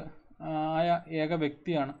ആയിട്ട് ആയ ഏക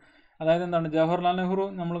വ്യക്തിയാണ്. അതായത് ജവഹർലാൽ നെഹ്റു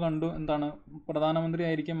നമ്മൾ കണ്ടു, പ്രധാനമന്ത്രി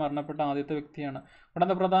ആയിരിക്കും മരണപ്പെട്ട ആദ്യത്തെ വ്യക്തിയാണ്.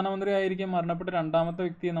 കൂടാതെ പ്രധാനമന്ത്രി ആയിരിക്കും മരണപ്പെട്ട രണ്ടാമത്തെ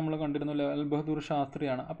വ്യക്തിയെ നമ്മൾ കണ്ടിരുന്നു, ലാൽ ബഹദൂർ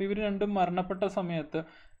ശാസ്ത്രിയാണ്. അപ്പോൾ ഇവർ രണ്ടും മരണപ്പെട്ട സമയത്ത്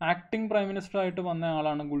ആക്ടിംഗ് പ്രൈം മിനിസ്റ്റർ ആയിട്ട് വന്ന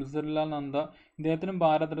ആളാണ് ഗുൽസരിലാൽ നന്ദ. ഇദ്ദേഹത്തിനും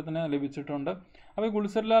ഭാരതരത്ന ലഭിച്ചിട്ടുണ്ട്. അപ്പോൾ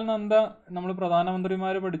ഗുൽസരിലാൽ നന്ദ നമ്മൾ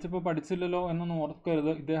പ്രധാനമന്ത്രിമാർ പഠിച്ചില്ലല്ലോ എന്നൊന്നും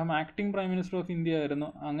ഓർക്കരുത്. ഇദ്ദേഹം acting prime minister of India ആയിരുന്നു.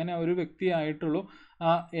 അങ്ങനെ ഒരു വ്യക്തിയായിട്ടുള്ളൂ,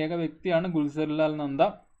 ആ ഏക വ്യക്തിയാണ് ഗുൽസരിലാൽ നന്ദ.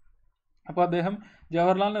 അപ്പോൾ അദ്ദേഹം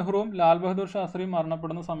ജവഹർലാൽ നെഹ്റുവും ലാൽ ബഹദൂർ ശാസ്ത്രിയും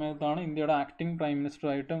മരണപ്പെടുന്ന സമയത്താണ് ഇന്ത്യയുടെ ആക്ടിംഗ് പ്രൈം മിനിസ്റ്റർ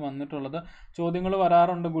ആയിട്ട് വന്നിട്ടുള്ളത്. ചോദ്യങ്ങൾ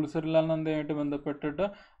വരാറുണ്ട് ഗുൽസരിലാൽ നന്ദയുമായിട്ട് ബന്ധപ്പെട്ടിട്ട്.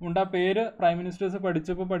 ആ പേര് പ്രൈം മിനിസ്റ്റേഴ്സ്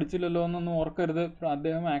പഠിച്ചില്ലല്ലോ എന്നൊന്നും ഓർക്കരുത്,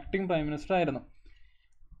 അദ്ദേഹം ആക്ടിംഗ് പ്രൈം മിനിസ്റ്റർ ആയിരുന്നു.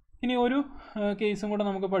 ഇനി ഒരു കേസും കൂടെ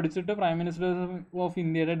നമുക്ക് പഠിച്ചിട്ട് പ്രൈം മിനിസ്റ്റേഴ്സ് ഓഫ്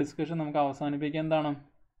ഇന്ത്യയുടെ ഡിസ്കഷൻ നമുക്ക് അവസാനിപ്പിക്കാം.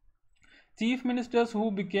 Chief ministers who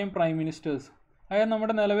became prime ministers. അതായത്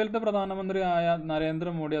നമ്മുടെ നിലവിലത്തെ പ്രധാനമന്ത്രിയായ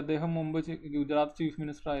നരേന്ദ്രമോദി, അദ്ദേഹം മുമ്പ് ഗുജറാത്ത് ചീഫ്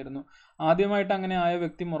മിനിസ്റ്റർ ആയിരുന്നു. ആദ്യമായിട്ട് അങ്ങനെ ആയ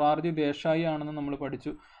വ്യക്തി മൊറാർജി ദേശായി ആണെന്ന് നമ്മൾ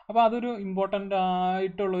പഠിച്ചു. അപ്പോൾ അതൊരു ഇമ്പോർട്ടൻ്റ്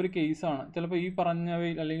ആയിട്ടുള്ള ഒരു കേസാണ്. ചിലപ്പോൾ ഈ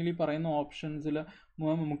പറഞ്ഞവയിൽ അല്ലെങ്കിൽ ഈ പറയുന്ന ഓപ്ഷൻസിൽ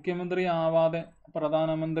മുഖ്യമന്ത്രി ആവാതെ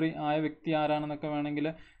പ്രധാനമന്ത്രി ആയ വ്യക്തി ആരാണെന്നൊക്കെ വേണമെങ്കിൽ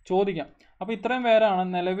ചോദിക്കാം. അപ്പോൾ ഇത്രയും പേരാണ്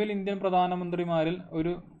നിലവിൽ ഇന്ത്യൻ പ്രധാനമന്ത്രിമാരിൽ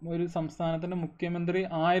ഒരു സംസ്ഥാനത്തിൻ്റെ മുഖ്യമന്ത്രി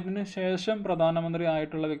ആയതിനു ശേഷം പ്രധാനമന്ത്രി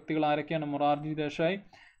ആയിട്ടുള്ള വ്യക്തികൾ ആരൊക്കെയാണ്? Morarji Desai,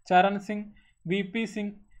 Charan Singh, VP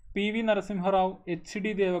Singh, PV Narasimha Rao, HD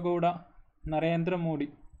Deve Gowda, Narendra Modi.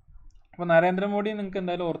 അപ്പോൾ നരേന്ദ്രമോദി നിങ്ങൾക്ക്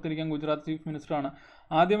എന്തായാലും ഓർത്തിരിക്കാം, ഗുജറാത്ത് ചീഫ് മിനിസ്റ്റർ ആണ്.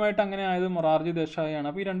 ആദ്യമായിട്ട് അങ്ങനെ ആയത് മൊറാർജി ദേശായി ആണ്.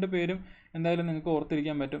 അപ്പോൾ ഈ രണ്ട് പേരും എന്തായാലും നിങ്ങൾക്ക്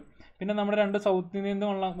ഓർത്തിരിക്കാൻ പറ്റും. പിന്നെ നമ്മുടെ രണ്ട് സൗത്ത് ഇന്ത്യയിൽ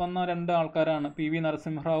നിന്ന് വന്ന രണ്ട് ആൾക്കാരാണ് PV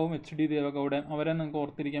നരസിംഹറാവും HD ദേവഗൌഡയും. അവരെ നിങ്ങൾക്ക്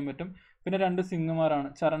ഓർത്തിരിക്കാൻ പറ്റും. പിന്നെ രണ്ട്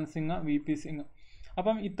സിംഗുമാരാണ്, ചരൺ സിംഗ്, VP സിംഗ്.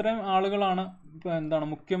 അപ്പം ഇത്രയും ആളുകളാണ്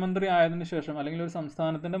മുഖ്യമന്ത്രി ആയതിനു ശേഷം അല്ലെങ്കിൽ ഒരു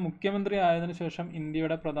സംസ്ഥാനത്തിൻ്റെ മുഖ്യമന്ത്രി ആയതിനു ശേഷം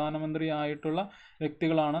ഇന്ത്യയുടെ പ്രധാനമന്ത്രി ആയിട്ടുള്ള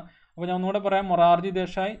വ്യക്തികളാണ്. അപ്പോൾ ഞാൻ ഒന്നുകൂടെ പറയാം: Morarji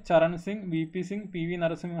Desai, Charan Singh, VP Singh, PV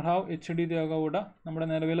Narasimha Rao, HD Deve Gowda, നമ്മുടെ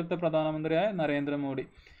നിലവിലത്തെ പ്രധാനമന്ത്രിയായ നരേന്ദ്രമോദി.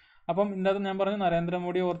 അപ്പം ഇതിനകത്ത് ഞാൻ പറഞ്ഞു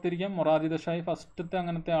നരേന്ദ്രമോദിയെ ഓർത്തിരിക്കാം. മൊറാർജി ദേശായി ഫസ്റ്റത്തെ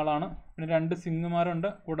അങ്ങനത്തെ ആളാണ്. പിന്നെ രണ്ട് സിംഗുമാരുണ്ട്.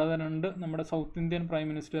 കൂടാതെ രണ്ട് നമ്മുടെ സൗത്ത് ഇന്ത്യൻ പ്രൈം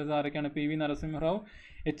മിനിസ്റ്റേഴ്സ് ആരൊക്കെയാണ്? PV Narasimha Rao,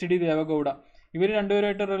 HD Deve Gowda. ഇവർ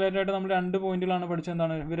രണ്ടുപേരായിട്ട് റിലേറ്റഡ് ആയിട്ട് നമ്മൾ 2 പോയിന്റുകളാണ് പഠിച്ചത്.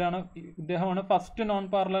 എന്താണ്? ഇദ്ദേഹമാണ് first non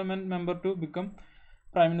parliament member to become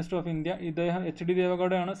prime minister of India. HD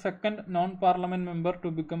ദേവഗൌഡയാണ് second non parliament member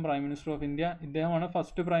to become prime minister of India. ഇദ്ദേഹമാണ്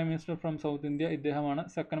first prime minister from south India. ഇദ്ദേഹമാണ്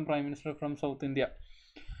second prime minister from south India.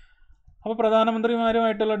 അപ്പോൾ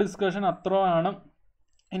പ്രധാനമന്ത്രിമാരുമായിട്ടുള്ള discussion അത്രയാണ്.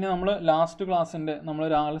 ഇനി നമ്മൾ last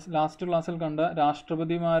ക്ലാസ്സിൽ കണ്ട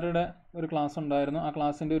രാഷ്ട്രപതിമാരുടെ ഒരു class ഉണ്ടായിരുന്നു. ആ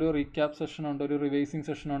ക്ലാസ്സിൻ്റെ ഒരു റീക്യാപ്പ് സെഷൻ ഉണ്ട്, ഒരു റിവൈസിങ്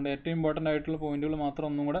സെഷൻ ഉണ്ട്. ഏറ്റവും ഇമ്പോർട്ടൻ്റ് ആയിട്ടുള്ള പോയിന്റുകൾ മാത്രം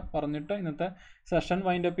ഒന്നും കൂടെ പറഞ്ഞിട്ട് ഇന്നത്തെ സെഷൻ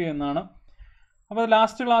വൈൻഡപ്പ് ചെയ്യുന്നതാണ്. അപ്പോൾ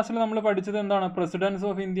ലാസ്റ്റ് ക്ലാസ്സിൽ നമ്മൾ പഠിച്ചത് എന്താണ്? പ്രസിഡൻസ്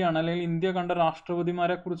ഓഫ് ഇന്ത്യ ആണ്, അല്ലെങ്കിൽ ഇന്ത്യ കണ്ട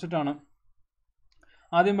രാഷ്ട്രപതിമാരെ കുറിച്ചിട്ടാണ്.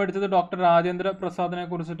 ആദ്യം പഠിച്ചത് ഡോക്ടർ രാജേന്ദ്ര പ്രസാദിനെ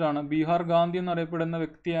കുറിച്ചിട്ടാണ്. ബീഹാർ ഗാന്ധി എന്നറിയപ്പെടുന്ന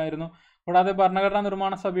വ്യക്തിയായിരുന്നു. കൂടാതെ ഭരണഘടനാ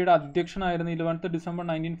നിർമ്മാണ സഭയുടെ അധ്യക്ഷനായിരുന്നു. 11 ഡിസംബർ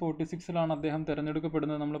 1946 അദ്ദേഹം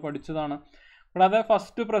തിരഞ്ഞെടുക്കപ്പെടുന്നത് നമ്മൾ പഠിച്ചതാണ്. കൂടാതെ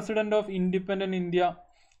first president of independent India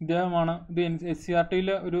ഇദ്ദേഹമാണ്. ഇത്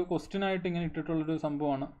SCRTയിൽ ഒരു ക്വസ്റ്റ്യൻ ആയിട്ട് ഇങ്ങനെ ഇട്ടിട്ടുള്ളൊരു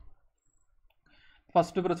സംഭവമാണ്.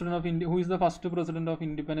 First president of India, who is the first president of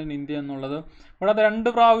independent India എന്നുള്ളത്. കൂടാതെ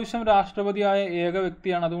 2 പ്രാവശ്യം രാഷ്ട്രപതിയായ ഏക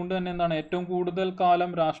വ്യക്തിയാണ്. അതുകൊണ്ട് തന്നെ ഏറ്റവും കൂടുതൽ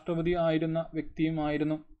കാലം രാഷ്ട്രപതി ആയിരുന്ന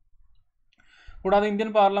വ്യക്തിയുമായിരുന്നു. കൂടാതെ ഇന്ത്യൻ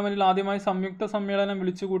പാർലമെന്റിൽ ആദ്യമായി സംയുക്ത സമ്മേളനം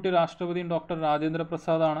വിളിച്ചുകൂട്ടിയ രാഷ്ട്രപതിയും ഡോക്ടർ രാജേന്ദ്ര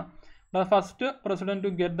പ്രസാദ് ആണ്. First president to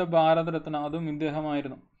get the Bharat Ratna, അതും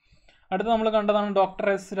ഇദ്ദേഹമായിരുന്നു. അടുത്ത നമ്മൾ കണ്ടതാണ് ഡോക്ടർ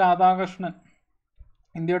S രാധാകൃഷ്ണൻ.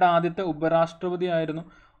 ഇന്ത്യയുടെ ആദ്യത്തെ ഉപരാഷ്ട്രപതി ആയിരുന്നു.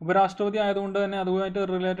 ഉപരാഷ്ട്രപതി ആയതുകൊണ്ട് തന്നെ അതുമായിട്ട്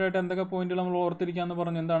റിലേറ്റഡ് ആയിട്ട് എന്തൊക്കെ പോയിന്റുകൾ നമ്മൾ ഓർത്തിരിക്കാമെന്ന്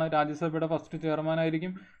പറഞ്ഞു. എന്താണ്? രാജ്യസഭയുടെ ഫസ്റ്റ് ചെയർമാൻ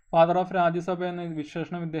ആയിരിക്കും. ഫാദർ ഓഫ് രാജ്യസഭ എന്ന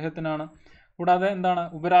വിശേഷണം ഇദ്ദേഹത്തിനാണ്. കൂടാതെ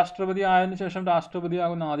ഉപരാഷ്ട്രപതി ആയതിനു ശേഷം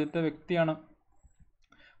രാഷ്ട്രപതിയാകുന്ന ആദ്യത്തെ വ്യക്തിയാണ്.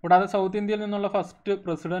 കൂടാതെ സൗത്ത് ഇന്ത്യയിൽ നിന്നുള്ള ഫസ്റ്റ്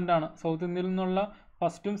പ്രസിഡന്റ് ആണ്. സൗത്ത് ഇന്ത്യയിൽ നിന്നുള്ള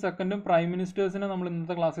ഫസ്റ്റും സെക്കൻഡും പ്രൈം മിനിസ്റ്റേഴ്സിനെ നമ്മൾ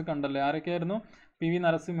ഇന്നത്തെ ക്ലാസ്സിൽ കണ്ടല്ലേ. ആരൊക്കെയായിരുന്നു? PV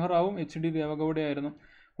നരസിംഹറാവും HD ദേവഗൌഡയായിരുന്നു.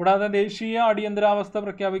 കൂടാതെ ദേശീയ അടിയന്തരാവസ്ഥ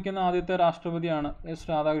പ്രഖ്യാപിക്കുന്ന ആദ്യത്തെ രാഷ്ട്രപതിയാണ് S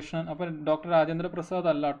രാധാകൃഷ്ണൻ. അപ്പം ഡോക്ടർ രാജേന്ദ്ര പ്രസാദ്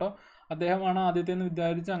അല്ല കേട്ടോ, അദ്ദേഹമാണ് ആദ്യത്തെ എന്ന്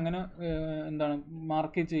വിചാരിച്ച് അങ്ങനെ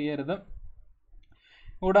മാർക്ക് ചെയ്യരുത്.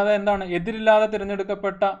 കൂടാതെ എതിരില്ലാതെ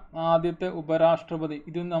തിരഞ്ഞെടുക്കപ്പെട്ട ആദ്യത്തെ ഉപരാഷ്ട്രപതി,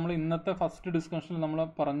 ഇത് നമ്മൾ ഇന്നത്തെ ഫസ്റ്റ് ഡിസ്കഷനിൽ നമ്മൾ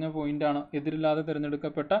പറഞ്ഞ പോയിന്റാണ്. എതിരില്ലാതെ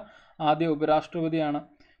തിരഞ്ഞെടുക്കപ്പെട്ട ആദ്യ ഉപരാഷ്ട്രപതിയാണ്.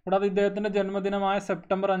 കൂടാതെ ഇദ്ദേഹത്തിൻ്റെ ജന്മദിനമായ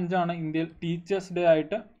സെപ്റ്റംബർ 5 ഇന്ത്യയിൽ ടീച്ചേഴ്സ് ഡേ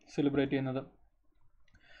ആയിട്ട് സെലിബ്രേറ്റ് ചെയ്യുന്നത്.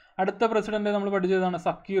 അടുത്ത പ്രസിഡന്റ് നമ്മൾ പഠിച്ചതാണ്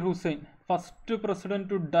Zakir Hussain, first president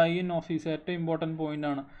to die in office. ഏറ്റവും ഇമ്പോർട്ടൻറ്റ് പോയിന്റ്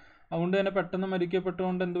ആണ്. അതുകൊണ്ട് തന്നെ പെട്ടെന്ന്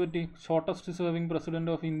മരിക്കപ്പെട്ടുകൊണ്ട് എന്ത് പറ്റി? Shortest serving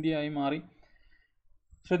president of India ആയി മാറി.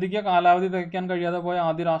 ശ്രദ്ധിക്കുക, കാലാവധി തികയ്ക്കാൻ കഴിയാതെ പോയ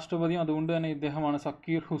ആദ്യ രാഷ്ട്രപതിയും അതുകൊണ്ട് തന്നെ ഇദ്ദേഹമാണ്,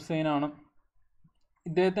 സക്കീർ ഹുസൈൻ ആണ്.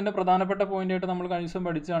 ഇദ്ദേഹത്തിൻ്റെ പ്രധാനപ്പെട്ട പോയിന്റായിട്ട് നമ്മൾ കഴിഞ്ഞ ദിവസം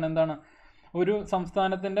പഠിച്ചതാണ് ഒരു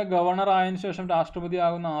സംസ്ഥാനത്തിൻ്റെ ഗവർണർ ആയതിനു ശേഷം രാഷ്ട്രപതി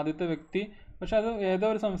ആകുന്ന ആദ്യത്തെ വ്യക്തി. പക്ഷെ അത് ഏതോ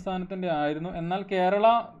ഒരു സംസ്ഥാനത്തിൻ്റെ ആയിരുന്നു. എന്നാൽ കേരള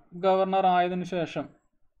ഗവർണർ ആയതിനു ശേഷം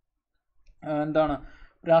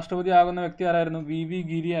രാഷ്ട്രപതി ആകുന്ന വ്യക്തി ആരായിരുന്നു? VV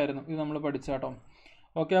ഗിരി ആയിരുന്നു. ഇത് നമ്മൾ പഠിച്ചാട്ടോ.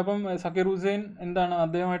 ഓക്കെ, അപ്പം സക്കീർ ഹുസൈൻ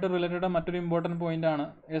അദ്ദേഹമായിട്ട് റിലേറ്റഡ് മറ്റൊരു ഇമ്പോർട്ടൻറ്റ് പോയിന്റ് ആണ്.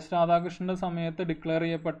 S രാധാകൃഷ്ണൻ്റെ സമയത്ത് ഡിക്ലെയർ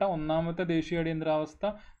ചെയ്യപ്പെട്ട 1ാമത്തെ ദേശീയ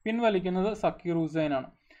അടിയന്തരാവസ്ഥ പിൻവലിക്കുന്നത് സക്കീർ ഹുസൈൻ ആണ്.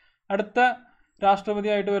 അടുത്ത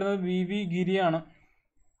രാഷ്ട്രപതിയായിട്ട് വരുന്നത് VV ഗിരിയാണ്.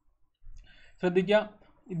 ശ്രദ്ധിക്കുക,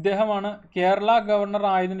 ഇദ്ദേഹമാണ് കേരള ഗവർണർ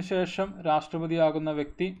ആയതിനു ശേഷം രാഷ്ട്രപതിയാകുന്ന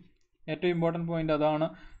വ്യക്തി. ഏറ്റവും ഇമ്പോർട്ടൻറ്റ് പോയിന്റ് അതാണ്.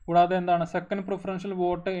 കൂടാതെ സെക്കൻഡ് പ്രിഫറൻഷ്യൽ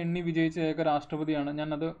വോട്ട് എണ്ണി വിജയിച്ച ഏക രാഷ്ട്രപതിയാണ്.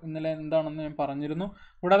 ഞാനത് ഇന്നലെ എന്താണെന്ന് ഞാൻ പറഞ്ഞിരുന്നു.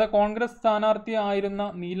 കൂടാതെ കോൺഗ്രസ് സ്ഥാനാർത്ഥി ആയിരുന്ന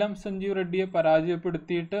നീലം സഞ്ജീവ് റെഡ്ഡിയെ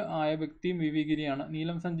പരാജയപ്പെടുത്തിയിട്ട് ആയ വ്യക്തിയും VV ഗിരിയാണ്.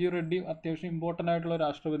 നീലം സഞ്ജീവ് റെഡ്ഡി അത്യാവശ്യം ഇമ്പോർട്ടൻ്റ് ആയിട്ടുള്ള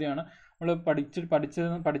രാഷ്ട്രപതിയാണ്. നമ്മൾ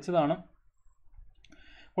പഠിച്ചതാണ്.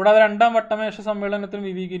 കൂടാതെ രണ്ടാം വട്ടമേശ സമ്മേളനത്തിൽ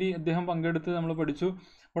വി ഗിരി അദ്ദേഹം പങ്കെടുത്ത് നമ്മൾ പഠിച്ചു.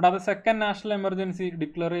 കൂടാതെ സെക്കൻഡ് നാഷണൽ എമർജൻസി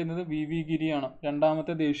ഡിക്ലെയർ ചെയ്യുന്നത് വി ഗിരിയാണ്.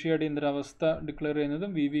 രണ്ടാമത്തെ ദേശീയ അടിയന്തരാവസ്ഥ ഡിക്ലെയർ ചെയ്യുന്നത്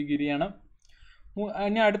വി ഗിരിയാണ്.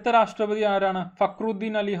 ഇനി അടുത്ത രാഷ്ട്രപതി ആരാണ്?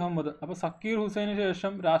 ഫക്രുദ്ദീൻ അലി അഹമ്മദ്. അപ്പോൾ സക്കീർ ഹുസൈന്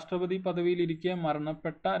ശേഷം രാഷ്ട്രപതി പദവിയിലിരിക്കെ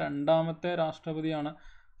മരണപ്പെട്ട രണ്ടാമത്തെ രാഷ്ട്രപതിയാണ്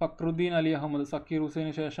ഫക്രുദ്ദീൻ അലി അഹമ്മദ്, സക്കീർ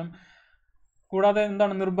ഹുസൈന് ശേഷം. കൂടാതെ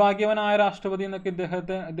എന്താണ് നിർഭാഗ്യവനായ രാഷ്ട്രപതി എന്നൊക്കെ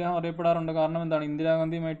അദ്ദേഹം അറിയപ്പെടാറുണ്ട്. കാരണം എന്താണ്?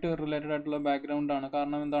 ഇന്ദിരാഗാന്ധിയുമായിട്ട് റിലേറ്റഡ് ആയിട്ടുള്ള ബാക്ക്ഗ്രൗണ്ടാണ്.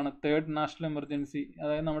 കാരണം എന്താണ്? തേർഡ് നാഷണൽ എമർജൻസി,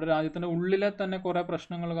 അതായത് നമ്മുടെ രാജ്യത്തിൻ്റെ ഉള്ളിലെ തന്നെ കുറേ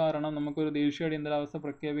പ്രശ്നങ്ങൾ കാരണം നമുക്കൊരു ദേശീയ അടിയന്തരാവസ്ഥ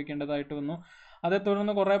പ്രഖ്യാപിക്കേണ്ടതായിട്ട് വന്നു. അതേ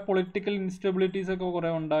തുടർന്ന് കുറേ പൊളിറ്റിക്കൽ ഇൻസ്റ്റെബിലിറ്റീസ് ഒക്കെ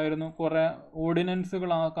കുറേ ഉണ്ടായിരുന്നു. കുറേ ഓർഡിനൻസുകൾ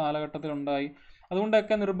ആ കാലഘട്ടത്തിൽ ഉണ്ടായി.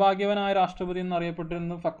 അതുകൊണ്ടൊക്കെ നിർഭാഗ്യവനായ രാഷ്ട്രപതി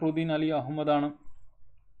എന്നറിയപ്പെട്ടിരുന്നത് ഫക്രുദ്ദീൻ അലി അഹമ്മദാണ്.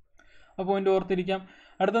 ആ പോയിന്റ് ഓർത്തിരിക്കാം.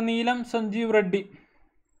 അടുത്ത നീലം സഞ്ജീവ് റെഡ്ഡി.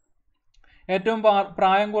 ഏറ്റവും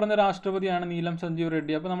പ്രായം കുറഞ്ഞ രാഷ്ട്രപതിയാണ് നീലം സഞ്ജീവ്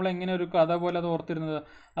റെഡ്ഡി. അപ്പോൾ നമ്മൾ എങ്ങനെ ഒരു കഥ പോലെ അത് ഓർത്തിരുന്നത്?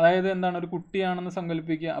 അതായത് എന്താണ്, ഒരു കുട്ടിയാണെന്ന്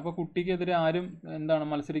സങ്കല്പിക്കുക. അപ്പോൾ കുട്ടിക്കെതിരെ ആരും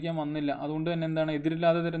മത്സരിക്കാൻ വന്നില്ല. അതുകൊണ്ട് തന്നെ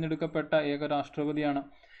എതിരില്ലാതെ തിരഞ്ഞെടുക്കപ്പെട്ട ഏക രാഷ്ട്രപതിയാണ്.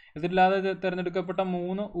 എതിരില്ലാതെ തിരഞ്ഞെടുക്കപ്പെട്ട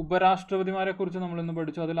 3 ഉപരാഷ്ട്രപതിമാരെ കുറിച്ച് നമ്മൾ ഇന്ന്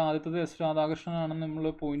പഠിച്ചു. അതിൽ ആദ്യത്തത് എസ് രാധാകൃഷ്ണനാണെന്ന് നമ്മൾ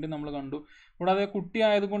പോയിന്റ് നമ്മൾ കണ്ടു. കൂടാതെ കുട്ടി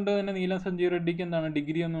ആയതുകൊണ്ട് തന്നെ നീലം സഞ്ജീവ് റെഡ്ഡിക്ക്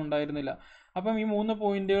ഡിഗ്രി ഒന്നും ഉണ്ടായിരുന്നില്ല. അപ്പം ഈ 3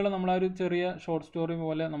 പോയിന്റുകൾ നമ്മളൊരു ചെറിയ ഷോർട്ട് സ്റ്റോറി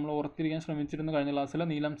പോലെ നമ്മൾ ഓർത്തിരിക്കാൻ ശ്രമിച്ചിരുന്നു കഴിഞ്ഞ ക്ലാസ്സിൽ.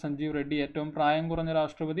 നീലം സഞ്ജീവ് റെഡ്ഡി ഏറ്റവും പ്രായം കുറഞ്ഞ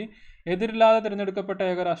രാഷ്ട്രപതി, എതിരില്ലാതെ തിരഞ്ഞെടുക്കപ്പെട്ട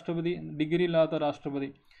ഏക രാഷ്ട്രപതി, ഡിഗ്രി ഇല്ലാത്ത രാഷ്ട്രപതി.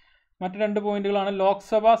 മറ്റ് 2 പോയിന്റുകളാണ്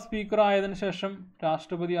ലോക്സഭാ സ്പീക്കർ ആയതിനു ശേഷം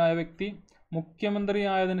രാഷ്ട്രപതിയായ വ്യക്തി, മുഖ്യമന്ത്രി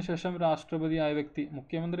ആയതിനു ശേഷം രാഷ്ട്രപതിയായ വ്യക്തി.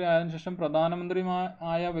 മുഖ്യമന്ത്രി ആയതിനു ശേഷം പ്രധാനമന്ത്രി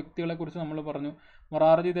ആയ വ്യക്തികളെ കുറിച്ച് നമ്മൾ പറഞ്ഞു.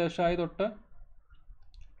 മൊറാർജി ദേശായി തൊട്ട്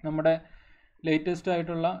നമ്മുടെ ലേറ്റസ്റ്റ്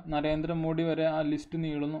ആയിട്ടുള്ള നരേന്ദ്രമോദി വരെ ആ ലിസ്റ്റ്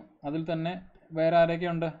നീളുന്നു. അതിൽ തന്നെ വേറെ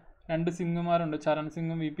ആരൊക്കെയുണ്ട്? 2 സിംഗുമാരുണ്ട്, ചരൺ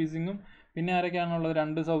സിംഗും വി സിംഗും. പിന്നെ ആരൊക്കെയാണുള്ളത്?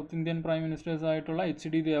 2 സൗത്ത് ഇന്ത്യൻ പ്രൈം മിനിസ്റ്റേഴ്സ് ആയിട്ടുള്ള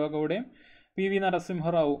HD ദേവഗൌഡയും PV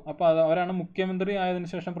നരസിംഹറാവു. അപ്പോൾ അവരാണ് മുഖ്യമന്ത്രി ആയതിനു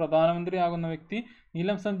ശേഷം പ്രധാനമന്ത്രി ആകുന്ന വ്യക്തി.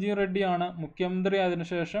 നീലം സഞ്ജീവ് റെഡ്ഡിയാണ് മുഖ്യമന്ത്രി ആയതിനു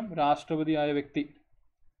ശേഷം രാഷ്ട്രപതിയായ വ്യക്തി.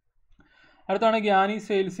 അടുത്താണ് ഗ്യാനി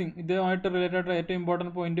സെയിൽ സിംഗ്. ഇദ്ദേഹമായിട്ട് റിലേറ്റഡ് ആയിട്ടുള്ള ഏറ്റവും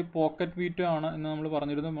ഇമ്പോർട്ടൻറ്റ് പോയിന്റ് പോക്കറ്റ് വീറ്റോ ആണ് എന്ന് നമ്മൾ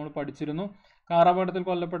പറഞ്ഞിരുന്നു, നമ്മൾ പഠിച്ചിരുന്നു. കാറാപകടത്തിൽ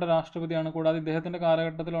കൊല്ലപ്പെട്ട രാഷ്ട്രപതിയാണ്. കൂടാതെ ഇദ്ദേഹത്തിൻ്റെ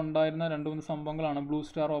കാലഘട്ടത്തിൽ ഉണ്ടായിരുന്ന 2-3 സംഭവങ്ങളാണ് ബ്ലൂ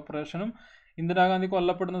സ്റ്റാർ ഓപ്പറേഷനും ഇന്ദിരാഗാന്ധി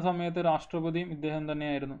കൊല്ലപ്പെടുന്ന സമയത്ത് രാഷ്ട്രപതിയും ഇദ്ദേഹം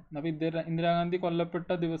തന്നെയായിരുന്നു. അപ്പോൾ ഇന്ദിരാഗാന്ധി കൊല്ലപ്പെട്ട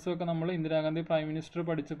ദിവസമൊക്കെ നമ്മൾ ഇന്ദിരാഗാന്ധി പ്രൈം മിനിസ്റ്റർ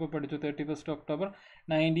പഠിച്ചപ്പോൾ പഠിച്ചു. 31 ഒക്ടോബർ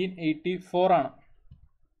 1984 ആണ്.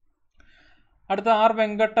 അടുത്ത ആർ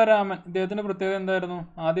വെങ്കട്ടരാമൻ. ഇദ്ദേഹത്തിൻ്റെ പ്രത്യേകത എന്തായിരുന്നു?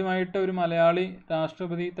 ആദ്യമായിട്ട് ഒരു മലയാളി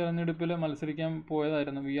രാഷ്ട്രപതി തെരഞ്ഞെടുപ്പിൽ മത്സരിക്കാൻ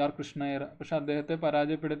പോയതായിരുന്നു VR കൃഷ്ണയ്യർ. പക്ഷെ അദ്ദേഹത്തെ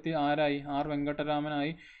പരാജയപ്പെടുത്തി ആരായി? ആർ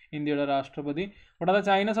വെങ്കട്ടരാമനായി ഇന്ത്യയുടെ രാഷ്ട്രപതി. കൂടാതെ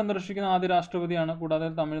ചൈന സന്ദർശിക്കുന്ന ആദ്യ രാഷ്ട്രപതിയാണ്. കൂടാതെ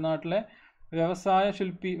തമിഴ്നാട്ടിലെ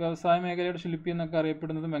വ്യവസായ മേഖലയുടെ ശില്പി എന്നൊക്കെ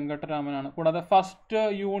അറിയപ്പെടുന്നത് വെങ്കട്ടരാമനാണ്. കൂടാതെ first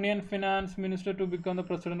union finance minister to become the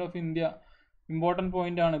president of India. Important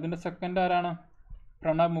point ആണ്. ഇതിൻ്റെ സെക്കൻഡ് ആരാണ്?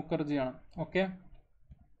 പ്രണബ് മുഖർജിയാണ്. ഓക്കെ.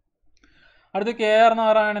 അടുത്ത KR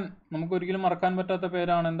നാരായണൻ. നമുക്ക് ഒരിക്കലും മറക്കാൻ പറ്റാത്ത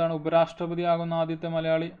പേരാണ്. എന്താണ്? ഉപരാഷ്ട്രപതിയാകുന്ന ആദ്യത്തെ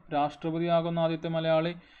മലയാളി, രാഷ്ട്രപതിയാകുന്ന ആദ്യത്തെ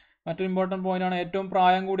മലയാളി. മറ്റൊരു ഇമ്പോർട്ടൻറ്റ് പോയിന്റാണ് ഏറ്റവും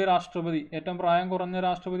പ്രായം കൂടിയ രാഷ്ട്രപതി. ഏറ്റവും പ്രായം കുറഞ്ഞ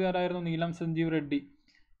രാഷ്ട്രപതി ആരായിരുന്നു? നീലം Sanjeev Reddy.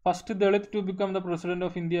 First Dalit to become the president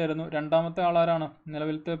of India ആയിരുന്നു. രണ്ടാമത്തെ ആളാരാണ്?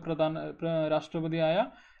 നിലവിലത്തെ രാഷ്ട്രപതിയായ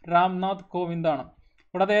രാംനാഥ് കോവിന്ദാണ്.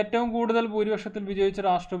 കൂടാതെ ഏറ്റവും കൂടുതൽ ഭൂരിപക്ഷത്തിൽ വിജയിച്ച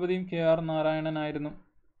രാഷ്ട്രപതിയും KR നാരായണനായിരുന്നു.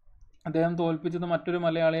 അദ്ദേഹം തോൽപ്പിച്ചത് മറ്റൊരു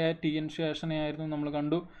മലയാളിയായ TN ശേഷനെയായിരുന്നു നമ്മൾ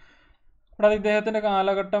കണ്ടു. കൂടാതെ ഇദ്ദേഹത്തിൻ്റെ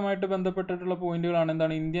കാലഘട്ടമായിട്ട് ബന്ധപ്പെട്ടിട്ടുള്ള പോയിന്റുകളാണ്.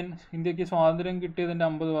 എന്താണ്? ഇന്ത്യക്ക് സ്വാതന്ത്ര്യം കിട്ടിയതിൻ്റെ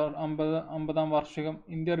 50-ാം വാർഷികം,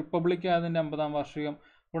 ഇന്ത്യ റിപ്പബ്ലിക് ആയതിൻ്റെ 50-ാം വാർഷികം,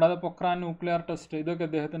 കൂടാതെ പൊക്രാൻ ന്യൂക്ലിയർ ടെസ്റ്റ്, ഇതൊക്കെ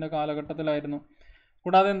അദ്ദേഹത്തിൻ്റെ കാലഘട്ടത്തിലായിരുന്നു.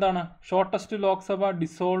 കൂടാതെ എന്താണ്? ഷോർട്ടസ്റ്റ് ലോക്സഭ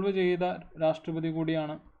ഡിസോൾവ് ചെയ്ത രാഷ്ട്രപതി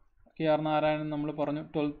കൂടിയാണ് KR നാരായണൻ. നമ്മൾ പറഞ്ഞു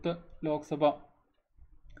 12th ലോക്സഭ.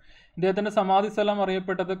 ഇദ്ദേഹത്തിൻ്റെ സമാധി സ്ഥലം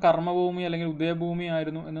അറിയപ്പെട്ടത് കർമ്മഭൂമി അല്ലെങ്കിൽ ഉദയഭൂമി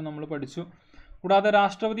ആയിരുന്നു എന്ന് നമ്മൾ പഠിച്ചു. കൂടാതെ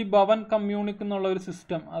രാഷ്ട്രപതി ഭവൻ കമ്മ്യൂണിക് എന്നുള്ള ഒരു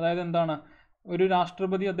സിസ്റ്റം, അതായത് എന്താണ്? ഒരു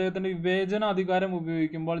രാഷ്ട്രപതി അദ്ദേഹത്തിൻ്റെ വിവേചന അധികാരം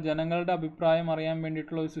ഉപയോഗിക്കുമ്പോൾ ജനങ്ങളുടെ അഭിപ്രായം അറിയാൻ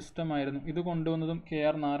വേണ്ടിയിട്ടുള്ള ഒരു സിസ്റ്റം ആയിരുന്നു. ഇത് കൊണ്ടുവന്നതും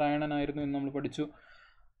KR നാരായണനായിരുന്നു എന്ന് നമ്മൾ പഠിച്ചു.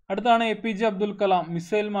 അടുത്താണ് APJ Abdul Kalam.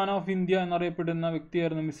 Missile man of India എന്നറിയപ്പെടുന്ന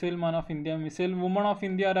വ്യക്തിയായിരുന്നു. Missile man of India. Missile woman of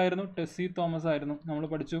India ആരായിരുന്നു? ടെസ്സി തോമസ് ആയിരുന്നു. നമ്മൾ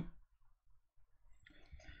പഠിച്ചു.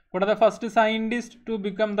 കൂടാതെ first scientist to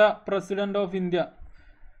become the president of India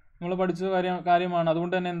നമ്മൾ പഠിച്ച കാര്യമാണ്.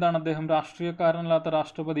 അതുകൊണ്ട് തന്നെ എന്താണ്? അദ്ദേഹം രാഷ്ട്രീയക്കാരനല്ലാത്ത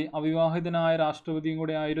രാഷ്ട്രപതി, അവിവാഹിതനായ രാഷ്ട്രപതിയും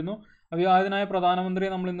കൂടെ ആയിരുന്നു. അവിവാഹിതനായ പ്രധാനമന്ത്രിയെ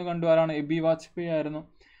നമ്മൾ ഇന്ന് കണ്ടു. ആരാണ്? എബി വാജ്പേയി ആയിരുന്നു.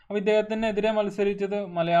 അപ്പോൾ ഇദ്ദേഹത്തിനെതിരെ മത്സരിച്ചത്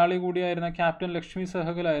മലയാളി കൂടിയായിരുന്ന ക്യാപ്റ്റൻ ലക്ഷ്മി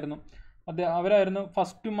സെഹഗലായിരുന്നു. അവരായിരുന്നു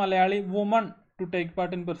first Malayali woman to take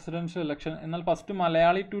part in presidential election. എന്നാൽ first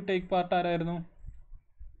Malayali to take part ആരായിരുന്നു?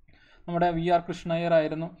 നമ്മുടെ VR കൃഷ്ണയ്യർ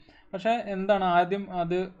ആയിരുന്നു. പക്ഷേ എന്താണ്? ആദ്യം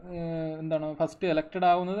അത് ഫസ്റ്റ് എലക്റ്റഡ്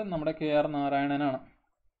ആവുന്നത് നമ്മുടെ KR നാരായണനാണ്.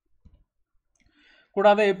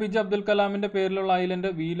 കൂടാതെ APJ അബ്ദുൽ കലാമിൻ്റെ പേരിലുള്ള ഐലൻഡ്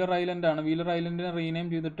വീലർ ഐലൻഡാണ്. വീലർ ഐലൻഡിനെ റീനെയിം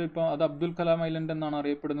ചെയ്തിട്ട് ഇപ്പോൾ അത് അബ്ദുൽ കലാം ഐലൻഡ് എന്നാണ്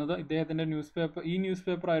അറിയപ്പെടുന്നത്. ഇദ്ദേഹത്തിൻ്റെ ന്യൂസ്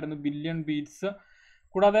പേപ്പർ ആയിരുന്നു ബില്യൺ ബീറ്റ്സ്.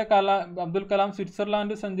 കൂടാതെ അബ്ദുൽ കലാം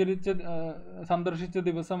സ്വിറ്റ്സർലാൻഡ് സന്ദർശിച്ച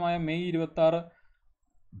ദിവസമായ മെയ് 26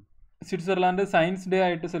 സ്വിറ്റ്സർലാൻഡ് സയൻസ് ഡേ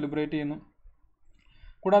ആയിട്ട് സെലിബ്രേറ്റ് ചെയ്യുന്നു.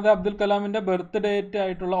 കൂടാതെ അബ്ദുൽ കലാമിൻ്റെ ബർത്ത് ഡേറ്റ്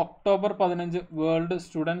ആയിട്ടുള്ള ഒക്ടോബർ 15 വേൾഡ്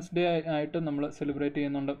സ്റ്റുഡൻസ് ഡേ ആയിട്ട് നമ്മൾ സെലിബ്രേറ്റ്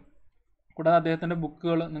ചെയ്യുന്നുണ്ട്. കൂടാതെ അദ്ദേഹത്തിൻ്റെ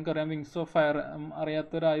ബുക്കുകൾ നിങ്ങൾക്കറിയാം, വിങ്സ് ഓഫ് ഫയർ,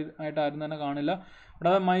 അറിയാത്തവരായിട്ട് തന്നെ കാണില്ല.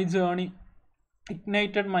 കൂടാതെ my journey,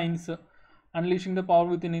 Ignited minds, അൺലീഷിംഗ് the power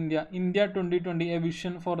within India 2020, A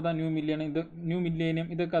vision for the new millennium,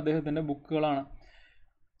 ഇതൊക്കെ അദ്ദേഹത്തിൻ്റെ ബുക്കുകളാണ്.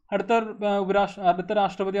 അടുത്ത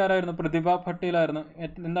രാഷ്ട്രപതി ആരായിരുന്നു? പ്രതിഭ പട്ടേലായിരുന്നു.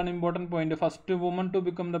 എന്താണ് important point? First woman to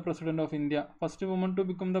become the president of India. First woman to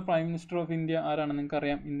become the prime minister of India ആരാണ്?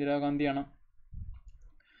 നിങ്ങൾക്കറിയാം, ഇന്ദിരാഗാന്ധിയാണ്.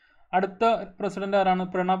 അടുത്ത president ആരാണ്?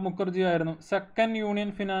 പ്രണബ് മുഖർജി ആയിരുന്നു. Second union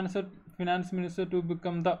finance minister to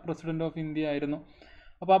become the president of India ആയിരുന്നു.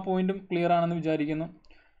 അപ്പോൾ ആ പോയിന്റും ക്ലിയർ ആണെന്ന് വിചാരിക്കുന്നു.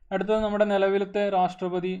 അടുത്തത് നമ്മുടെ നിലവിലത്തെ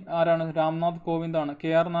രാഷ്ട്രപതി ആരാണ്? രാംനാഥ് കോവിന്ദാണ്.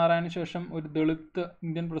 KR നാരായണന് ശേഷം ഒരു ദളിത്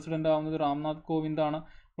ഇന്ത്യൻ പ്രസിഡന്റ് ആവുന്നത് രാംനാഥ് കോവിന്ദാണ്.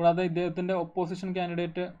 കൂടാതെ ഇദ്ദേഹത്തിൻ്റെ ഒപ്പോസിഷൻ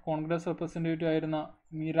കാൻഡിഡേറ്റ് കോൺഗ്രസ് റെപ്രസെൻറ്റേറ്റീവ് ആയിരുന്ന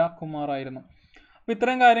മീര കുമാർ ആയിരുന്നു. അപ്പോൾ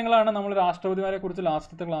ഇത്രയും കാര്യങ്ങളാണ് നമ്മൾ രാഷ്ട്രപതിമാരെ കുറിച്ച്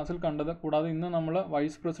ലാസ്റ്റത്തെ ക്ലാസ്സിൽ കണ്ടത്. കൂടാതെ ഇന്ന് നമ്മൾ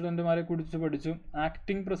വൈസ് പ്രസിഡന്റുമാരെ കുറിച്ച് പഠിച്ചു,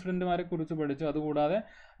 ആക്ടിംഗ് പ്രസിഡന്റുമാരെ കുറിച്ച് പഠിച്ചു. അതുകൂടാതെ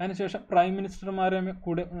അതിനുശേഷം പ്രൈം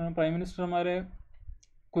മിനിസ്റ്റർമാരെ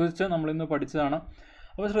കുറിച്ച് നമ്മളിന്ന് പഠിച്ചതാണ്.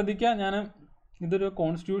 അപ്പോൾ ശ്രദ്ധിക്കുക, ഞാൻ ഇതൊരു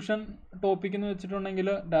കോൺസ്റ്റിറ്റ്യൂഷൻ ടോപ്പിക് എന്ന് വെച്ചിട്ടുണ്ടെങ്കിൽ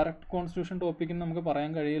ഡയറക്റ്റ് കോൺസ്റ്റിറ്റ്യൂഷൻ ടോപ്പിക് എന്ന് നമുക്ക്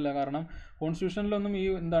പറയാൻ കഴിയില്ല. കാരണം കോൺസ്റ്റിറ്റ്യൂഷനിലൊന്നും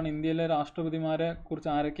ഇന്ത്യയിലെ രാഷ്ട്രപതിമാരെ കുറിച്ച്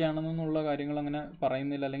ആരൊക്കെയാണെന്നുള്ള കാര്യങ്ങൾ അങ്ങനെ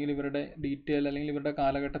പറയുന്നില്ല, അല്ലെങ്കിൽ ഇവരുടെ ഡീറ്റെയിൽ അല്ലെങ്കിൽ ഇവരുടെ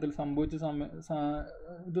കാലഘട്ടത്തിൽ സംഭവിച്ച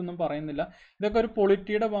ഇതൊന്നും പറയുന്നില്ല. ഇതൊക്കെ ഒരു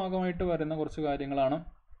പൊളിറ്റിയുടെ ഭാഗമായിട്ട് വരുന്ന കുറച്ച് കാര്യങ്ങളാണ്.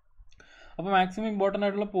 അപ്പോൾ മാക്സിമം ഇമ്പോർട്ടൻ്റ്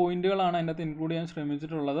ആയിട്ടുള്ള പോയിന്റുകളാണ് അതിനകത്ത് ഇൻക്ലൂഡ് ചെയ്യാൻ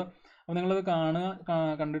ശ്രമിച്ചിട്ടുള്ളത്. അപ്പോൾ നിങ്ങളത്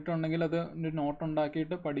കണ്ടിട്ടുണ്ടെങ്കിൽ അത് ഒരു നോട്ട്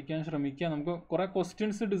ഉണ്ടാക്കിയിട്ട് പഠിക്കാൻ ശ്രമിക്കുക. നമുക്ക് കുറേ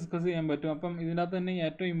ക്വസ്റ്റ്യൻസ് ഡിസ്കസ് ചെയ്യാൻ പറ്റും. അപ്പം ഇതിനകത്ത് തന്നെ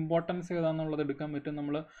ഏറ്റവും ഇമ്പോർട്ടൻസ് ഏതാണെന്നുള്ളത് എടുക്കാൻ പറ്റും.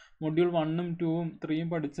 നമ്മൾ മൊഡ്യൂൾ 1ഉം 2ഉം 3ഉം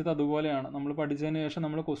പഠിച്ചത് അതുപോലെയാണ്. നമ്മൾ പഠിച്ചതിന് ശേഷം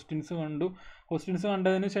നമ്മൾ ക്വസ്റ്റ്യൻസ്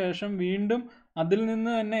കണ്ടതിന് ശേഷം വീണ്ടും അതിൽ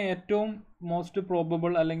നിന്ന് തന്നെ ഏറ്റവും മോസ്റ്റ്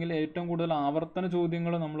പ്രോബബിൾ അല്ലെങ്കിൽ ഏറ്റവും കൂടുതൽ ആവർത്തന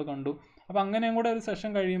ചോദ്യങ്ങൾ നമ്മൾ കണ്ടു. അപ്പോൾ അങ്ങനെയും കൂടെ ഒരു സെഷൻ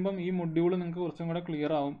കഴിയുമ്പം ഈ മൊഡ്യൂൾ നിങ്ങൾക്ക് കുറച്ചും കൂടെ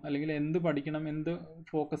ക്ലിയർ ആവും, അല്ലെങ്കിൽ എന്ത് പഠിക്കണം, എന്ത്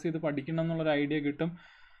ഫോക്കസ് ചെയ്ത് പഠിക്കണം എന്നുള്ളൊരു ഐഡിയ കിട്ടും.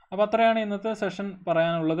 അപ്പോൾ അത്രയാണ് ഇന്നത്തെ സെഷൻ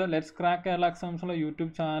പറയാനുള്ളത്. Let's crack Kerala എക്സാംസുള്ള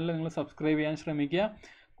YouTube channel നിങ്ങൾ സബ്സ്ക്രൈബ് ചെയ്യാൻ ശ്രമിക്കുക.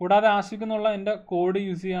 കൂടാതെ ആശിക്കുന്നുള്ള എൻ്റെ കോഡ്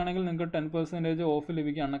യൂസ് ചെയ്യുകയാണെങ്കിൽ നിങ്ങൾക്ക് 10% ഓഫ്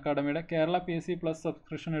ലഭിക്കും അൺഅക്കാഡമിയുടെ കേരള PSC പ്ലസ്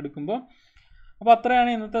സബ്സ്ക്രിപ്ഷൻ എടുക്കുമ്പോൾ. അപ്പോൾ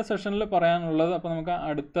അത്രയാണ് ഇന്നത്തെ സെഷനിൽ പറയാനുള്ളത്. അപ്പോൾ നമുക്ക്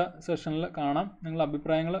അടുത്ത സെഷനിൽ കാണാം. നിങ്ങളുടെ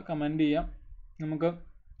അഭിപ്രായങ്ങൾ കമൻറ്റ് ചെയ്യാം. നമുക്ക്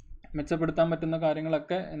മെച്ചപ്പെടുത്താൻ പറ്റുന്ന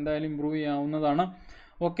കാര്യങ്ങളൊക്കെ എന്തായാലും ഇമ്പ്രൂവ് ചെയ്യാവുന്നതാണ്.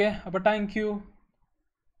 ഓക്കെ, അപ്പോൾ താങ്ക് യു.